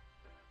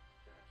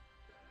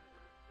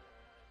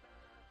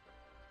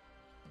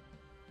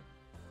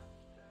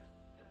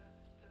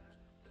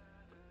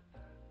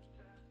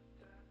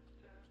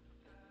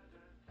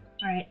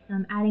 Alright, so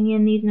I'm adding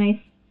in these nice...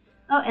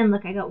 Oh, and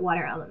look, I got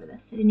water all over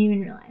this. I didn't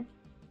even realize.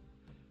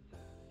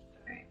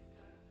 Alright.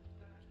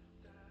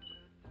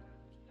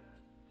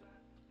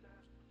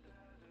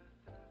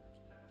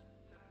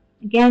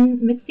 Again,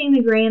 mixing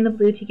the gray and the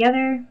blue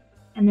together,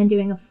 and then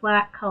doing a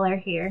flat color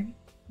here.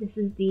 This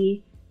is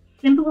the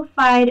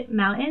Simplified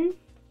Mountains,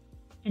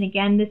 and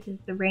again, this is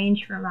the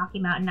range from Rocky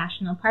Mountain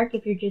National Park.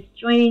 If you're just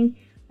joining,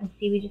 I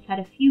see we just had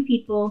a few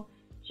people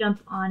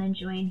jump on and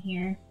join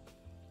here.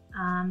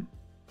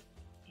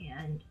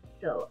 And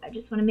so I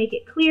just want to make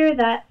it clear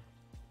that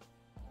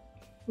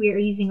we are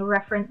using a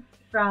reference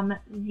from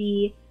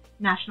the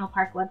National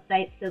Park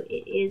website, so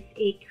it is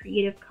a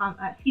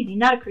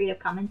not a Creative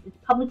Commons, it's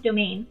public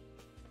domain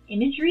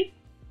imagery.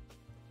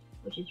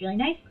 which is really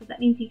nice because that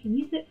means you can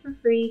use it for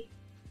free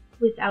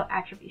without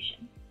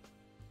attribution.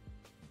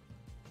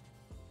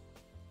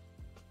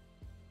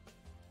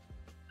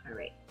 All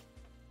right,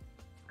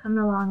 coming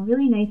along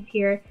really nice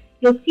here.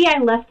 You'll see I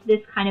left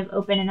this kind of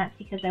open, and that's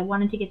because I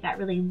wanted to get that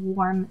really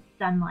warm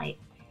sunlight.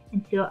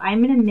 And so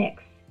I'm going to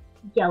mix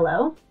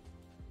yellow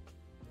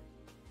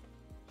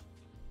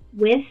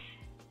with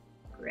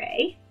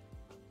gray.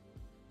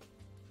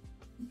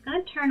 It's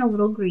going to turn a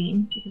little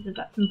green because I've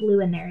got some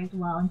blue in there as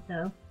well, and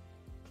so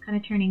kind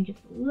of turning just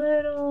a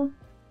little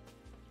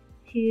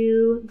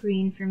too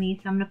green for me.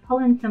 So I'm going to pull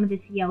in some of this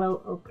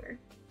yellow ochre.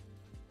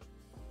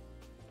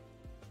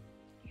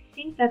 I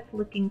think that's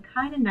looking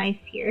kind of nice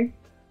here.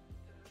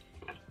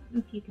 I don't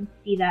know if you can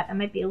see that. That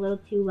might be a little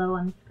too low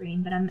on the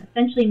screen, but I'm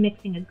essentially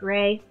mixing a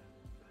gray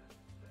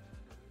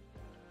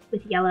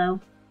with yellow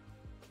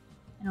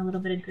and a little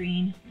bit of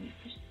green. Let me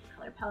push this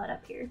color palette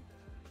up here.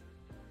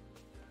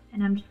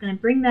 And I'm just going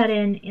to bring that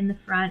in the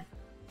front.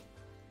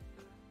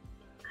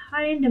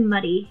 Kind of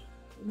muddy,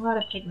 a lot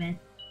of pigment.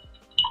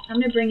 I'm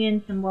going to bring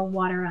in some more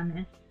water on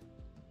this.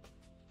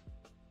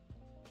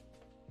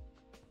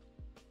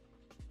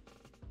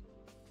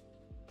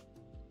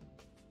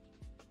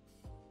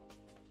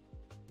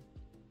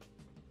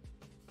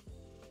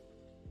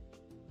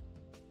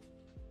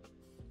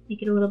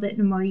 Make it a little bit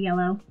more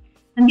yellow.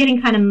 I'm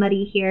getting kind of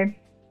muddy here.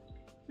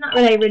 It's not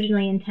what I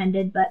originally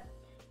intended, but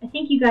I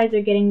think you guys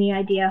are getting the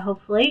idea,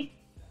 hopefully,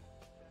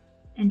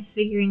 and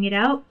figuring it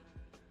out.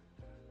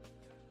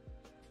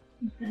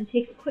 I'm just going to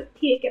take a quick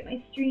peek at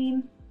my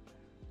stream.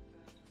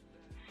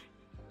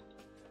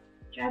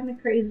 Drive me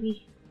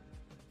crazy.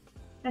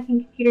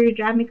 Second computer to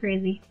drive me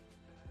crazy.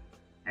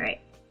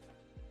 Alright.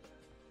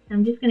 So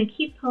I'm just going to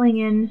keep pulling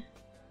in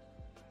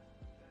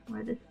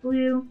more of this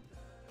blue.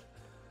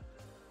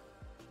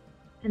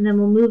 And then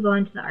we'll move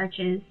on to the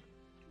arches,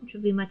 which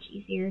will be much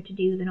easier to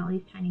do than all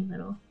these tiny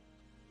little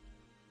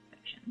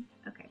sections.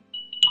 Okay.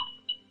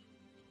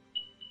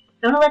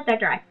 So I'm going to let that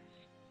dry.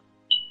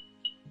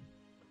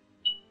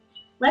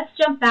 Let's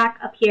jump back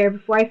up here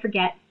before I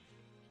forget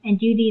and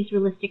do these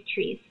realistic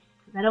trees,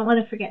 because I don't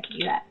want to forget to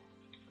do that.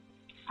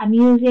 I'm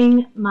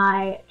using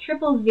my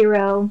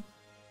 000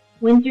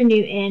 Winsor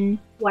Newton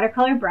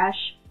watercolor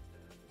brush.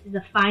 This is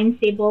a fine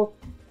sable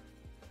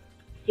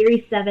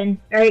Series 7,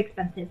 very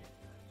expensive.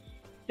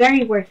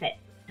 Very worth it.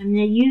 I'm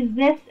going to use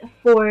this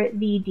for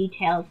the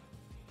details.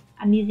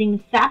 I'm using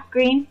the sap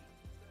green,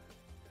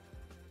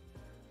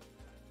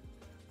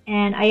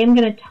 and I am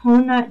going to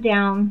tone that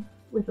down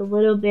with a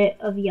little bit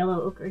of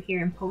yellow ochre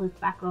here and pull this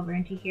back over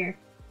into here.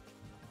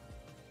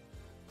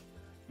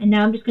 And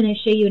now I'm just going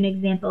to show you an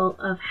example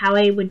of how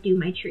I would do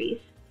my trees.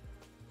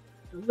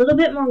 A little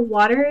bit more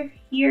water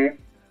here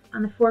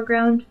on the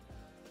foreground.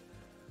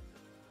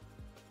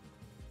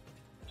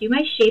 Do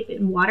my shape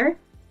in water,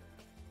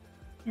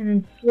 and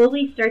then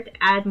slowly start to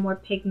add more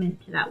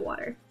pigment to that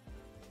water.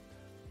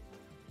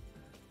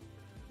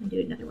 I'll do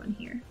another one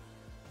here.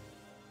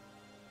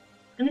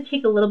 It's going to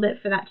take a little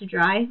bit for that to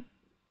dry,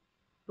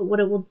 but what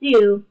it will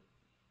do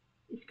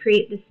is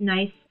create this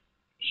nice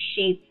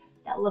shape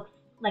that looks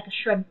like a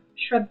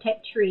shrub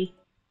type tree.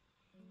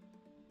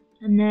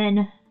 And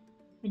then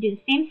I do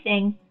the same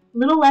thing, a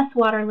little less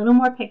water, a little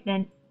more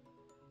pigment,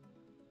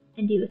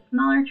 and do a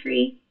smaller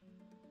tree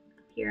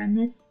up here on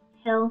this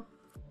hill.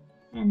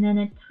 And then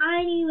a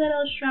tiny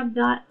little shrub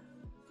dot,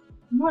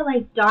 more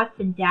like dots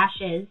and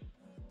dashes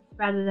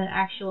rather than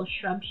actual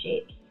shrub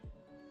shapes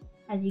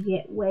as you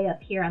get way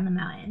up here on the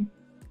mountain.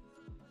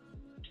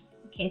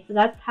 Okay, so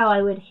that's how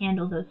I would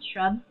handle those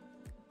shrubs.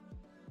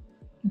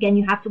 Again,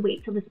 you have to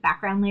wait till this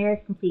background layer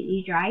is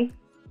completely dry.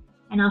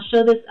 And I'll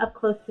show this up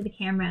close to the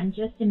camera in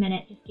just a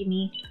minute. Just give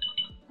me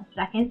a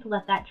second to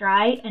let that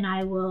dry, and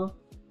I will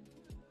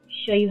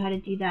show you how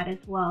to do that as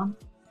well.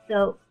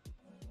 So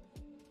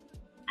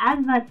as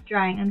that's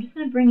drying, I'm just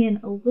going to bring in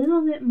a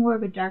little bit more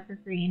of a darker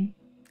green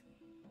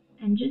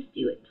and just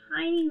do a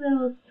tiny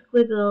little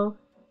squiggle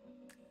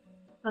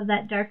of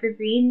that darker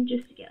green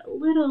just to get a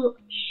little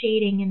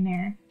shading in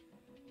there.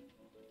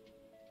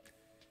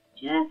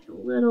 Just a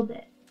little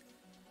bit.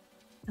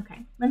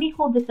 Okay, let me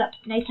hold this up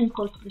nice and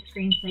close to the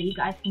screen so that you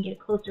guys can get a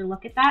closer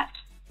look at that,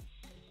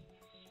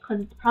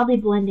 because it's probably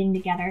blending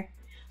together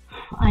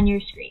on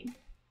your screen.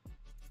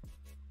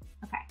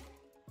 Okay,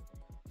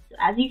 so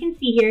as you can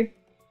see here,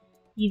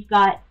 you've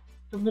got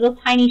the little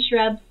tiny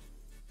shrubs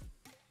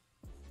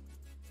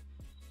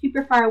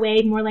super far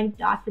away, more like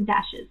dots and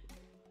dashes.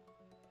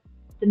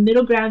 The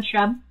middle ground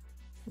shrub,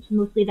 which is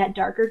mostly that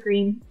darker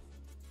green,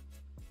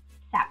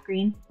 sap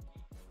green,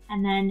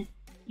 and then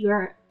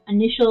your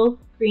initial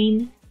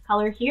green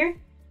color here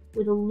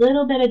with a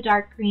little bit of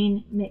dark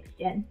green mixed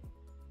in.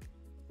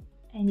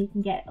 And you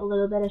can get a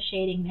little bit of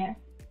shading there.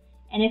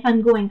 And if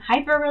I'm going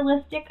hyper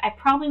realistic, I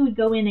probably would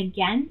go in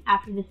again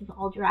after this is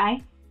all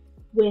dry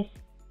with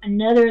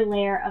another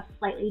layer of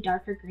slightly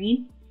darker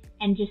green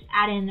and just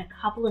add in a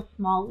couple of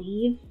small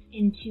leaves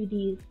into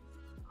the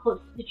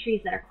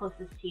trees that are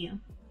closest to you.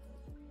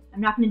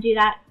 I'm not going to do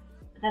that,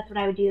 but that's what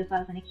I would do if I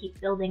was going to keep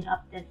building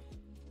up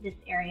this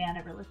area in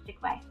a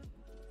realistic way.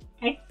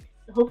 Okay,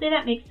 So hopefully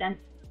that makes sense.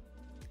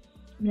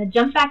 I'm going to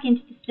jump back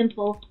into the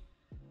simple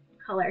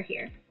color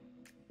here.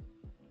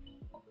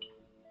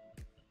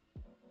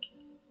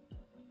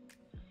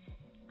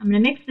 I'm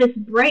going to mix this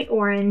bright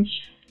orange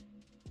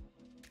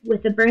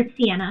with the burnt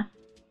sienna.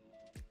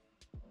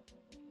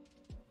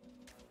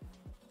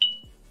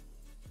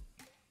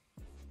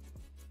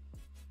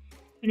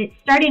 And it's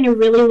starting to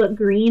really look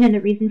green, and the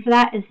reason for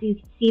that is you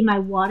can see my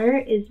water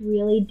is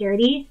really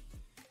dirty.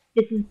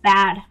 This is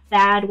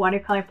bad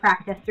watercolor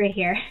practice right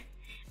here.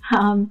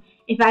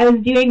 If I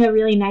was doing a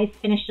really nice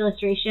finished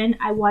illustration,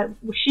 I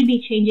should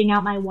be changing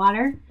out my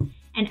water.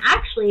 And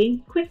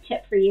actually, quick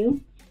tip for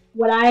you,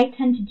 what I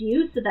tend to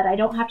do so that I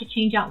don't have to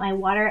change out my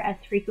water as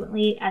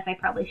frequently as I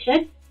probably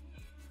should,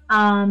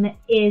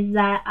 is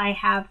that I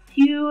have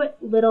 2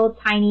 little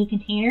tiny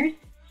containers,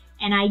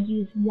 and I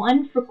use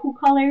one for cool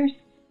colors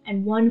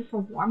and one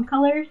for warm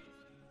colors,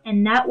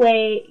 and that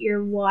way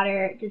your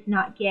water does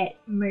not get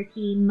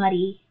murky,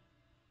 muddy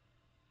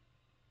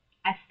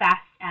as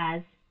fast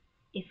as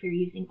if you're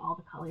using all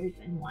the colors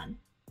in one.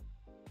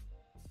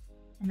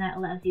 And that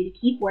allows you to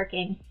keep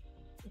working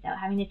without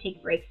having to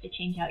take breaks to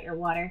change out your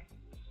water.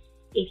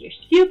 If you're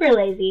super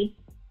lazy,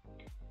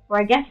 or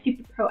I guess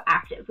super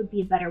proactive would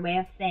be a better way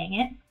of saying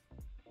it,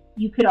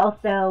 you could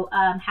also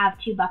have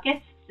 2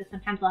 buckets. So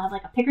sometimes I'll have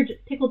like a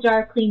pickle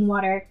jar, clean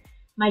water,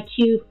 my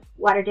 2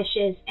 water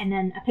dishes, and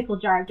then a pickle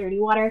jar of dirty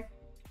water.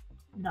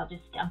 And I'll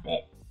just dump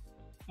it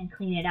and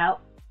clean it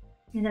out.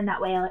 And then that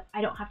way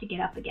I don't have to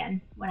get up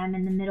again when I'm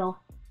in the middle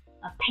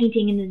of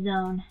painting in the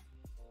zone.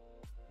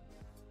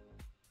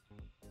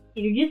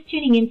 If you're just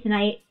tuning in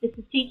tonight, this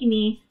is taking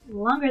me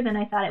longer than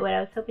I thought it would.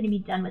 I was hoping to be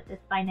done with this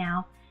by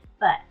now,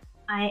 but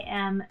I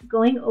am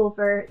going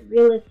over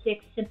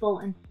realistic, simple,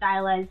 and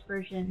stylized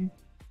versions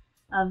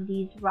of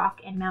these rock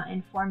and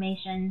mountain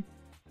formations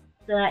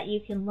so that you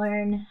can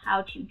learn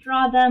how to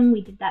draw them.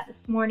 We did that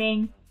this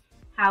morning.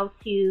 How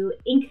to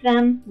ink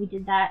them. We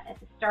did that at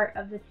the start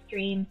of the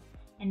stream,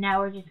 and now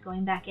we're just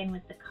going back in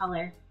with the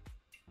color.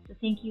 So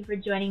thank you for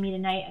joining me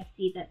tonight. I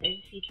see that there's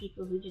a few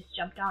people who just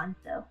jumped on,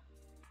 so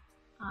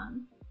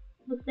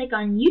looks like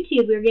on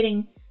YouTube we're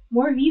getting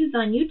more views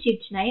on YouTube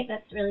tonight.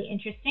 That's really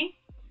interesting.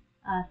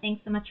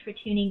 Thanks so much for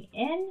tuning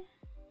in.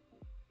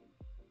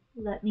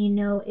 Let me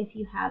know if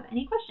you have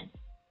any questions.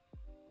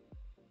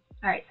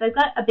 Alright, so I've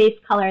got a base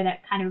color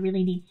that kind of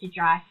really needs to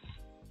dry.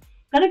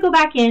 I'm going to go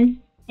back in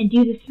and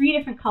do the 3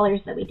 different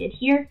colors that we did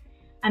here.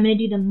 I'm going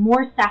to do them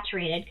more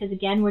saturated because,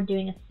 again, we're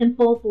doing a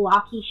simple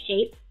blocky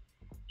shape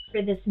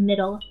for this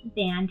middle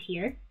band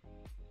here.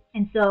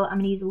 And so I'm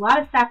going to use a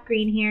lot of sap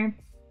green here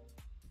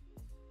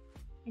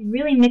and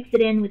really mix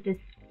it in with this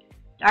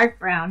dark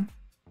brown.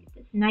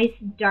 This nice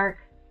dark,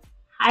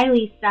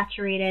 highly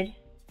saturated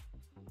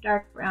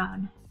dark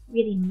brown.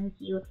 Really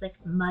murky, looks like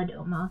mud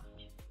almost.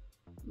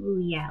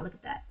 Ooh yeah, look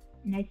at that.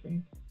 Nice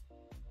and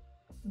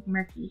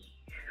murky.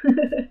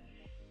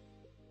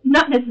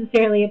 Not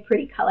necessarily a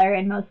pretty color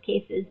in most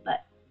cases,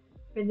 but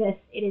for this,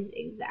 it is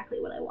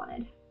exactly what I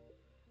wanted.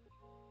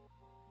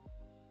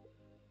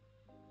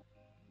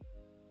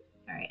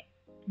 Alright,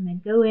 I'm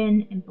going to go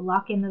in and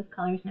block in those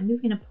colors, and I'm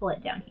just going to pull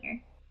it down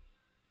here.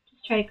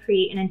 Just try to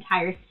create an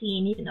entire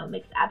scene, even though it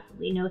makes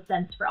absolutely no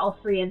sense for all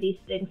 3 of these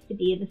things to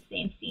be in the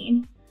same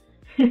scene.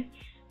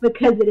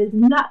 Because it is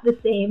not the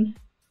same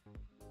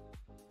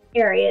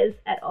areas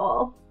at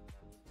all.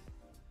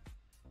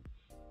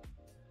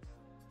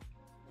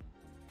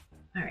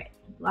 Alright,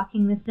 so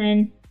blocking this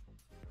in.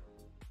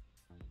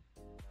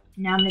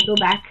 Now I'm going to go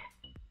back,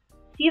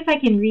 see if I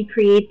can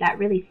recreate that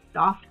really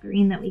soft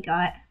green that we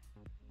got.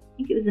 I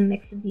think it was a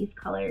mix of these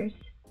colors.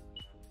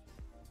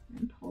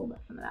 And pull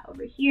some of that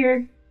over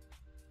here.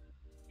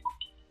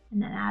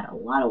 And then add a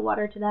lot of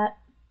water to that.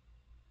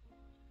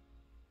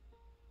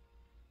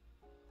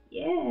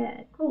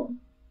 Yeah, cool.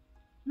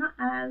 Not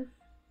as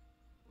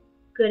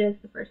good as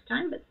the first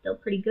time, but still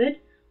pretty good.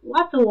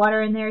 Lots of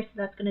water in there, so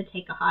that's going to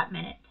take a hot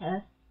minute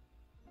to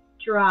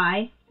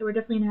dry. So we're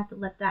definitely going to have to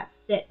let that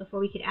sit before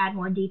we could add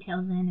more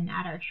details in and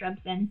add our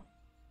shrubs in.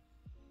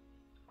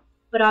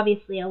 But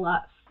obviously a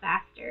lot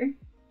faster.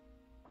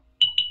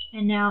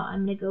 And now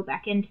I'm going to go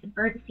back into the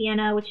burnt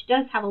sienna, which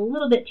does have a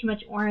little bit too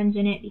much orange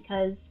in it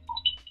because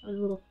I was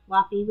a little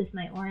sloppy with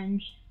my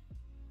orange.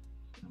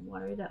 I'm going to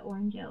water that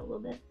orange out a little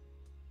bit.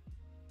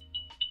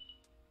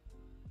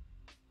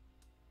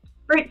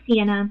 Burnt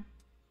sienna,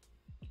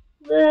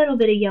 a little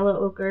bit of yellow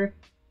ochre.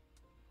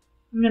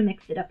 I'm going to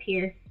mix it up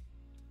here.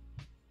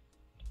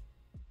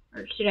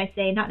 Or should I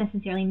say, not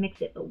necessarily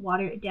mix it, but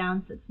water it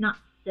down so it's not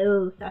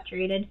so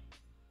saturated.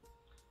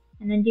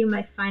 And then do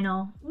my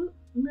final, a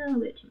little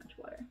bit too much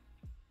water.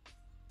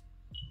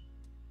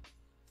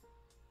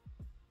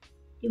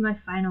 Do my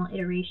final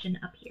iteration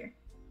up here.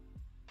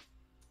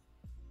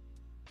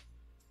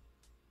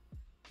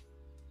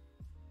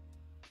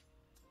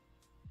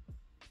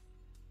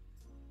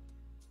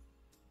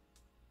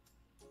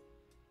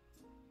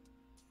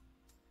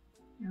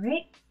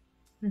 Alright,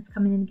 that's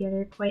coming in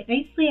together quite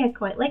nicely. I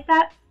quite like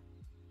that.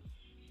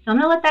 So I'm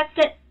going to let that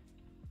sit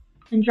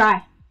and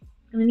dry.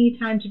 It's going to need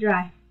time to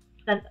dry.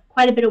 It's got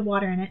quite a bit of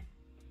water in it.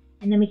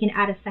 And then we can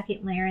add a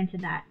second layer into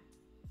that.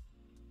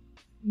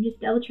 I'm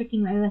just double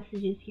checking my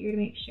messages here to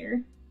make sure.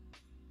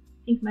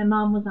 I think my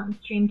mom was on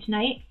stream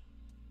tonight.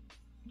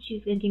 She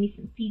was going to give me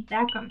some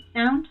feedback on the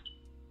sound.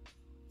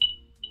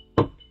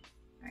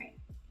 Alright,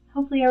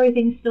 hopefully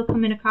everything's still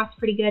coming across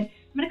pretty good.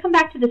 I'm going to come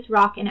back to this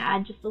rock and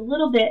add just a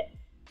little bit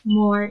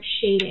more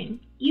shading.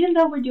 Even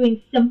though we're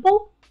doing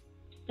simple,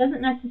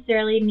 doesn't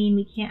necessarily mean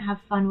we can't have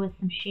fun with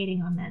some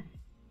shading on this.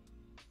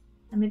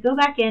 I'm going to go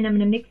back in, I'm going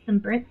to mix some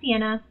burnt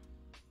sienna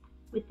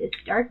with this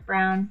dark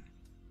brown,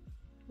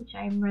 which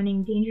I'm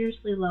running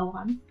dangerously low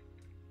on.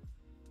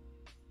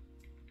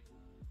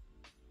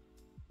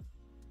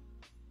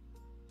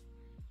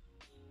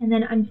 And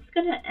then I'm just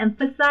going to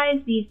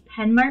emphasize these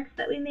pen marks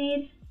that we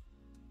made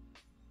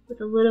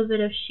with a little bit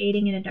of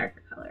shading in a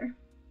darker color,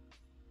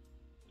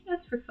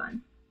 just for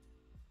fun.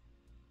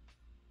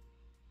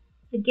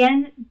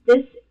 Again,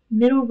 this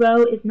middle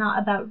row is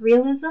not about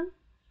realism.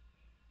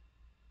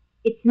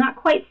 It's not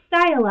quite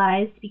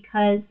stylized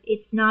because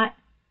it's not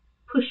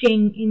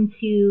pushing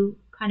into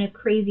kind of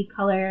crazy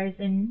colors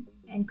and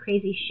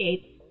crazy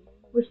shapes.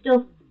 We're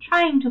still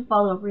trying to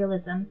follow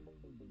realism,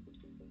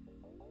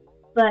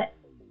 but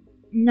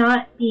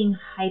not being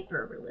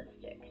hyper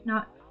realistic,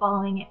 not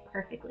following it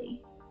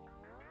perfectly.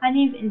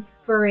 Kind of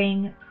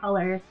inferring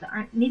colors that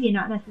aren't maybe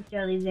not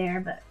necessarily there,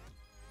 but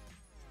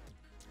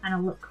kind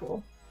of look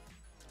cool.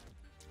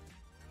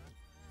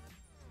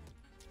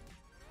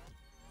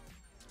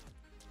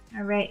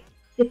 Alright,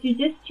 so if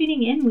you're just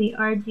tuning in, we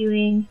are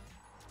doing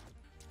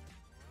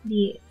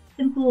the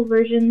simple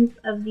versions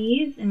of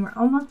these, and we're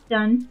almost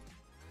done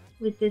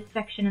with this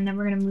section, and then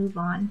we're going to move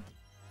on.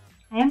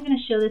 I am going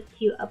to show this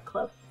to you up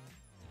close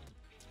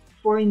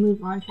before we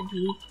move on to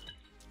the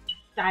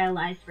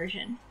stylized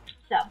version.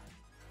 So,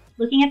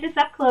 looking at this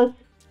up close,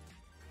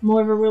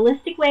 more of a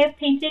realistic way of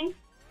painting.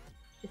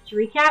 Just to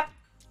recap,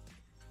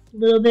 a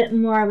little bit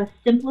more of a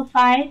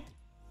simplified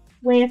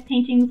way of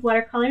painting with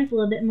watercolors, a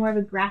little bit more of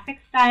a graphic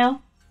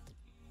style.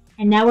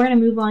 And now we're going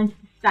to move on to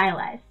the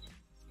stylized.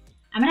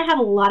 I'm going to have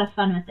a lot of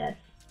fun with this.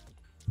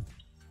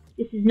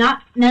 This is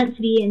not meant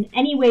to be in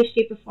any way,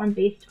 shape, or form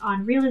based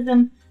on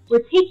realism. We're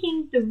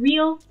taking the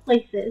real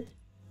places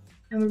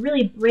and we're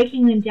really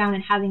breaking them down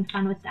and having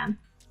fun with them.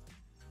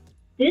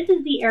 This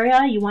is the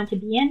area you want to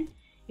be in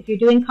if you're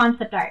doing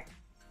concept art,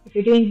 if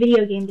you're doing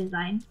video game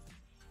design,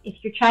 if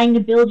you're trying to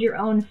build your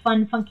own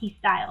fun, funky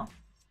style.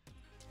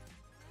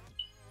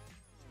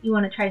 You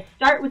want to try to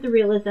start with the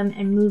realism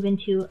and move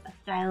into a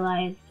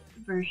stylized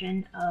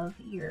version of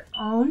your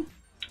own.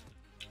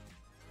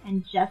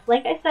 And just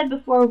like I said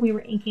before when we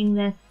were inking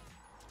this,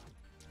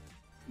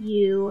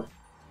 you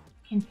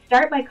can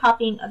start by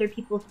copying other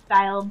people's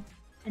style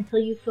until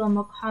you feel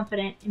more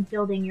confident in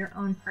building your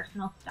own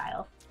personal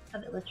style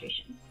of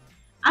illustration.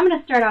 I'm going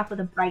to start off with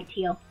a bright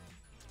teal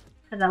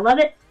because I love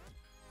it.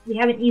 We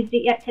haven't used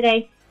it yet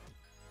today.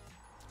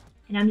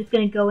 And I'm just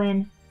going to go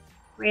in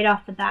right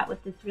off the bat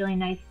with this really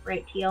nice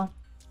bright teal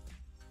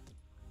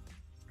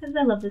because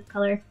I love this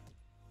color.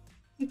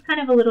 It's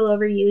kind of a little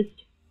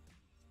overused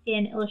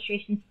in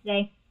illustrations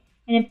today,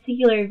 and in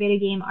particular video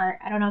game art.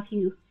 I don't know if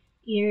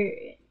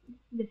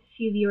the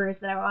few viewers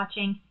that are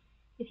watching,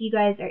 if you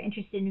guys are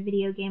interested in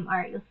video game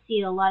art, you'll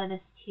see a lot of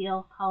this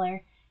teal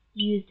color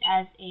used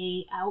as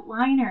a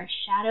outline or a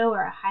shadow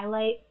or a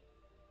highlight.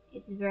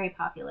 It's very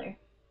popular.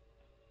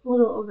 A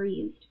little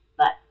overused,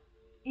 but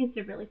it's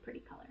a really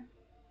pretty color.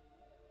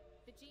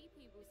 The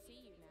GP will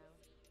see you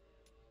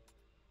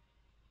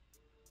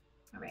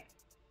now. Alright,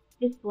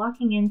 just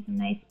blocking in some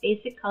nice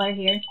basic color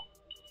here.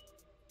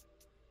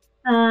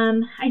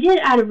 I did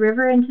add a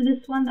river into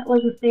this one that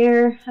wasn't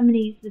there. I'm going to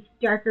use this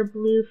darker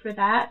blue for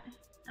that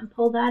and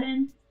pull that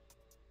in.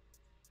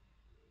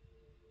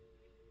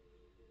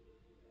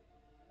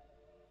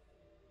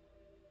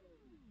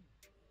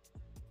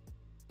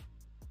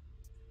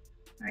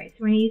 Alright, so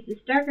we're going to use this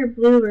darker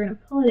blue, we're going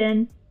to pull it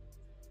in,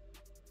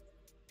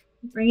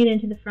 bring it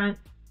into the front.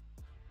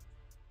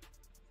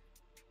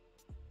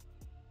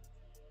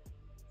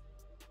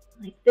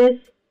 Like this,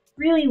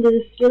 really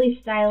loose, really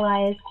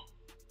stylized.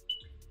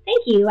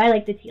 Thank you, I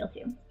like the teal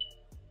too.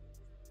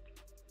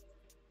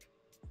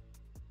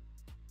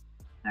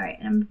 Alright,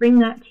 and I'm going to bring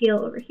that teal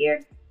over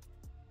here.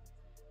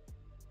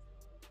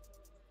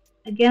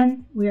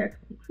 Again, we are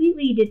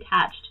completely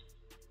detached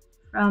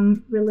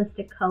from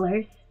realistic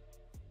colors,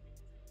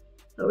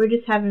 but we're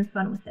just having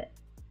fun with it.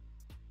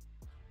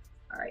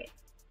 Alright,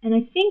 and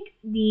I think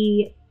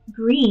the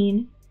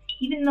green,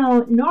 even though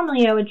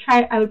normally I would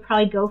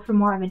probably go for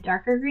more of a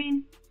darker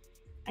green,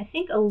 I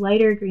think a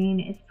lighter green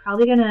is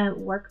probably going to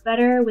work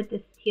better with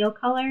this teal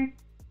color.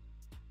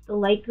 The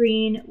light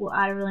green will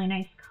add a really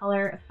nice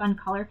color, a fun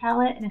color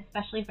palette, and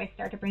especially if I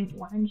start to bring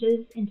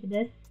oranges into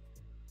this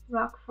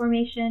rock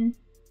formation,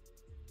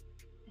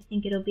 I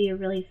think it'll be a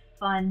really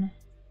fun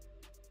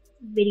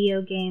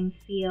video game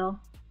feel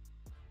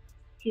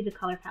to the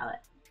color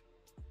palette.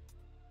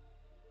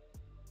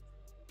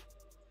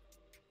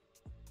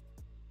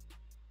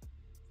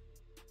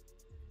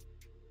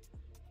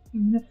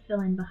 I'm going to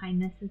fill in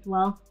behind this as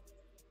well.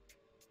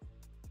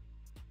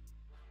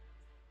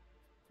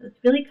 So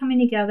it's really coming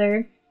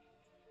together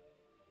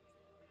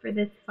for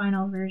this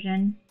final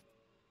version.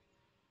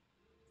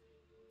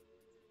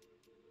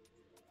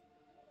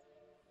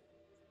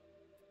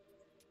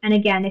 And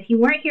again, if you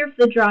weren't here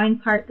for the drawing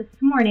part this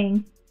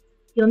morning,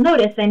 you'll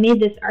notice I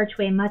made this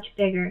archway much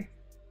bigger.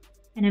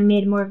 And I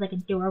made more of like a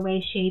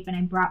doorway shape, and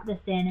I brought this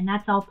in, and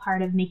that's all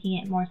part of making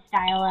it more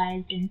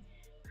stylized and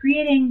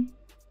creating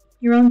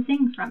your own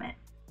thing from it.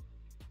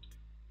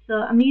 So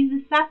I'm going to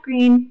use the sap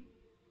green.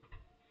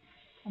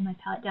 Pull my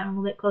palette down a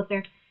little bit closer.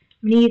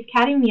 I'm going to use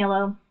cadmium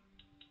yellow,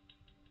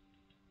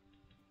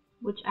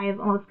 which I have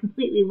almost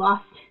completely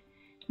lost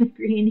with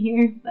green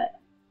here, but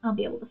I'll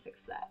be able to fix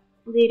that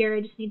later.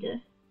 I just need to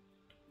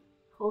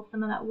pull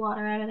some of that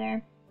water out of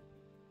there.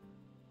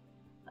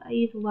 I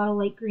use a lot of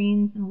light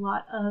greens and a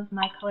lot of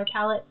my color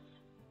palettes.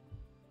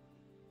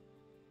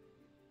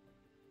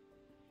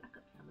 Suck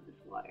up some of this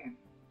water.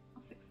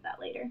 I'll fix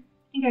that later.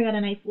 I think I got a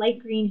nice light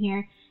green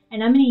here,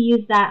 and I'm going to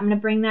use that. I'm going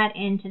to bring that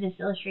into this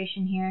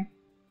illustration here.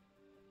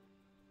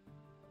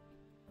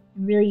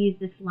 And really use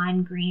this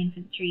lime green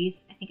for the trees.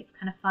 I think it's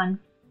kind of fun.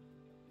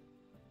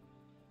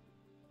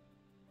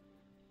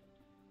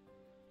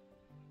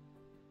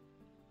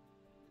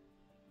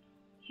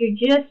 If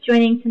you're just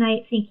joining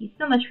tonight, thank you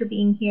so much for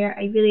being here.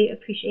 I really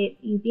appreciate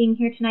you being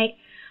here tonight.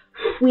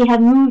 We have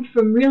moved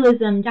from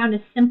realism down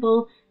to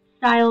simple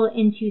style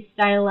into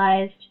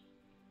stylized,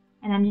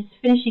 and I'm just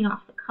finishing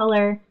off the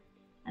color.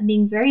 I'm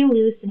being very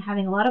loose and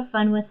having a lot of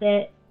fun with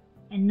it,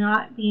 and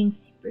not being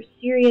super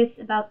serious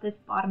about this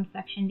bottom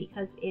section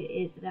because it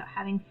is about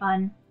having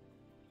fun.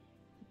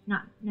 It's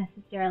not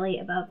necessarily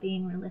about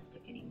being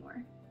realistic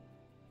anymore.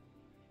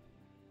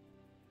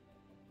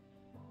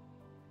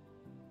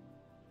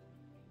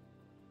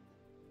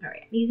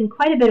 Alright, I'm using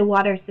quite a bit of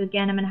water, so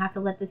again, I'm going to have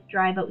to let this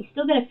dry, but we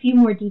still got a few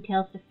more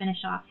details to finish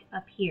off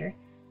up here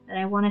that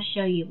I want to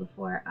show you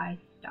before I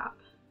stop.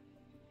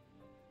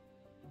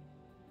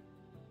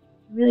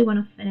 I really want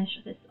to finish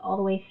this all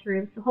the way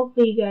through, so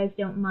hopefully you guys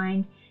don't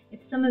mind. If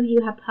some of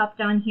you have popped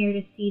on here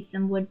to see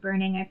some wood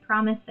burning, I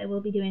promise I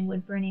will be doing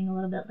wood burning a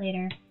little bit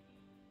later.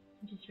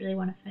 I just really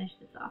want to finish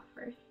this off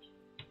first.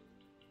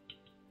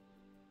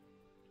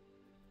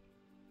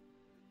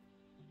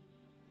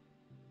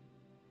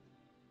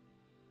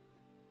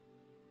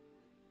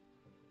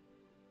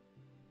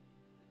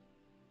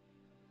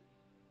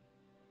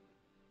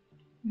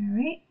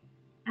 Alright,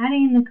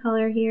 adding in the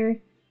color here.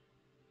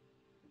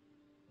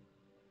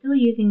 Still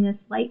using this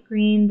light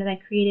green that I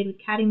created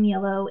with cadmium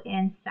yellow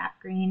and sap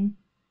green.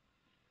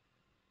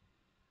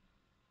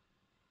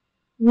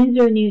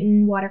 Winsor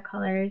Newton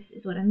watercolors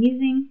is what I'm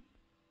using.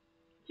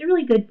 It's a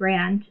really good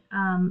brand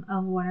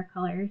of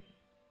watercolors.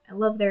 I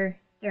love their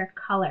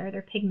color,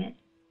 their pigment.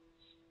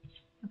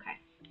 Okay,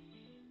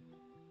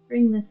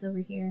 bring this over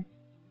here.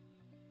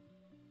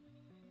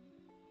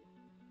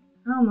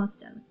 Almost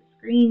done with the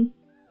screen.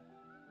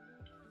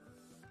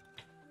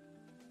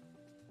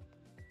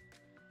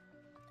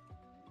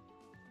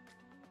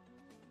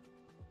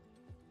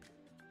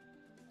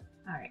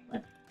 Alright,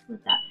 let's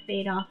let that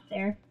fade off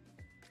there.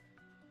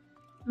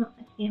 Oh,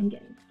 I see I'm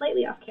getting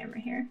slightly off camera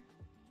here.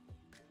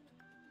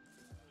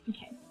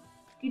 Okay,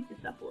 scoot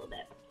this up a little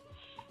bit.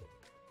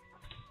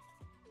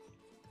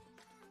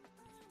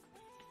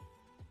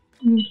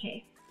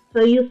 Okay,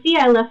 so you'll see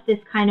I left this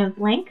kind of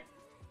blank.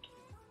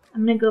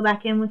 I'm going to go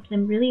back in with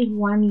some really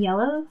warm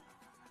yellows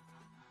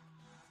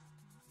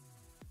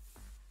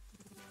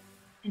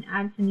and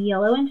add some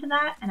yellow into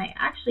that, and I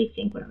actually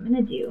think what I'm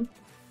going to do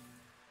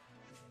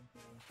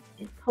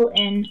is pull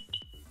in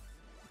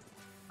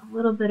a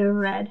little bit of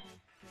red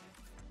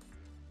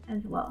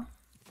as well.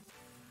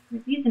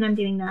 The reason I'm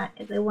doing that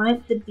is I want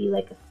it to be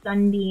like a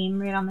sunbeam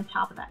right on the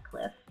top of that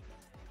cliff.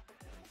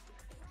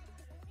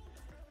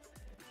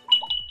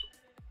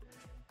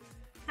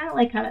 I don't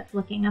like how that's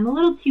looking. I'm a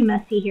little too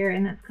messy here,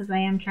 and that's because I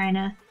am trying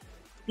to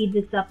speed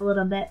this up a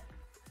little bit.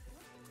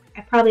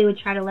 I probably would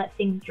try to let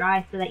things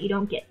dry so that you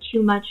don't get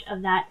too much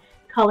of that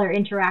color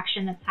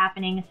interaction that's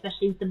happening,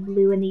 especially with the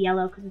blue and the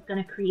yellow, because it's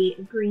going to create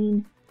a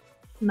green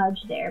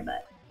smudge there,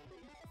 but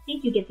I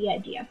think you get the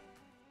idea.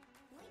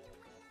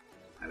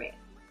 Alright,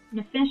 I'm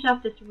going to finish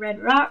off this red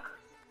rock,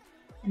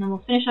 and then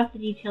we'll finish off the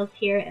details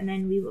here, and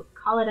then we will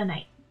call it a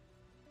night.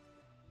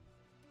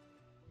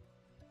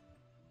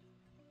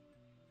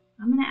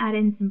 I'm going to add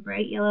in some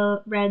bright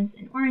yellow, reds,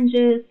 and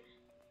oranges.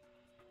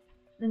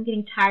 I'm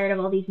getting tired of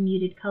all these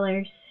muted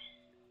colors.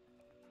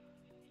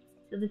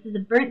 So this is a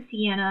burnt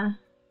sienna.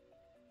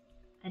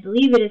 I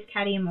believe it is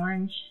cadmium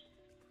orange.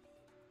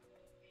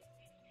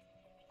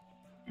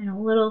 And a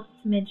little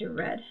smidge of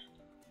red.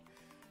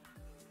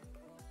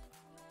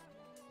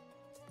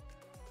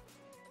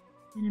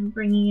 And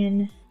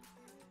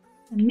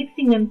I'm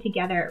mixing them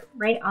together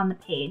right on the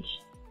page.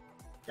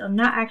 So I'm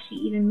not actually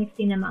even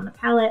mixing them on the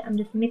palette, I'm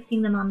just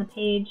mixing them on the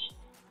page,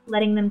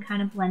 letting them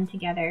kind of blend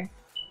together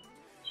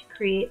to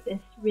create this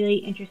really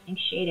interesting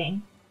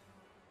shading.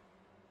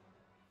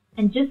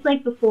 And just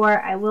like before,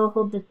 I will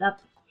hold this up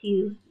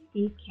to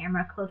the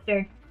camera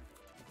closer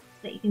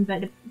so that you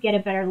can get a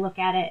better look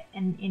at it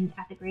and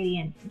at the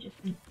gradients in just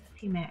a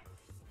few minutes.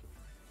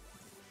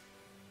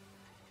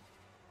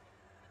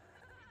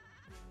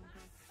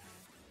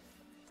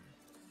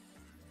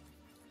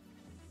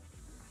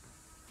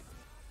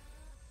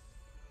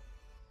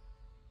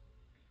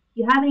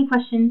 you have any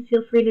questions,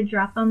 feel free to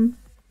drop them.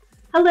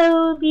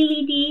 Hello,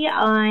 Lily D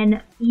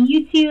on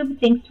YouTube.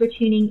 Thanks for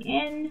tuning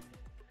in.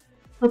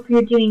 Hope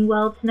you're doing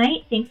well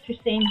tonight. Thanks for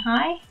saying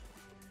hi.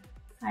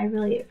 I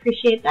really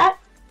appreciate that.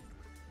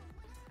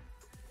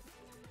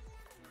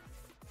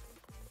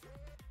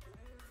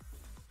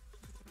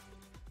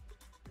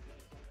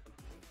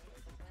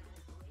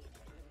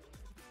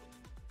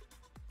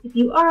 If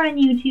you are on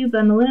YouTube,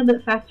 I'm a little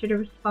bit faster to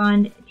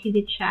respond to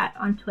the chat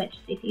on Twitch.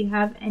 So if you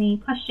have any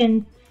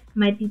questions, it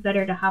might be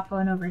better to hop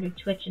on over to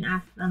Twitch and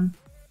ask them.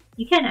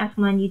 You can ask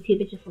them on YouTube,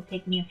 it just will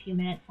take me a few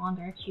minutes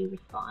longer to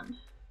respond.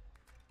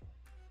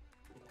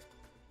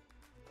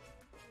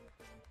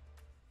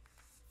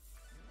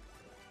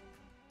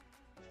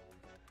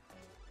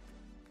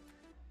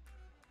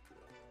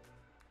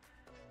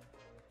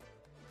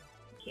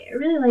 Okay, I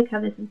really like how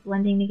this is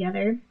blending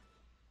together.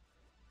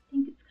 I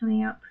think it's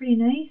coming out pretty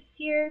nice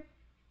here.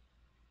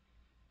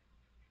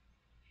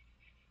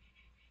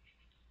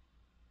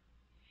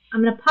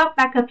 I'm going to pop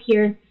back up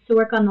here to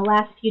work on the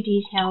last few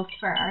details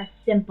for our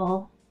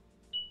simple.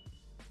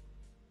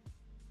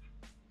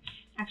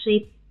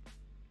 Actually,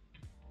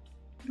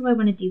 what do I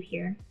want to do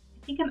here?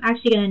 I think I'm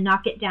actually going to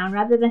knock it down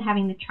rather than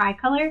having the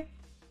tricolor.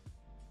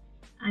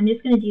 I'm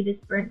just going to do this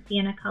burnt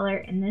sienna color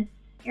in this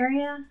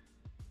area.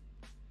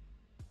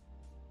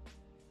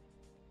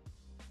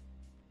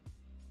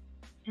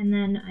 And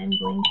then I'm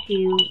going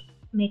to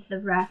make the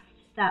rest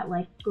that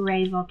like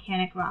gray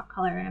volcanic rock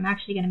color. And I'm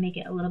actually going to make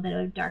it a little bit of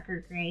a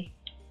darker gray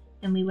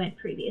than we went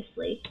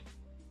previously,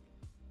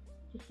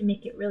 just to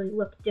make it really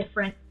look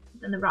different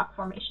than the rock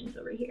formations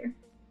over here.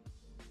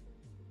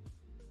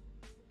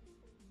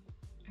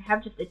 I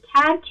have just a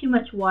tad too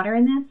much water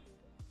in this.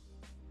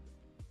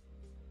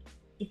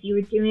 If you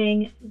were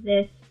doing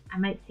this, I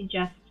might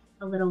suggest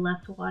a little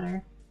less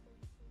water,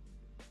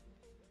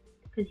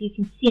 because you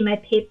can see my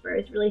paper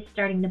is really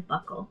starting to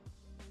buckle.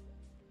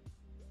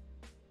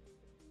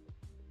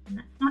 And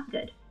that's not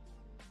good.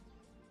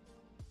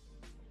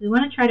 We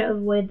want to try to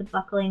avoid the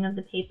buckling of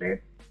the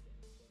paper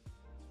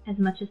as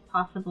much as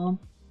possible.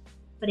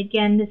 But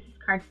again, this is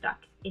cardstock.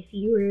 If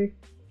you were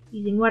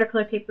using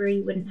watercolor paper,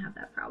 you wouldn't have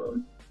that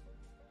problem.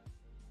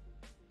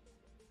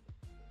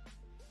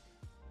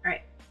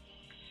 Alright,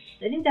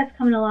 so I think that's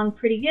coming along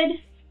pretty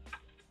good.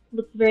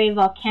 Looks very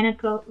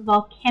volcanic. I'm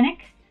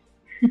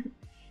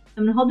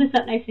going to hold this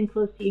up nice and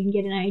close so you can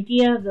get an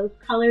idea of those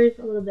colors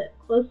a little bit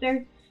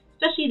closer,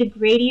 especially the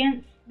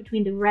gradients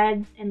between the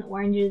reds and the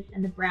oranges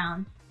and the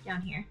browns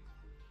down here.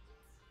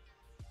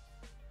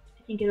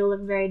 I think it'll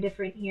look very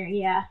different here.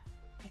 Yeah,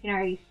 I can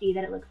already see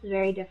that it looks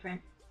very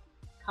different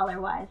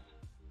color-wise.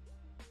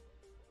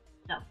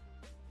 So,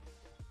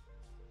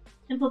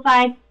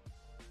 simplified,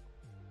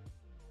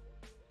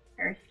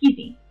 or excuse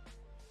me,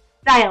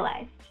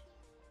 stylized,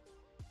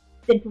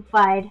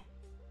 simplified,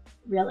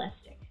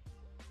 realistic.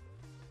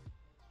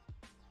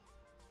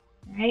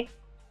 Alright,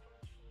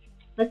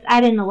 let's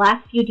add in the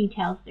last few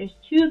details. There's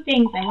two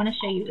things I want to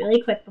show you really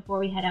quick before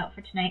we head out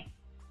for tonight.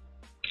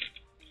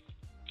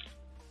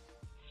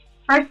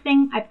 First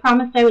thing, I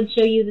promised I would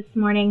show you this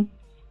morning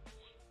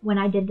when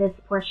I did this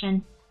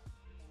portion,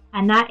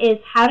 and that is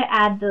how to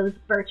add those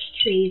birch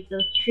trees,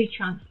 those tree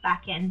trunks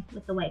back in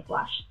with the white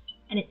gouache.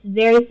 And it's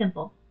very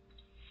simple.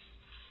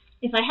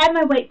 If I had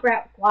my white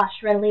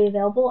gouache readily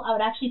available, I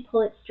would actually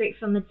pull it straight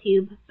from the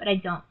tube, but I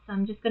don't, so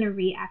I'm just going to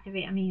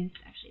reactivate. I'm going to use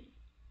actually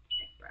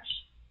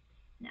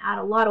and add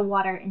a lot of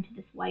water into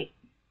this white.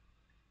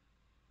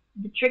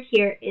 The trick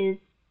here is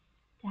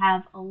to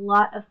have a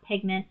lot of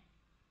pigment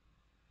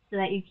so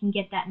that you can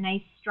get that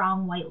nice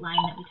strong white line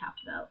that we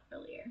talked about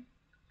earlier.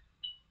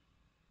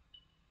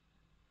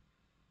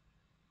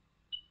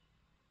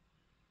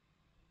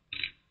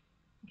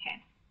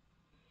 Okay,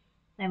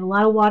 so I have a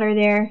lot of water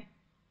there.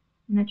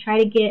 I'm going to try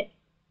to get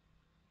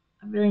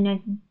a really nice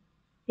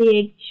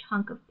big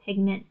chunk of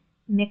pigment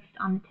mixed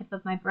on the tip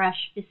of my brush.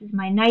 This is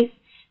my nice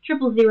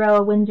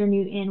 000 Winsor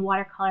Newton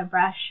watercolor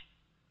brush.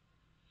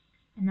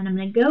 And then I'm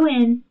going to go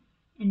in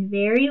and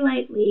very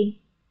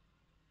lightly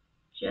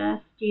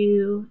just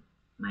do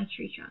my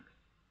tree trunks.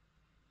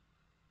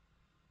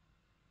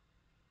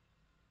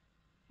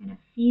 And a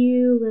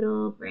few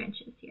little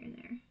branches here and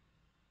there.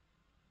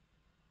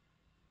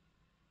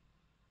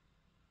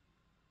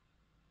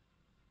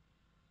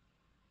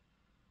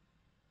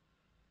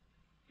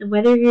 So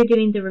whether you're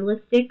doing the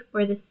realistic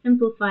or the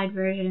simplified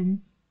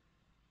version,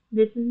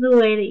 this is the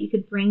way that you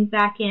could bring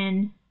back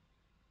in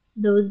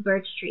those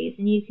birch trees.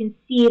 And you can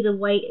see the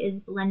white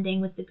is blending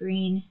with the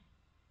green.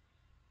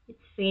 It's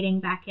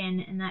fading back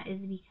in, and that is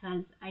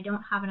because I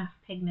don't have enough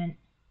pigment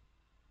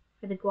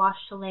for the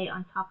gouache to lay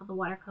on top of the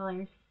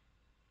watercolors.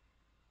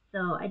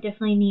 So I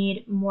definitely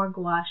need more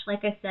gouache.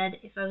 Like I said,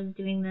 if I was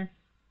doing this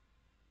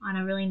on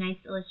a really nice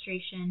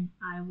illustration,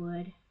 I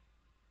would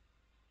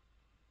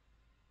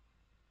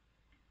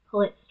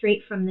pull it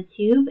straight from the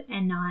tube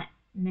and not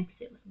mix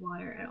it with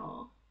water at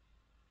all.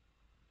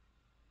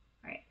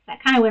 Alright, so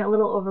that kind of went a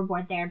little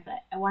overboard there,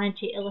 but I wanted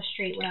to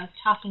illustrate what I was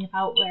talking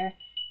about, where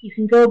you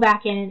can go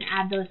back in and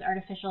add those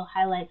artificial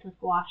highlights with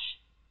gouache.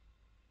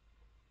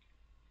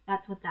 That's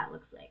what that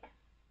looks like.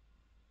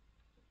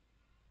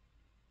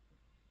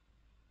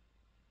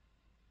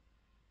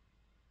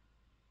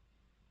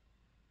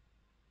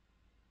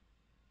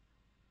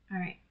 All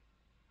right.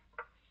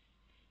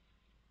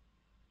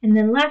 And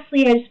then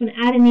lastly, I just want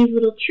to add in these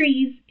little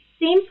trees.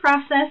 Same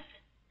process,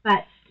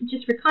 but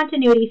just for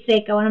continuity's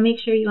sake, I want to make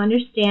sure you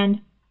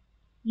understand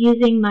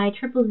using my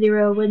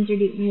 000 Winsor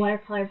Newton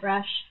watercolor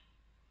brush.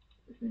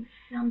 It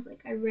sounds like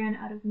I ran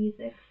out of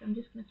music, so I'm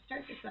just going to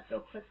start this up real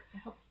quick because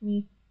it helps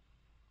me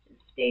to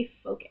stay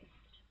focused.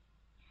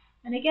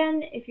 And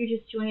again, if you're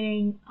just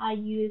joining, I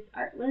use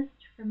Artlist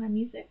for my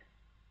music.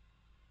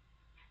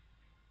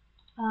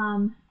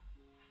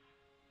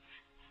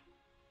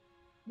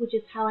 Which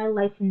is how I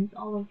license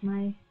all of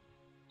my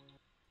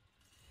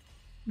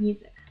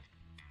music.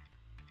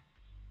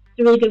 It's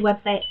a really good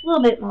website, a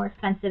little bit more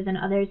expensive than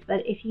others,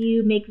 but if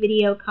you make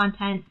video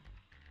content,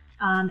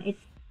 it's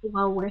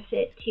well worth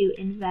it to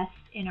invest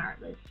in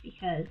Artlist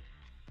because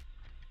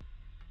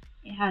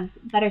it has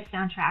better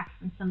soundtracks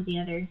than some of the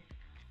other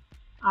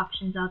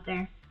options out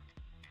there.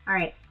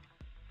 Alright,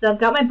 so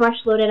I've got my brush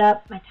loaded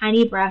up, my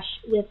tiny brush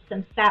with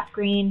some sap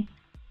green,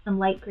 some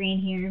light green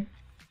here.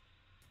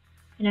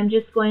 And I'm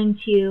just going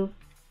to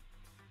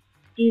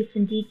do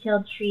some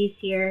detailed trees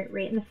here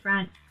right in the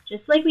front,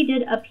 just like we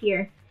did up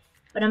here.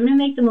 But I'm going to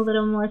make them a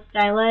little more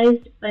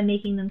stylized by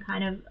making them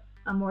kind of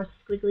a more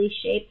squiggly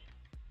shape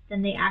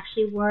than they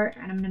actually were.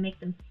 And I'm going to make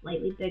them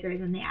slightly bigger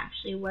than they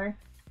actually were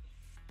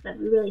so that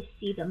we really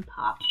see them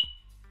pop.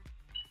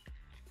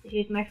 So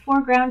here's my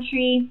foreground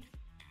tree,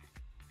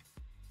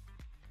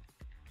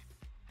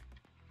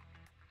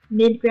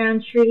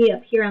 midground tree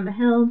up here on the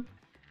hill,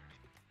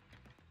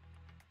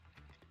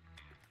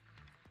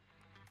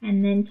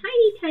 and then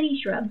tiny,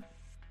 tiny shrubs,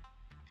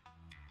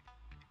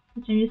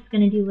 which I'm just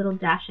going to do little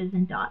dashes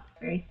and dots,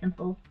 very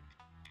simple.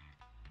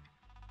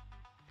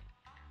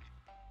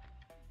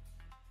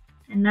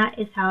 And that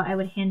is how I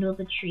would handle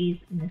the trees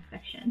in this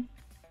section.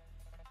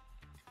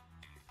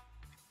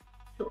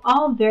 So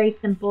all very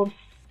simple,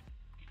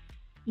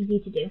 easy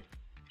to do.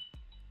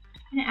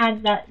 And it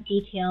adds that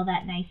detail,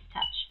 that nice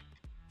touch.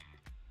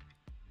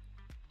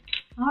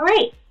 All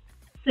right,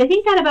 so I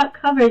think that about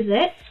covers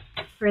it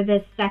for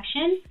this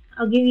section.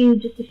 I'll give you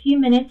just a few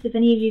minutes if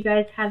any of you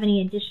guys have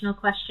any additional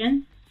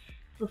questions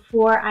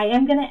before I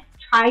am going to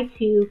try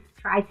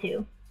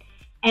to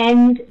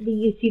end the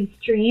YouTube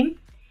stream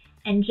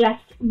and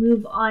just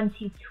move on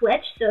to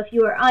Twitch. So if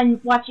you are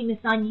watching this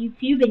on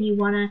YouTube and you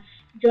want to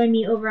join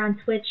me over on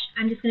Twitch,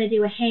 I'm just going to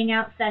do a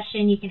hangout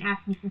session. You can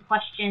ask me some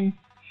questions,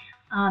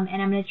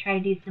 and I'm going to try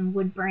to do some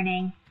wood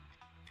burning,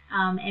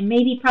 and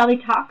maybe probably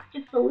talk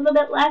just a little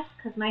bit less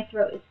because my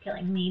throat is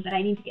killing me, but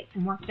I need to get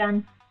some work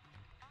done.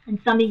 And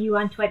some of you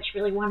on Twitch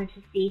really wanted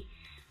to see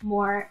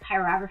more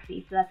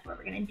pyrography, so that's what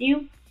we're going to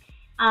do.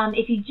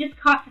 If you just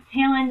caught the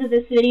tail end of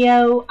this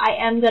video, I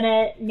am going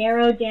to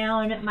narrow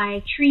down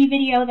my tree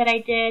video that I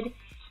did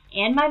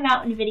and my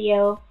mountain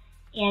video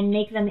and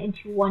make them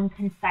into one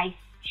concise,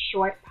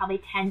 short,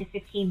 probably 10 to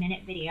 15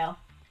 minute video.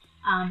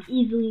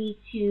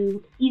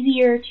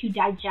 Easier to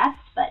digest,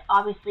 but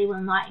obviously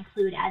will not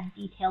include as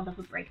detailed of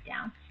a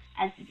breakdown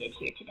as we did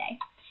here today.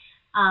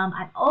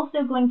 I'm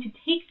also going to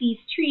take these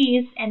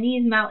trees and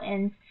these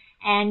mountains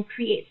and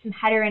create some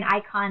header and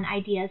icon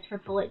ideas for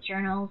bullet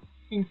journals,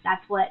 since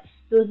that's what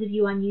those of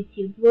you on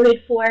YouTube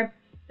voted for.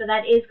 So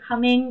that is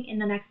coming in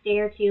the next day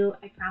or two.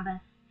 I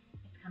promise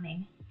it's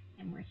coming.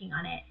 I'm working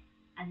on it,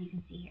 as you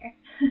can see here.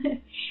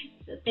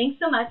 So thanks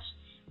so much.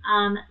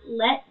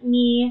 Let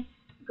me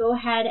go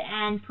ahead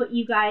and put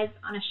you guys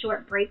on a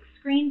short break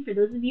screen. For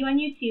those of you on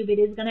YouTube, it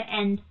is going to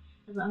end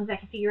as long as I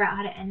can figure out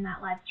how to end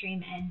that live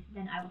stream, and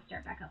then I will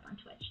start back up on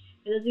Twitch.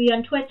 For those of you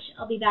on Twitch,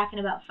 I'll be back in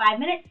about 5-10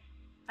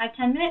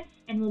 minutes,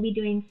 and we'll be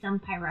doing some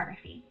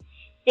pyrography.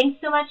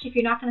 Thanks so much. If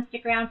you're not going to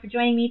stick around for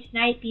joining me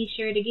tonight, be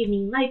sure to give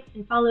me likes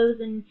and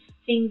follows and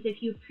things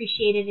if you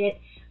appreciated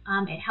it.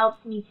 It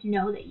helps me to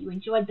know that you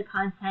enjoyed the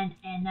content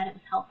and that it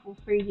was helpful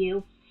for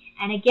you.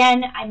 And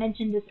again, I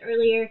mentioned this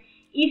earlier,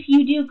 if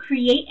you do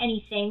create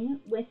anything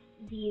with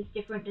these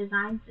different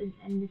designs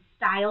and the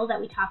style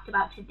that we talked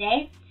about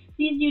today,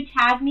 please do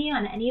tag me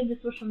on any of the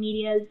social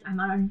medias. I'm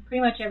on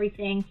pretty much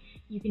everything.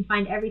 You can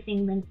find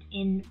everything linked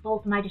in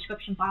both my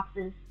description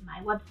boxes,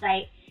 my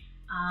website,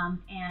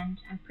 and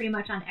I'm pretty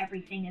much on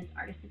everything as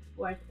Artist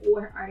Explores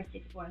or Artist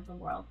Explores the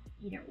World,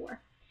 either or.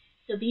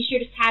 So be sure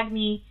to tag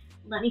me.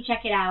 Let me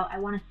check it out. I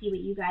want to see what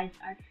you guys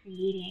are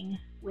creating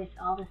with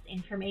all this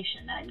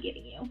information that I'm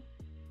giving you.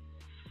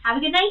 Have a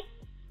good night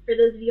for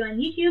those of you on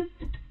YouTube,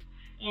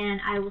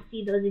 and I will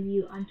see those of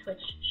you on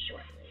Twitch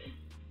shortly.